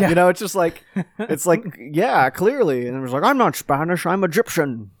 Yeah. It's just like, clearly. And it was like, "I'm not Spanish, I'm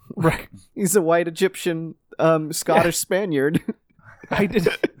Egyptian." Right. He's a white Egyptian Scottish Spaniard.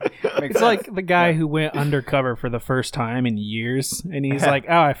 It's like the guy who went undercover for the first time in years, and he's like,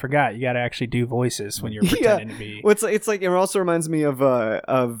 "Oh, I forgot. You got to actually do voices when you're pretending to be." Well, it's like it also reminds me of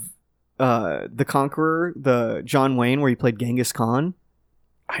The Conqueror, the John Wayne, where he played Genghis Khan.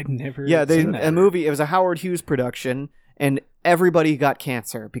 I'd never. Yeah, a movie. It was a Howard Hughes production, and everybody got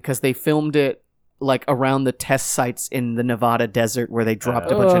cancer because they filmed it like around the test sites in the Nevada desert where they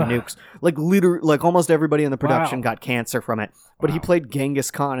dropped a bunch of nukes. Like literally, like almost everybody in the production got cancer from it. But he played Genghis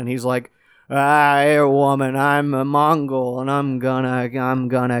Khan, and he's like, "Hey, woman, I'm a Mongol, and I'm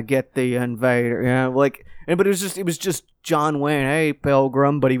gonna get the invader." But it was just John Wayne. "Hey,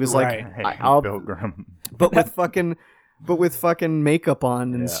 Pilgrim," but he was Pilgrim. But with fucking makeup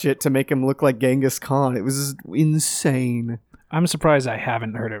on and shit to make him look like Genghis Khan. It was insane. I'm surprised I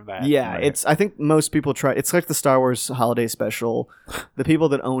haven't heard of that. Yeah, right. I think most people try. It's like the Star Wars Holiday Special. The people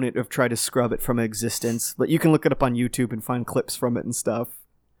that own it have tried to scrub it from existence, but you can look it up on YouTube and find clips from it and stuff.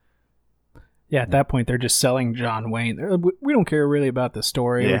 Yeah, at that point, they're just selling John Wayne. We don't care really about the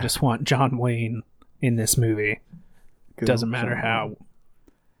story. We just want John Wayne in this movie. Doesn't matter how.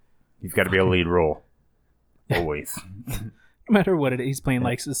 You've got to be a lead role. Always. No matter what it is, he's playing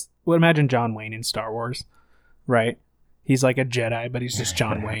like this. Well, imagine John Wayne in Star Wars, right? He's like a Jedi, but he's just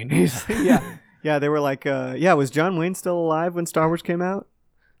John Wayne. Yeah, they were like, was John Wayne still alive when Star Wars came out?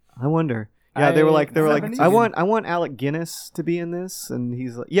 I wonder. Yeah, they were like, I want Alec Guinness to be in this, and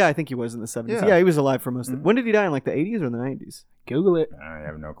he's like, I think he was in the 70s. Yeah, he was alive for most of it. When did he die, in like the 80s or the 90s? Google it. I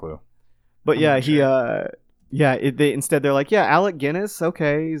have no clue. But they're like, Alec Guinness,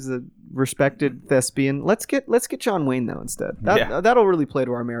 okay, he's a respected thespian. Let's get John Wayne though instead. That'll really play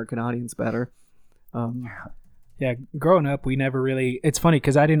to our American audience better. Yeah, growing up, we never really... It's funny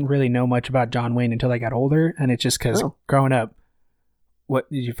because I didn't really know much about John Wayne until I got older, and it's just because growing up... What,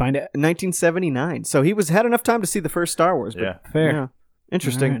 did you find it? 1979. So he had enough time to see the first Star Wars. But, fair. Yeah.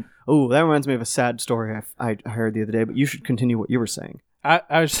 Interesting. Right. Oh, that reminds me of a sad story I heard the other day, but you should continue what you were saying.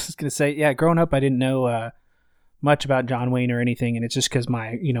 I was just going to say, growing up, I didn't know much about John Wayne or anything, and it's just because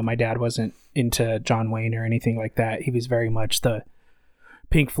my dad wasn't into John Wayne or anything like that. He was very much the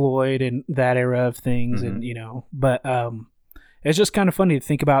Pink Floyd and that era of things, and but it's just kind of funny to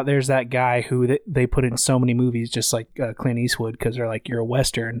think about. There's that guy who they put in so many movies, just like Clint Eastwood, because they're like, you're a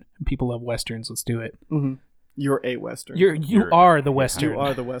Western, people love Westerns, let's do it. You're a Western. You are the Western. You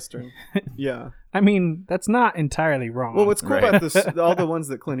are the Western. Yeah. I mean, that's not entirely wrong. Well, what's cool about this, all the ones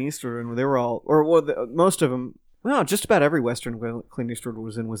that Clint Eastwood, they were all, most of them. Well, just about every Western Clint Eastwood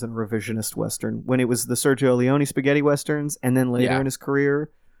was in a revisionist Western. When it was the Sergio Leone spaghetti Westerns, and then later in his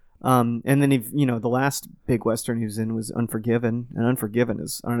career, and then the last big Western he was in was Unforgiven, and Unforgiven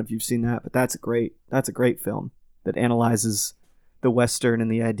is, I don't know if you've seen that, but that's a great film that analyzes the Western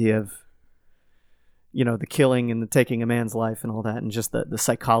and the idea of the killing and the taking a man's life and all that, and just the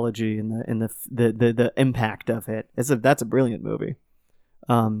psychology and the impact of it. That's a brilliant movie.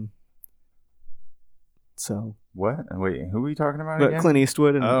 So What? Wait, who are we talking about but again? Clint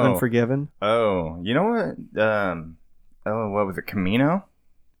Eastwood and Oh. Unforgiven. Oh, you know what? What was it? Camino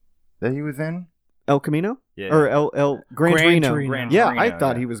that he was in? El Camino? Yeah. Or El Gran Gran Torino. Torino. Gran Yeah, Torino, I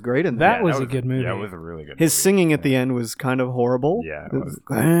thought yeah. he was great in That that. was a good movie. Yeah, it was a really good His movie. singing at the Yeah. end was kind of horrible. Yeah, it was.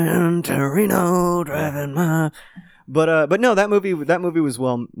 Gran Torino driving my. But no, that movie was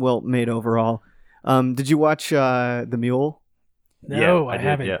well made overall. Did you watch The Mule? No, Yeah, I I did,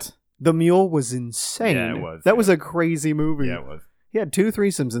 haven't. yeah. The Mule was insane. Yeah, it was, That yeah. was a crazy movie. Yeah, it was. He had 2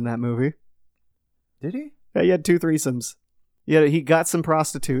 threesomes in that movie. Did he? Yeah, he had 2 threesomes. Yeah, he got some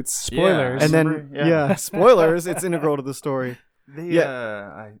prostitutes. Spoilers. And then, Remember? yeah, spoilers. It's integral to the story.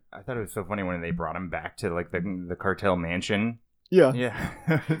 I thought it was so funny when they brought him back to like the cartel mansion. Yeah.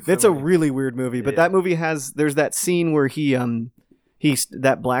 Yeah, It's a really weird movie, but Yeah. that movie there's that scene where he's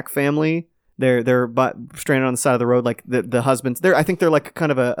that black family. They're stranded on the side of the road, like the husbands. I think they're like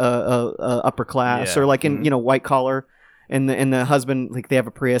kind of a upper class Yeah. or like in Mhm. white collar, and the husband, like they have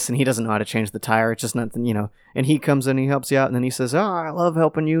a Prius and he doesn't know how to change the tire. It's just nothing, And he comes in, he helps you out, and then he says, "Oh, I love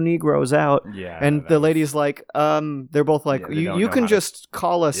helping you Negroes out." Yeah, And that the was- lady's like, they're both like, Yeah, they you don't you know can how to- just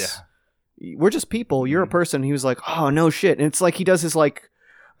call us. We're just people. You're a Mhm. person. He was like, "Oh no shit," and it's like he does his like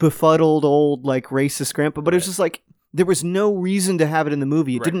befuddled old like racist grandpa, but it was Right. just like there was no reason to have it in the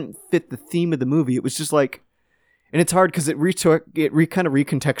movie. It Right. didn't fit the theme of the movie. It was just like, and it's hard because it kind of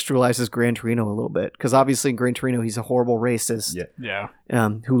recontextualizes Gran Torino a little bit because obviously in Gran Torino he's a horrible racist, Yeah. Yeah.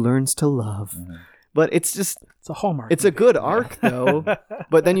 who learns to love. Mhm. But it's just It's a Hallmark. it's a good arc though.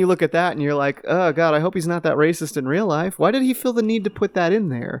 But then you look at that and you're like, oh god, I hope he's not that racist in real life. Why did he feel the need to put that in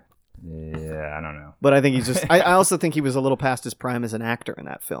there? Yeah, I don't know. But I think he's just. I also think he was a little past his prime as an actor in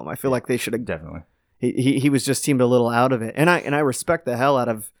that film. I feel like they should have. Definitely. He was just seemed a little out of it, and I respect the hell out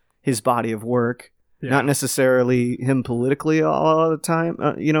of his body of work. Yeah. Not necessarily him politically all the time,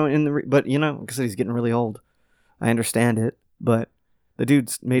 but like I said, he's getting really old. I understand it, but the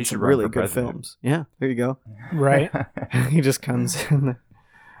dude's He made should some run really for good president. films. Yeah, there you go. Right. He just comes in.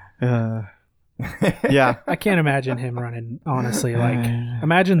 Yeah. I can't imagine him running, honestly. Like,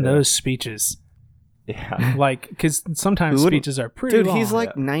 imagine those speeches. Yeah. Like, because sometimes Who wouldn't- speeches are pretty Dude, long. he's like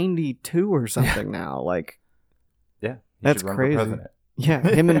Yeah. 92 or something now. Like, Yeah. He That's should run crazy. For president. yeah,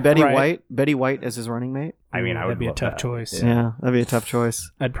 him and Betty Right. White as his running mate. I mean, I That'd would be a love tough that. choice. Yeah, that'd be a tough choice.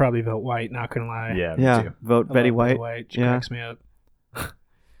 I'd probably vote white, not gonna lie. Yeah. Me Yeah, too. vote I Betty love White. She Yeah. cracks me up.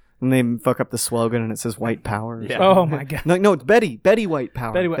 And they fuck up the slogan and it says white power. or Yeah. something. Oh my god. No, it's Betty. Betty White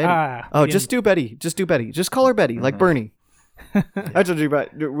power. Betty White. Oh, just do Betty. Just do Betty. Just call her Betty, like Mhm. Bernie. I told you about.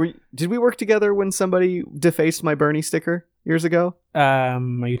 Did we work together when somebody defaced my Bernie sticker years ago? Are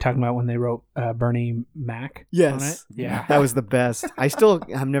you talking about when they wrote Bernie Mac? Yes. On it? Yeah. That was the best.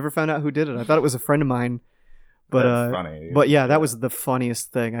 I've never found out who did it. I thought it was a friend of mine. But That's funny. But yeah, that was the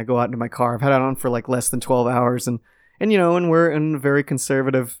funniest thing. I go out into my car. I've had it on for like less than 12 hours, and we're in a very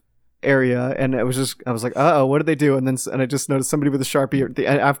conservative area, and I was like, oh, what did they do? And I just noticed somebody with a Sharpie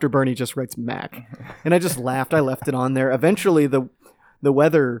after Bernie just writes Mac, and I just laughed. I left it on there. Eventually, the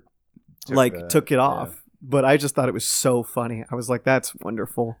weather took it off. But I just thought it was so funny. I was like, "That's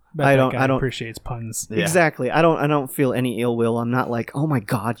wonderful." Bet I that guy don't appreciates puns. Yeah. exactly. I don't feel any ill will. I'm not like, "Oh my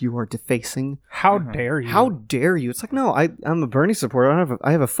God, you are defacing." How dare you? How dare you? It's like, no, I'm a Bernie supporter.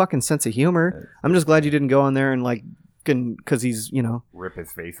 I have a fucking sense of humor. I'm just glad you didn't go on there and like, because he's Rip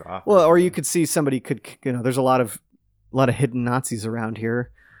his face off. well, or you could see somebody could there's a lot of hidden Nazis around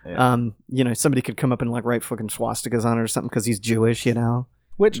here. Yeah. Somebody could come up and like write fucking swastikas on it or something because he's Jewish.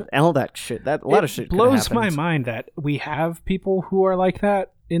 Which All that shit. That a lot of shit could blows have my happened. mind that we have people who are like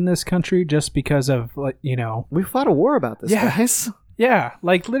that in this country just because of We fought a war about this, Yeah. guys. Yeah,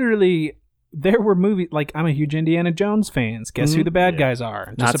 like literally, there were movies. Like I'm a huge Indiana Jones fan. Guess who Mhm. the bad Yeah. guys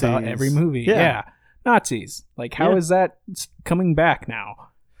are? Just about Nazis. every movie. Yeah. Yeah, Nazis. Like how Yeah. is that coming back now?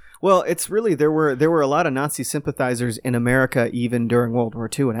 Well, it's really there were a lot of Nazi sympathizers in America even during World War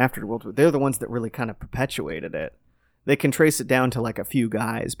II and after World War. They're the ones that really kind of perpetuated it. They can trace it down to like a few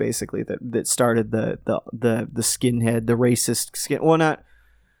guys basically that started the skinhead, the racist skin. Well, not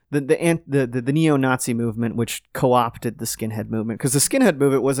the neo-Nazi movement, which co-opted the skinhead movement, because the skinhead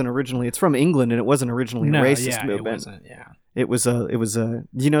movement wasn't originally. It's from England, and it wasn't originally a racist movement. It wasn't. Yeah. It was a.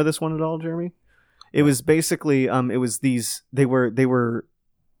 Do you know this one at all, Jeremy? It was basically. It was these. They were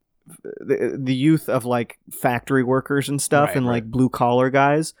the youth of like factory workers and stuff, Right, and right. like blue collar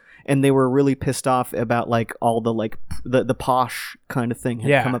guys, and they were really pissed off about like all the like the posh kind of thing had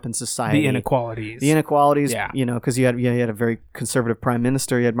Yeah. come up in society. The inequalities. The inequalities, Yeah. because you had a very conservative prime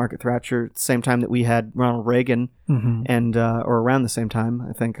minister. You had Margaret Thatcher at the same time that we had Ronald Reagan, Mhm. and or around the same time.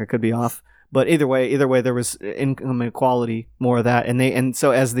 I think I could be off, But either way, there was income inequality, more of that, and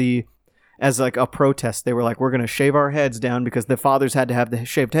so as like a protest, they were like, we're going to shave our heads down because the fathers had to have the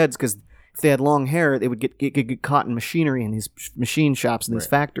shaved heads because if they had long hair, they would get caught in machinery in these machine shops in these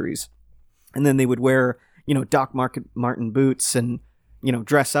factories, and then they would wear Doc Martin boots and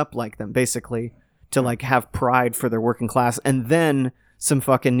dress up like them basically to like have pride for their working class, and then some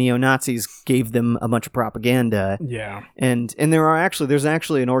fucking neo-Nazis gave them a bunch of propaganda. Yeah. And there's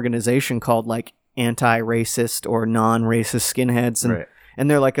actually an organization called like anti-racist or non-racist skinheads, and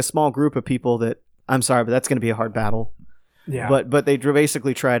they're like a small group of people that, I'm sorry, but that's going to be a hard battle. Yeah. But they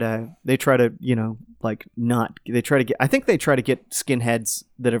basically try to I think they try to get skinheads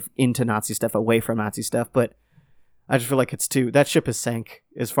that are into Nazi stuff away from Nazi stuff, but I just feel like that ship has sank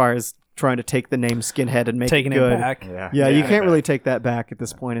as far as trying to take the name skinhead and make Taking it good. it back. Yeah, you can't really take that back at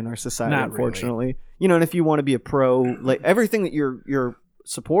this point in our society, Not unfortunately. Really. And if you want to be a pro, like everything that you're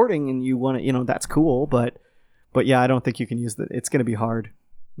supporting and you want to, that's cool, but yeah, I don't think you can use that. It's going to be hard.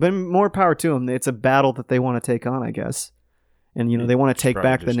 But more power to them. It's a battle that they want to take on, I guess. And they want to take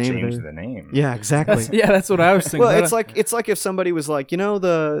back the name. Change the name. Yeah, exactly. That's what I was thinking. Well, it's like if somebody was like,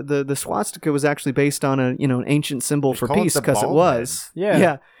 the swastika was actually based on an ancient symbol for peace because it was.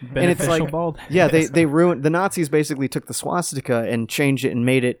 Yeah. And it's like, they ruined, the Nazis basically took the swastika and changed it and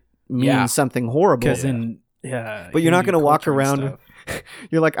made it mean something horrible. But you're not going to walk around.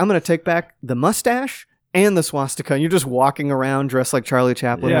 You're like, I'm going to take back the mustache and the swastika, and you're just walking around dressed like Charlie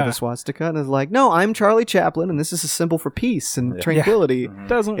Chaplin with a swastika, and it's like, no, I'm Charlie Chaplin, and this is a symbol for peace and tranquility.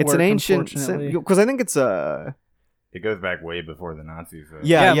 Doesn't it's work, an ancient because I think it's a. It goes back way before the Nazis. Like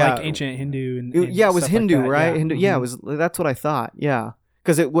ancient Hindu. And it was Hindu, like that. right? Yeah. Hindu. Yeah, it was. That's what I thought. Yeah,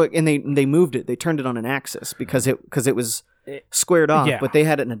 because they moved it. They turned it on an axis because it was squared off, but they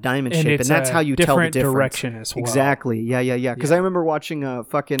had it in a diamond shape, and that's how you tell the difference. Direction as well. Exactly. Yeah. Because I remember watching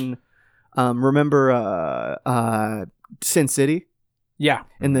Sin City? Yeah.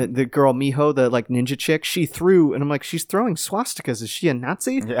 And the girl Miho, the like ninja chick, she threw, and I'm like, she's throwing swastikas. Is she a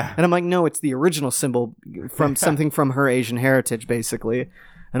Nazi? Yeah. And I'm like, no, it's the original symbol from something from her Asian heritage, basically.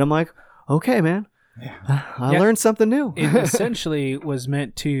 And I'm like, okay, man. Yeah. I learned something new. It essentially was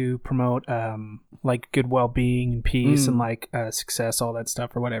meant to promote like good well-being and peace and like success, all that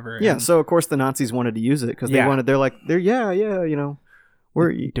stuff or whatever. Yeah. And so of course the Nazis wanted to use it because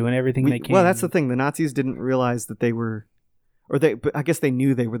we're doing everything they can. Well, that's the thing. The Nazis didn't realize that they were, but I guess they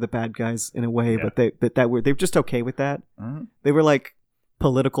knew they were the bad guys in a way, but they were just okay with that. Mm-hmm. They were like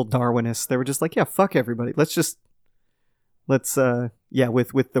political Darwinists. They were just like, yeah, fuck everybody. Let's with the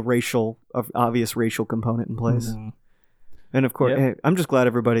obvious racial component in place. Mm-hmm. And of course, I'm just glad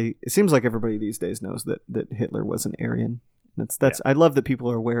it seems like everybody these days knows that Hitler was an Aryan. I love that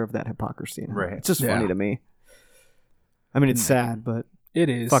people are aware of that hypocrisy. Right. It's just funny to me. I mean, it's sad, but it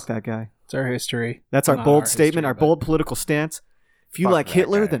is. Fuck that guy. It's our history. That's our bold statement, our bold political stance. If you like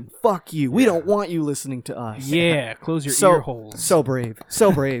Hitler, then fuck you. We don't want you listening to us. Yeah, close your ear holes. So brave.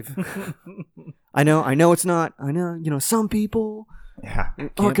 So brave. I know it's not. I know, some people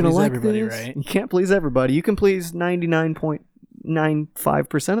aren't going to like this. Right? You can't please everybody. You can please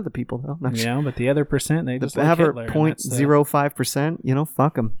 99.95% of the people, though. But the other percent, they just have like Hitler. 0.05%,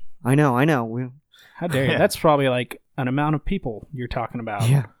 fuck them. I know. How dare you? That's probably like an amount of people you're talking about.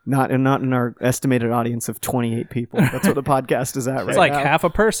 Yeah, not in our estimated audience of 28 people. That's what the podcast is at right now. It's like half a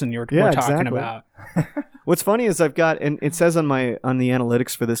person we're talking about. What's funny is I've got, and it says on the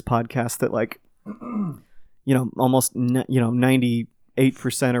analytics for this podcast that like, almost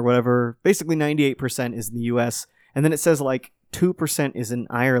 98% or whatever, basically 98% is in the U.S. And then it says like 2% is in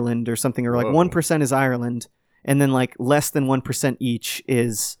Ireland or something, or like 1% is Ireland, and then like less than 1% each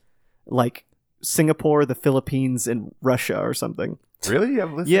is like Singapore, the Philippines, and Russia or something. Really? You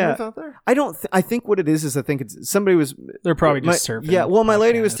have listeners out there? I think what it is I think it's somebody was. They're probably just surfing. Yeah. Well, my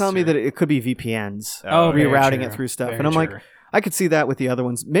lady was telling me that it could be VPNs rerouting it through stuff, and I'm like, I could see that with the other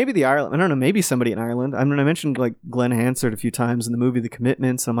ones. Maybe the Ireland. I don't know. Maybe somebody in Ireland. I mean, I mentioned like Glenn Hansard a few times in the movie The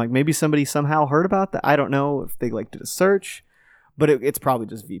Commitments. I'm like, maybe somebody somehow heard about that. I don't know if they like did a search, but it's probably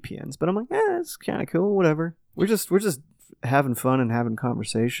just VPNs. But I'm like, it's kind of cool. Whatever. We're just having fun and having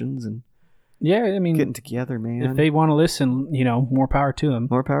conversations and. Yeah, I mean, getting together, man. If they want to listen, more power to them.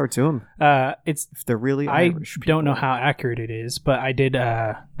 More power to them. If they're really Irish people. Don't know how accurate it is, but I did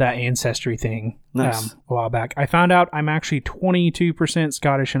that Ancestry thing a while back. I found out I'm actually 22%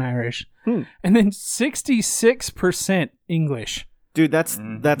 Scottish and Irish, and then 66% English. Dude, that's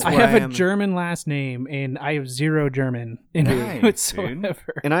I where have am. a German last name, and I have zero German in Nice,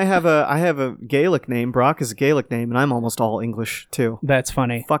 whatsoever. And I have a Gaelic name. Brock is a Gaelic name, and I'm almost all English too. That's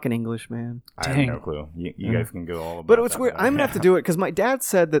funny. Fucking English, man. I have Dang. no clue. You guys can go all about But it's that, weird. though. I'm gonna have to do it because my dad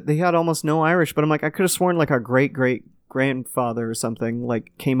said that they had almost no Irish. But I'm like, I could have sworn like our great grandfather or something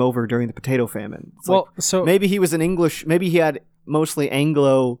like came over during the potato famine. It's Well, like, so maybe he was an English. Maybe he had mostly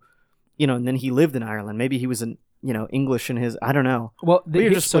Anglo, and then he lived in Ireland. Maybe he was an English in his. I don't know. Well, We were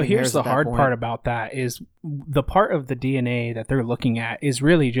just so splitting here's hairs the at that hard point. part about that is the part of the DNA that they're looking at is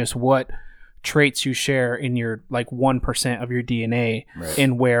really just what traits you share in your 1% of your DNA Right.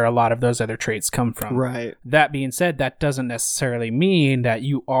 and where a lot of those other traits come from. Right. That being said, that doesn't necessarily mean that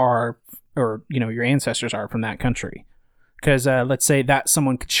you are or your ancestors are from that country. Because let's say that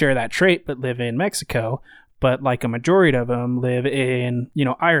someone could share that trait but live in Mexico, but like a majority of them live in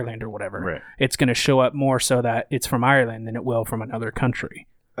Ireland or whatever. Right. It's going to show up more so that it's from Ireland than it will from another country.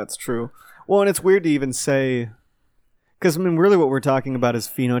 That's true. Well, and it's weird to even say, because really what we're talking about is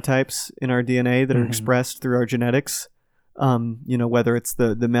phenotypes in our DNA that are expressed through our genetics. Whether it's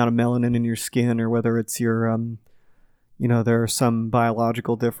the amount of melanin in your skin or whether it's your, there are some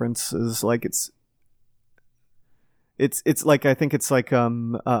biological differences. Like it's like I think it's like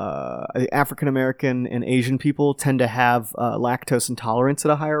African American and Asian people tend to have lactose intolerance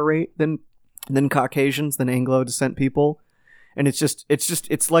at a higher rate than Caucasians, than Anglo descent people. And it's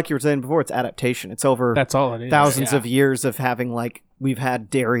like you were saying before, it's adaptation. It's over That's all it is. thousands Yeah. of years of having we've had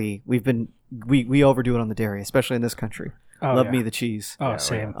dairy. We overdo it on the dairy, especially in this country. Oh, Love yeah. me the cheese. Oh,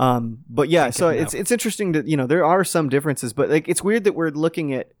 same. But yeah, so get it's interesting to there are some differences, but it's weird that we're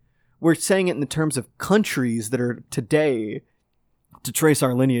saying it in the terms of countries that are today to trace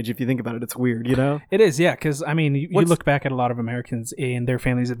our lineage. If you think about it, it's weird, It is, yeah, because you What's- look back at a lot of Americans and their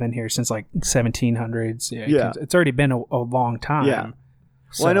families have been here since 1700s. Yeah, Yeah. 'cause it's already been a long time. Yeah.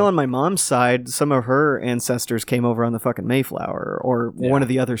 So, Well, I know on my mom's side, some of her ancestors came over on the fucking Mayflower or one of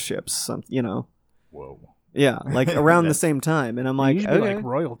the other ships. Whoa. Yeah, like around the same time, and I'm you like, usually okay. like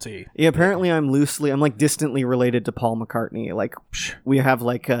royalty. Yeah, apparently I'm distantly related to Paul McCartney. Like we have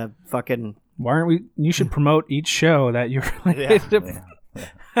like a fucking. Why aren't we? You should promote each show that you're related to.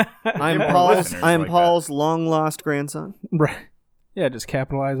 I'm More Paul's. listeners I'm like that. Paul's long lost grandson. Right. Yeah, just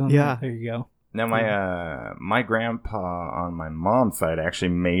capitalize on Yeah. that. There you go. Now my grandpa on my mom's side actually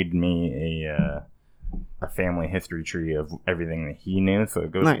made me a family history tree of everything that he knew. So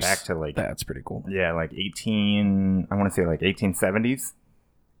it goes Nice. back to like That's pretty cool. 1870s,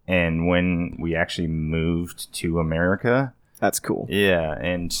 and when we actually moved to America. That's cool. Yeah,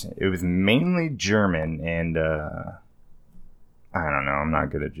 and it was mainly German, and I don't know. I'm not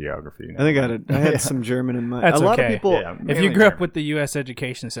good at geography. I think I had some German in my. That's a lot okay. of people. Yeah, If mainly you grew up German. with the U.S.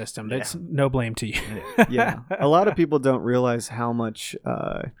 education system, that's no blame to you. Yeah, a lot of people don't realize how much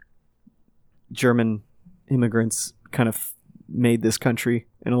German immigrants kind of made this country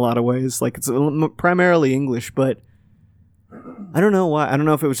in a lot of ways. Like it's primarily English, but I don't know why. I don't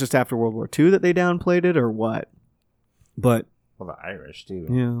know if it was just after World War II that they downplayed it or what. But Well, the Irish too.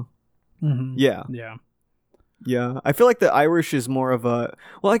 yeah, Mhm. yeah, Yeah. yeah. I feel like the Irish is more of a.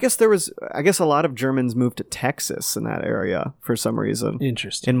 Well, I guess a lot of Germans moved to Texas in that area for some reason.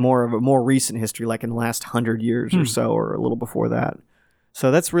 Interesting. In more of a more recent history, like in the last 100 years or so, or a little before that.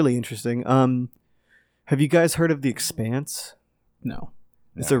 So that's really interesting. Have you guys heard of The Expanse? No.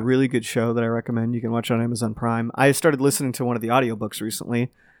 It's a really good show that I recommend. You can watch it on Amazon Prime. I started listening to one of the audiobooks recently,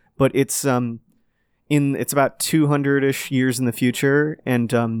 but it's it's about 200-ish years in the future,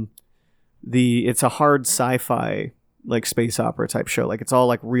 and it's a hard sci-fi like space opera type show. Like it's all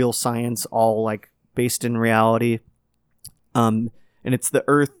like real science, all like based in reality. And it's the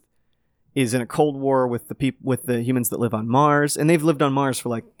Earth is in a cold war with the humans that live on Mars, and they've lived on Mars for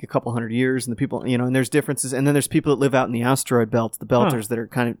like a couple hundred years, and the people, and there's differences, and then there's people that live out in the asteroid belt, the belters that are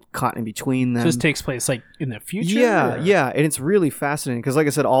kind of caught in between them. So this takes place like in the future? Yeah, or- yeah, and it's really fascinating because, like I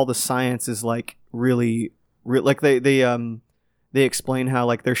said, all the science is like really like they explain how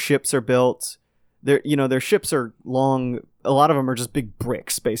like their ships are built. Their ships are long. A lot of them are just big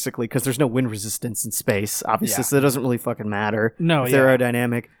bricks, basically, because there's no wind resistance in space, obviously, Yeah. so it doesn't really fucking matter. No, if they're yeah.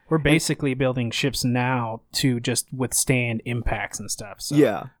 aerodynamic. We're basically building ships now to just withstand impacts and stuff. So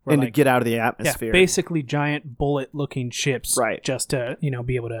Yeah, we're and to like- get out of the yeah, atmosphere. basically giant bullet-looking ships, Right. Just to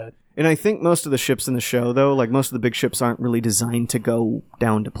be able to. And I think most of the ships in the show, though, like most of the big ships aren't really designed to go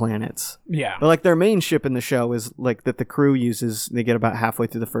down to planets. Yeah, But like their main ship in the show is like that the crew uses. They get about halfway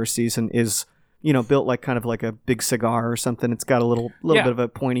through the first season is built like kind of like a big cigar or something. It's got a little Yeah. bit of a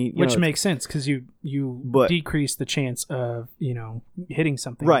pointy, which know, makes sense because you But- decrease the chance of hitting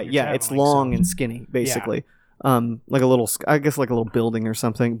something. right. when Yeah, you're it's traveling, long so- and skinny, basically. like a little, I guess like a little building or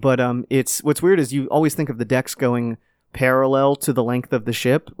something. But it's what's weird is you always think of the decks going parallel to the length of the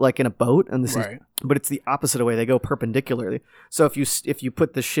ship, like in a boat, and this is, but it's the opposite way. They go perpendicularly. So if you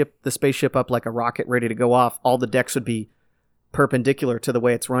put the spaceship up like a rocket ready to go off, all the decks would be perpendicular to the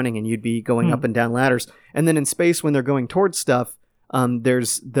way it's running, and you'd be going up and down ladders. And then in space, when they're going towards stuff,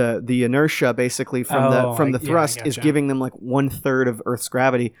 there's the inertia basically from the thrust is giving them like 1/3 of Earth's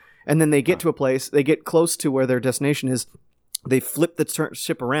gravity. And then they get to a place, they get close to where their destination is, they flip the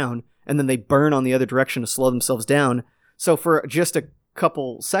ship around, and then they burn on the other direction to slow themselves down. So for just a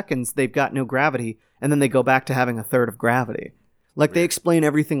couple seconds, they've got no gravity, and then they go back to having 1/3 of gravity. Like, they explain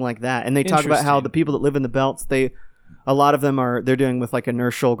everything like that. And they talk about how the people that live in the belts, a lot of them they're dealing with like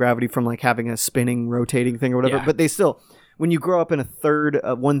inertial gravity from like having a spinning, rotating thing or whatever. But they still, when you grow up in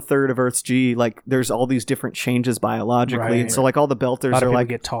 1/3 of Earth's G, like there's all these different changes biologically. And so like all the belters are like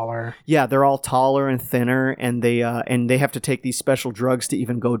get taller. Yeah, they're all taller and thinner, and they have to take these special drugs to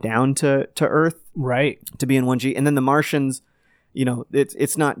even go down to Earth. Right. To be in 1G. And then the Martians, you know,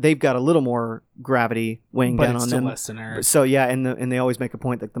 it's not, they've got a little more gravity weighing down on them. Less than Earth. So yeah, and they always make a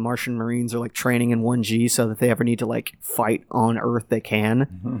point that the Martian Marines are like training in 1G, so that they ever need to like fight on Earth, they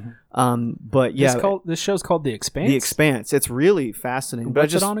can. But yeah, this show's called The Expanse. The Expanse. It's really fascinating.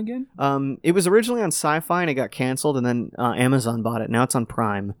 What's it on again? It was originally on Sci-Fi and it got canceled, and then Amazon bought it. Now it's on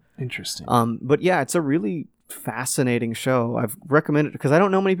Prime. Interesting. But yeah, it's a really fascinating show. I've recommended it because I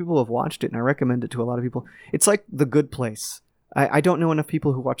don't know many people who have watched it, and I recommend it to a lot of people. It's like The Good Place. I don't know enough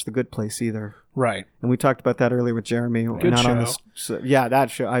people who watch The Good Place either. Right. And we talked about that earlier with Jeremy. Good show. On this, yeah,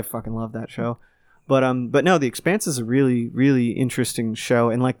 that show. I fucking love that show. But no, The Expanse is a really, really interesting show.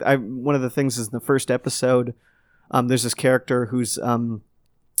 And like, one of the things is in the first episode, there's this character who's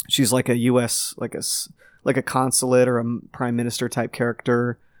she's like a U.S. like a consulate or a prime minister type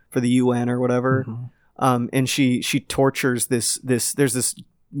character for the UN or whatever. And she tortures this. There's this,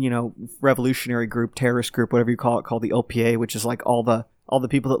 you know, revolutionary group, terrorist group, whatever you call it, called the OPA, which is like all the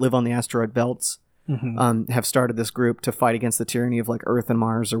people that live on the asteroid belts have started this group to fight against the tyranny of like Earth and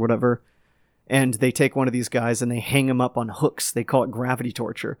Mars or whatever. And they take one of these guys and they hang him up on hooks. They call it gravity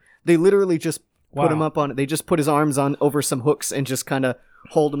torture. They literally just put him up on, they just put his arms on over some hooks and just kind of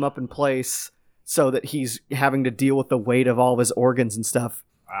hold him up in place so that he's having to deal with the weight of all of his organs and stuff.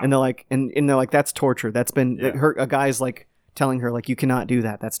 And they're like, and they're like, that's torture. That's been, a guy's like, telling her, like, you cannot do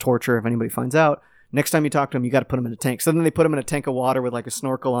that. That's torture if anybody finds out. Next time you talk to him, you got to put him in a tank. So then they put him in a tank of water with, like, a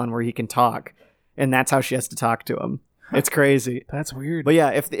snorkel on where he can talk. And that's how she has to talk to him. It's crazy. That's weird. But yeah,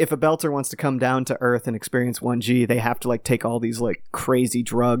 if a belter wants to come down to Earth and experience 1G, they have to, like, take all these, like, crazy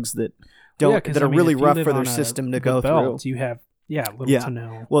drugs that are really rough for their system to go through. You have, little to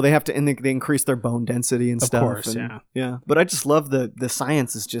know. Well, they have to, and they increase their bone density and stuff. Of course, yeah. But I just love the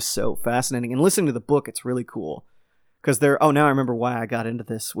science is just so fascinating. And listening to the book, it's really cool. Because now I remember why I got into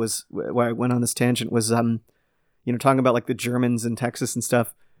this, was why I went on this tangent, was, talking about like the Germans in Texas and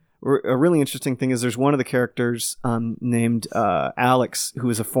stuff. A really interesting thing is there's one of the characters named Alex, who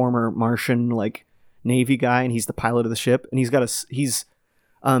is a former Martian like Navy guy, and he's the pilot of the ship, and he's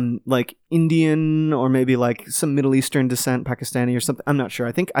like Indian or maybe like some Middle Eastern descent, Pakistani or something. I'm not sure.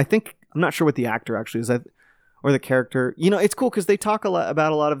 I think I'm not sure what the actor actually is, or the character. You know, it's cool because they talk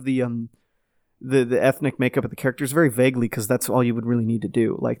about a lot of the ethnic makeup of the characters very vaguely, because that's all you would really need to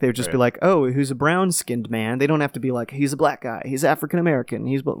do. Like, they would just be like, oh, who's a brown-skinned man? They don't have to be like, he's a black guy, he's African-American,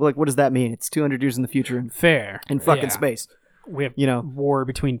 he's like, what does that mean? It's 200 years in the future and fair in fucking space. We have war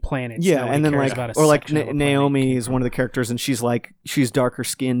between planets. Yeah, and then like, or like Naomi is one of the characters, and she's darker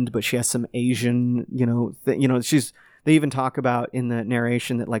skinned, but she has some Asian, they even talk about in the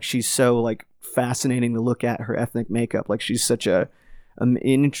narration that like she's so like fascinating to look at her ethnic makeup. Like, she's such an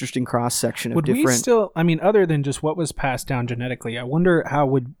interesting cross section of different. We still, other than just what was passed down genetically, I wonder how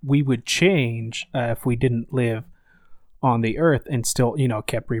we would change if we didn't live on the Earth and still,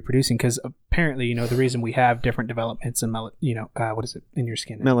 kept reproducing. Because apparently, the reason we have different developments in what is it in your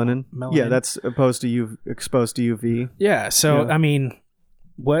skin? Melanin. Yeah, that's exposed to UV. Yeah. So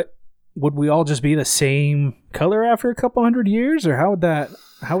what would we all just be the same color after a couple hundred years, or how would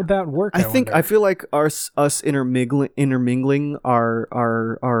that work? I feel like us intermingling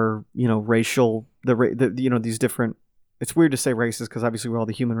our racial these different. It's weird to say races because obviously we're all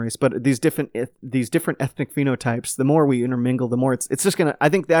the human race, but these different ethnic phenotypes. The more we intermingle, the more it's just gonna. I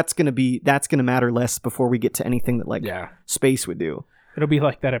think that's gonna matter less before we get to anything that space would do. It'll be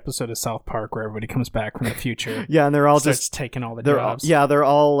like that episode of South Park where everybody comes back from the future. Yeah, and they're all just taking all the jobs. They're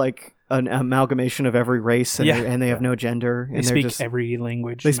all like an amalgamation of every race, and they have no gender. They speak every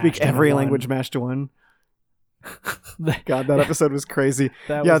language. They speak every language mashed to one. God, that episode was crazy.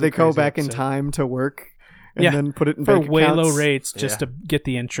 They go back in time to work, and then put it in for bank way accounts. low rates just to get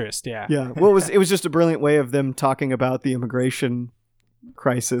the interest. Yeah. Yeah. Well, it was just a brilliant way of them talking about the immigration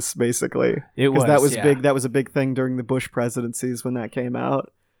crisis, basically. It was. That was big. That was a big thing during the Bush presidencies when that came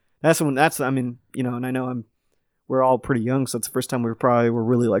out. I mean, you know, and I know we're all pretty young, so it's the first time we were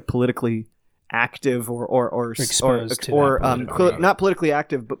really like politically active or exposed to not politically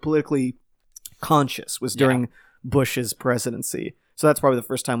active, but politically conscious was during Bush's presidency. So that's probably the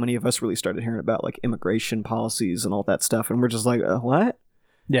first time any of us really started hearing about like immigration policies and all that stuff. And we're just like, what?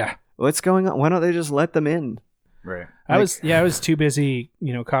 Yeah. What's going on? Why don't they just let them in? Right. I was too busy,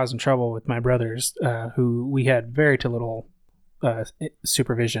 you know, causing trouble with my brothers, who we had very little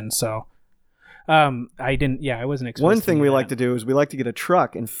supervision. So I wasn't exposed. One thing we like to do is we like to get a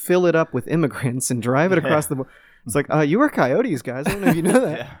truck and fill it up with immigrants and drive it across the border. It's like, you were coyotes, guys. I don't know if you know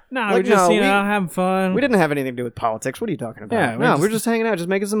that. No, Like, we're just, no, having fun. We didn't have anything to do with politics. What are you talking about? Yeah, we're just hanging out, just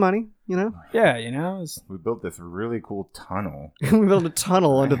making some money, you know? Yeah, you know. It's... We built this really cool tunnel. We built a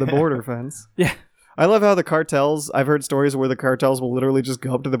tunnel under the border fence. Yeah. I love how the cartels, I've heard stories where the cartels will literally just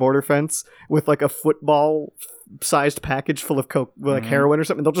go up to the border fence with like a football-sized package full of coke, like heroin or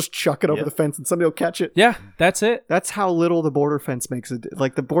something. They'll just chuck it over the fence and somebody will catch it. Yeah, that's it. That's how little the border fence makes it.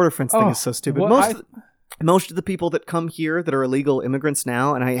 Like, the border fence thing is so stupid. Most of the people that come here that are illegal immigrants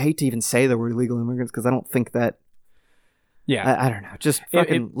now, and I hate to even say that we're illegal immigrants because I don't think that. Yeah, I don't know. Just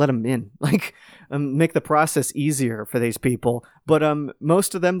fucking let them in. Like, make the process easier for these people. But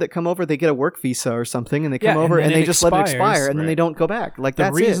most of them that come over, they get a work visa or something, and they come over and they just let it expire, and then they don't go back. Like,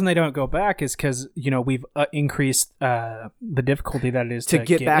 that's the reason they don't go back is because we've increased the difficulty that it is to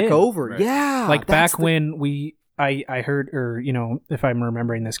get back in. over. Right. Yeah, like back when I heard, or if I'm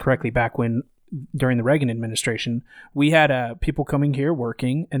remembering this correctly, back when during the Reagan administration, we had people coming here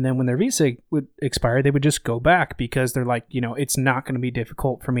working, and then when their visa would expire, they would just go back because they're like, it's not going to be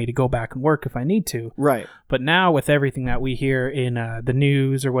difficult for me to go back and work if I need to. Right. But now with everything that we hear in the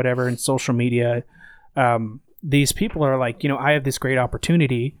news or whatever in social media, these people are like, I have this great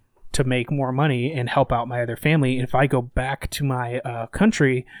opportunity to make more money and help out my other family. And if I go back to my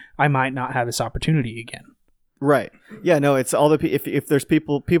country, I might not have this opportunity again. Right. Yeah, no, it's all if there's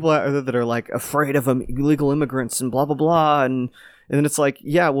people out there that are like afraid of illegal immigrants and blah, blah, blah. And then it's like,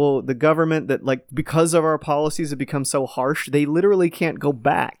 yeah, well, the government that like, because of our policies have become so harsh, they literally can't go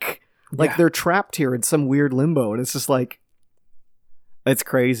back. Like they're trapped here in some weird limbo. And it's just like, it's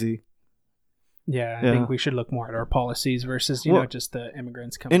crazy. Yeah, I think we should look more at our policies versus, just the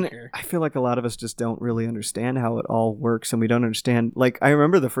immigrants coming here. I feel like a lot of us just don't really understand how it all works. And we don't understand. Like, I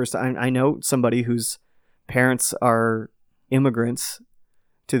remember the first time I know somebody whose parents are immigrants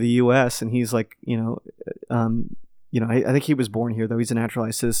to the U.S. and he's like, I think he was born here though. He's a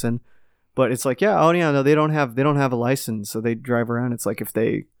naturalized citizen, but it's like, no, they don't have a license, so they drive around. It's like if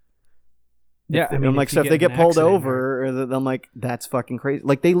they get pulled over, I'm like, that's fucking crazy.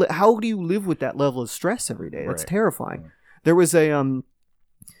 Like how do you live with that level of stress every day? That's terrifying. There was a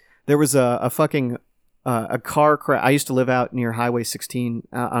fucking a car crash. I used to live out near Highway 16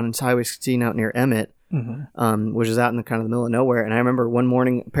 on Highway 16 out near Emmett. Mm-hmm. Which is out in the kind of the middle of nowhere. And I remember one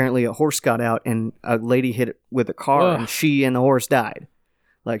morning, apparently a horse got out and a lady hit it with a car, and she and the horse died.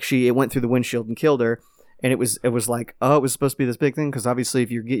 Like it went through the windshield and killed her. And it was like, oh, it was supposed to be this big thing because obviously if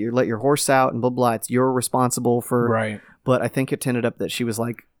you let your horse out and blah blah, you're responsible for. Right. But I think it ended up that she was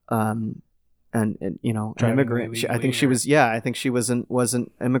like, an immigrant. I think she was. Yeah, I think she wasn't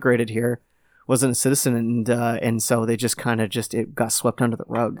immigrated here. Wasn't a citizen, and so they just kind of it got swept under the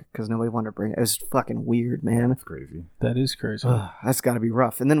rug because nobody wanted to bring it. It was fucking weird, man. That's crazy. That is crazy. That's got to be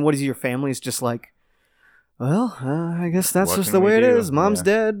rough. And then what is your family's just like? Well, I guess that's what just the way it do? is. Mom's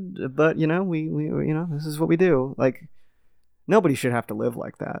dead, but we this is what we do. Like nobody should have to live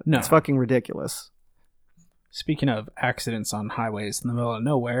like that. No. It's fucking ridiculous. Speaking of accidents on highways in the middle of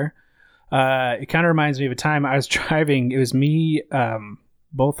nowhere, it kind of reminds me of a time I was driving. It was me.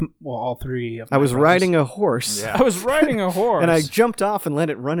 All three of my I was brothers. riding a horse. Yeah. I was riding a horse. And I jumped off and let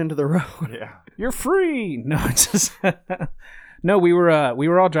it run into the road. Yeah. You're free. No, it's just no. We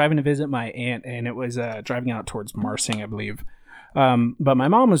were all driving to visit my aunt, and it was driving out towards Marsing, I believe. But my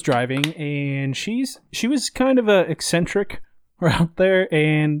mom was driving, and she was kind of a eccentric out there,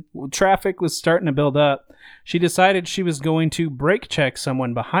 and traffic was starting to build up. She decided she was going to brake check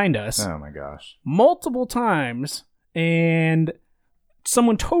someone behind us. Oh my gosh. Multiple times, and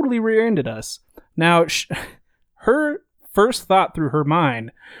someone totally rear-ended us. Now, her first thought through her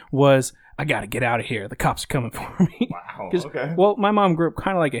mind was, I gotta get out of here. The cops are coming for me. Wow. 'Cause, Okay. well, my mom grew up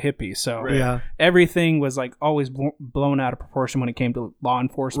kind of like a hippie, so Yeah. everything was like always blown out of proportion when it came to law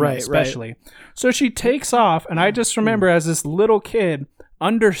enforcement, Right, especially. So she takes off, and I just remember as this little kid,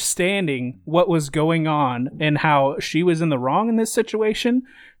 understanding what was going on and how she was in the wrong in this situation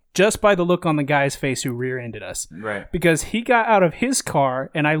just by the look on the guy's face who rear-ended us. Right. Because he got out of his car,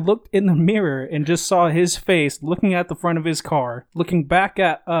 and I looked in the mirror and just saw his face looking at the front of his car, looking back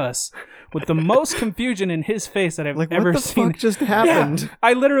at us with the most confusion in his face that I've ever seen. What the fuck just happened? Yeah,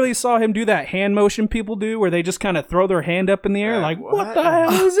 I literally saw him do that hand motion people do where they just kind of throw their hand up in the air like, what the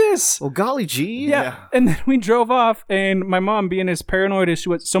hell is this? Well, golly gee. Yeah. And then we drove off, and my mom, being as paranoid as she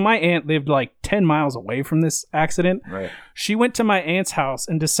was, so my aunt lived like 10 miles away from this accident. Right. She went to my aunt's house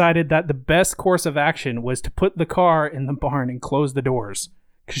and decided that the best course of action was to put the car in the barn and close the doors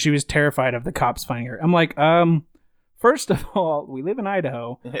because she was terrified of the cops finding her. I'm like, first of all, we live in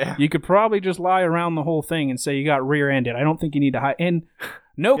Idaho. Yeah. You could probably just lie around the whole thing and say you got rear-ended. I don't think you need to hide. And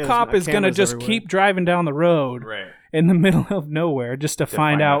no cop is going to just keep driving down the road in the middle of nowhere just to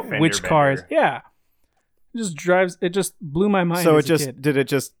find out which cars. Yeah. It just blew my mind. So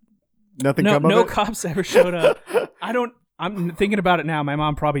nothing come of it? No cops ever showed up. I'm thinking about it now. My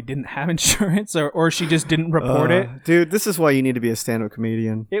mom probably didn't have insurance, or she just didn't report it. Dude, this is why you need to be a stand-up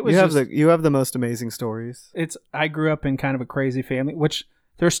comedian. You have the most amazing stories. I grew up in kind of a crazy family, which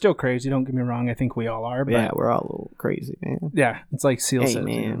they're still crazy. Don't get me wrong. I think we all are. But yeah, we're all a little crazy, man. Yeah, it's like Seal says.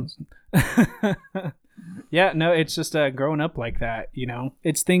 Man. Yeah, no, it's just growing up like that. You know,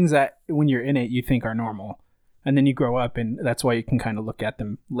 it's things that when you're in it, you think are normal. And then you grow up, and that's why you can kind of look at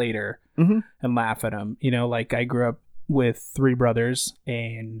them later and laugh at them. You know, like I grew up with 3 brothers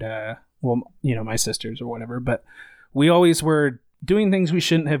and, my sisters or whatever. But we always were doing things we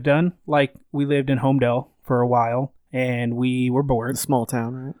shouldn't have done. Like we lived in Homedale for a while, and we were bored. Small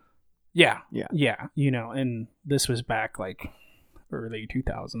town, right? Yeah. And this was back like early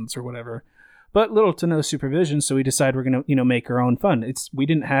 2000s or whatever. But little to no supervision, so we decided we're going to, make our own fun. We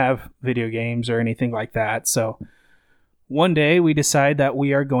didn't have video games or anything like that, so one day we decide that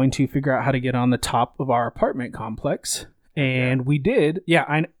we are going to figure out how to get on the top of our apartment complex, and we did.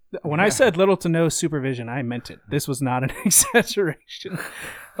 Yeah, when I said little to no supervision, I meant it. This was not an exaggeration.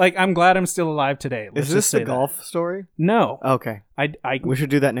 Like, I'm glad I'm still alive today. Is this the golf story? No. Okay. We should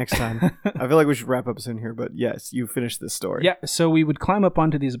do that next time. I feel like we should wrap up soon here, but yes, you finish this story. Yeah, so we would climb up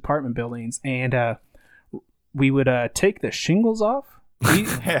onto these apartment buildings, and we would take the shingles off.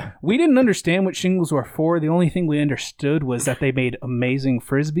 We didn't understand what shingles were for. The only thing we understood was that they made amazing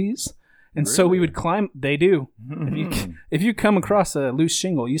Frisbees. And so we would climb. They do. If you come across a loose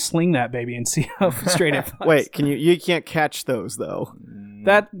shingle, you sling that baby and see how straight it flies. Wait, you can't catch those though.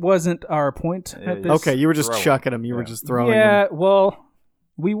 That wasn't our point. Okay, you were just chucking them. You were just throwing them. Yeah, well,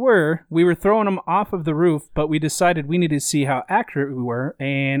 we were throwing them off of the roof, but we decided we needed to see how accurate we were.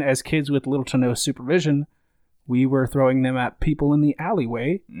 And as kids with little to no supervision, we were throwing them at people in the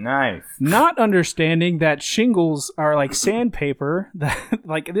alleyway. Nice. Not understanding that shingles are like sandpaper. That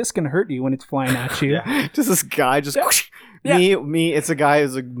like this can hurt you when it's flying at you. Just this guy just me. It's a guy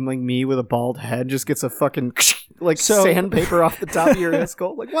who's like me with a bald head just gets a fucking sandpaper off the top of your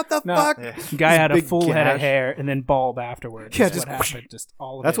skull. Like what the fuck? Yeah. Guy had a full head of hair and then bald afterwards. Yeah, just what happened. Just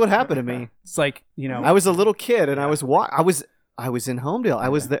all of That's what happened to me. It's like I was a little kid and I was in Homedale. I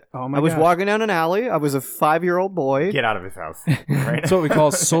was walking down an alley. I was a 5-year-old boy. Get out of his house. Right? That's what we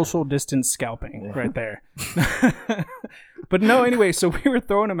call social distance scalping right there. But no, anyway, so we were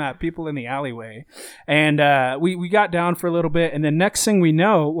throwing them at people in the alleyway. And we got down for a little bit. And the next thing we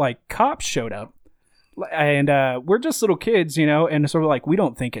know, like cops showed up. And we're just little kids, and sort of like, we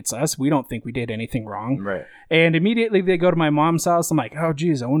don't think it's us. We don't think we did anything wrong. Right. And immediately they go to my mom's house. I'm like, oh,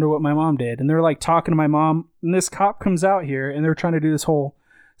 geez, I wonder what my mom did. And they're like talking to my mom. And this cop comes out here and they're trying to do this whole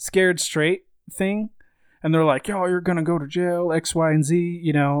scared straight thing. And they're like, yo, you're going to go to jail, X, Y, and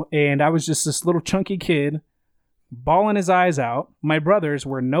Z, And I was just this little chunky kid bawling his eyes out. My brothers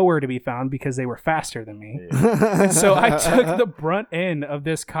were nowhere to be found because they were faster than me. Yeah. And so I took the brunt end of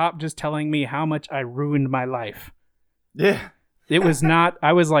this cop just telling me how much I ruined my life. Yeah. It was not,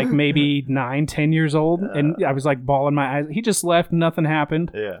 I was like maybe 9-10 years old and I was like bawling my eyes. He just left. Nothing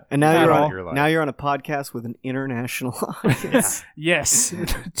happened. Yeah. And now you're on a podcast with an international audience. Yeah. Yes.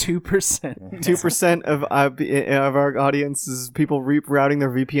 2%. 2% of our audience is people rerouting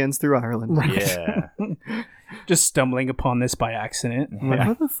their VPNs through Ireland. Right. Yeah. Just stumbling upon this by accident. Like,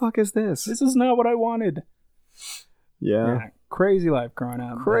 what the fuck is this? This is not what I wanted. Yeah. Crazy life growing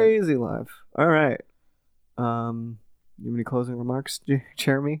up. Crazy life. All right. You have any closing remarks,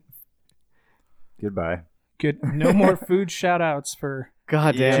 Jeremy? Goodbye. Good. No more food shout outs for...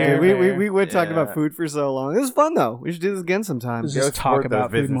 God damn. We would talk about food for so long. It was fun, though. We should do this again sometime. Let's just talk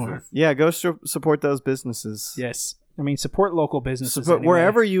about food more. Yeah, go support those businesses. Yes. I mean, support local businesses.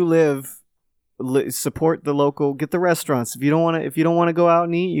 Wherever you live... support the local. Get the restaurants. If you don't want to go out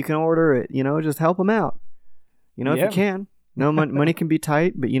and eat, you can order it. Just help them out. If you can. No, money can be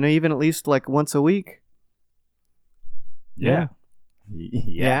tight, but even at least like once a week. Yeah.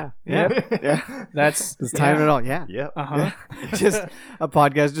 That's time it all. Yeah. Yep. Just a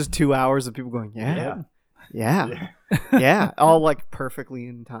podcast, just 2 hours of people going, yeah, all like perfectly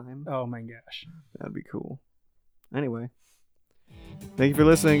in time. Oh my gosh, that'd be cool. Anyway, thank you for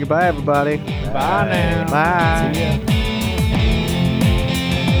listening. Goodbye, everybody. Bye now. Bye. See ya.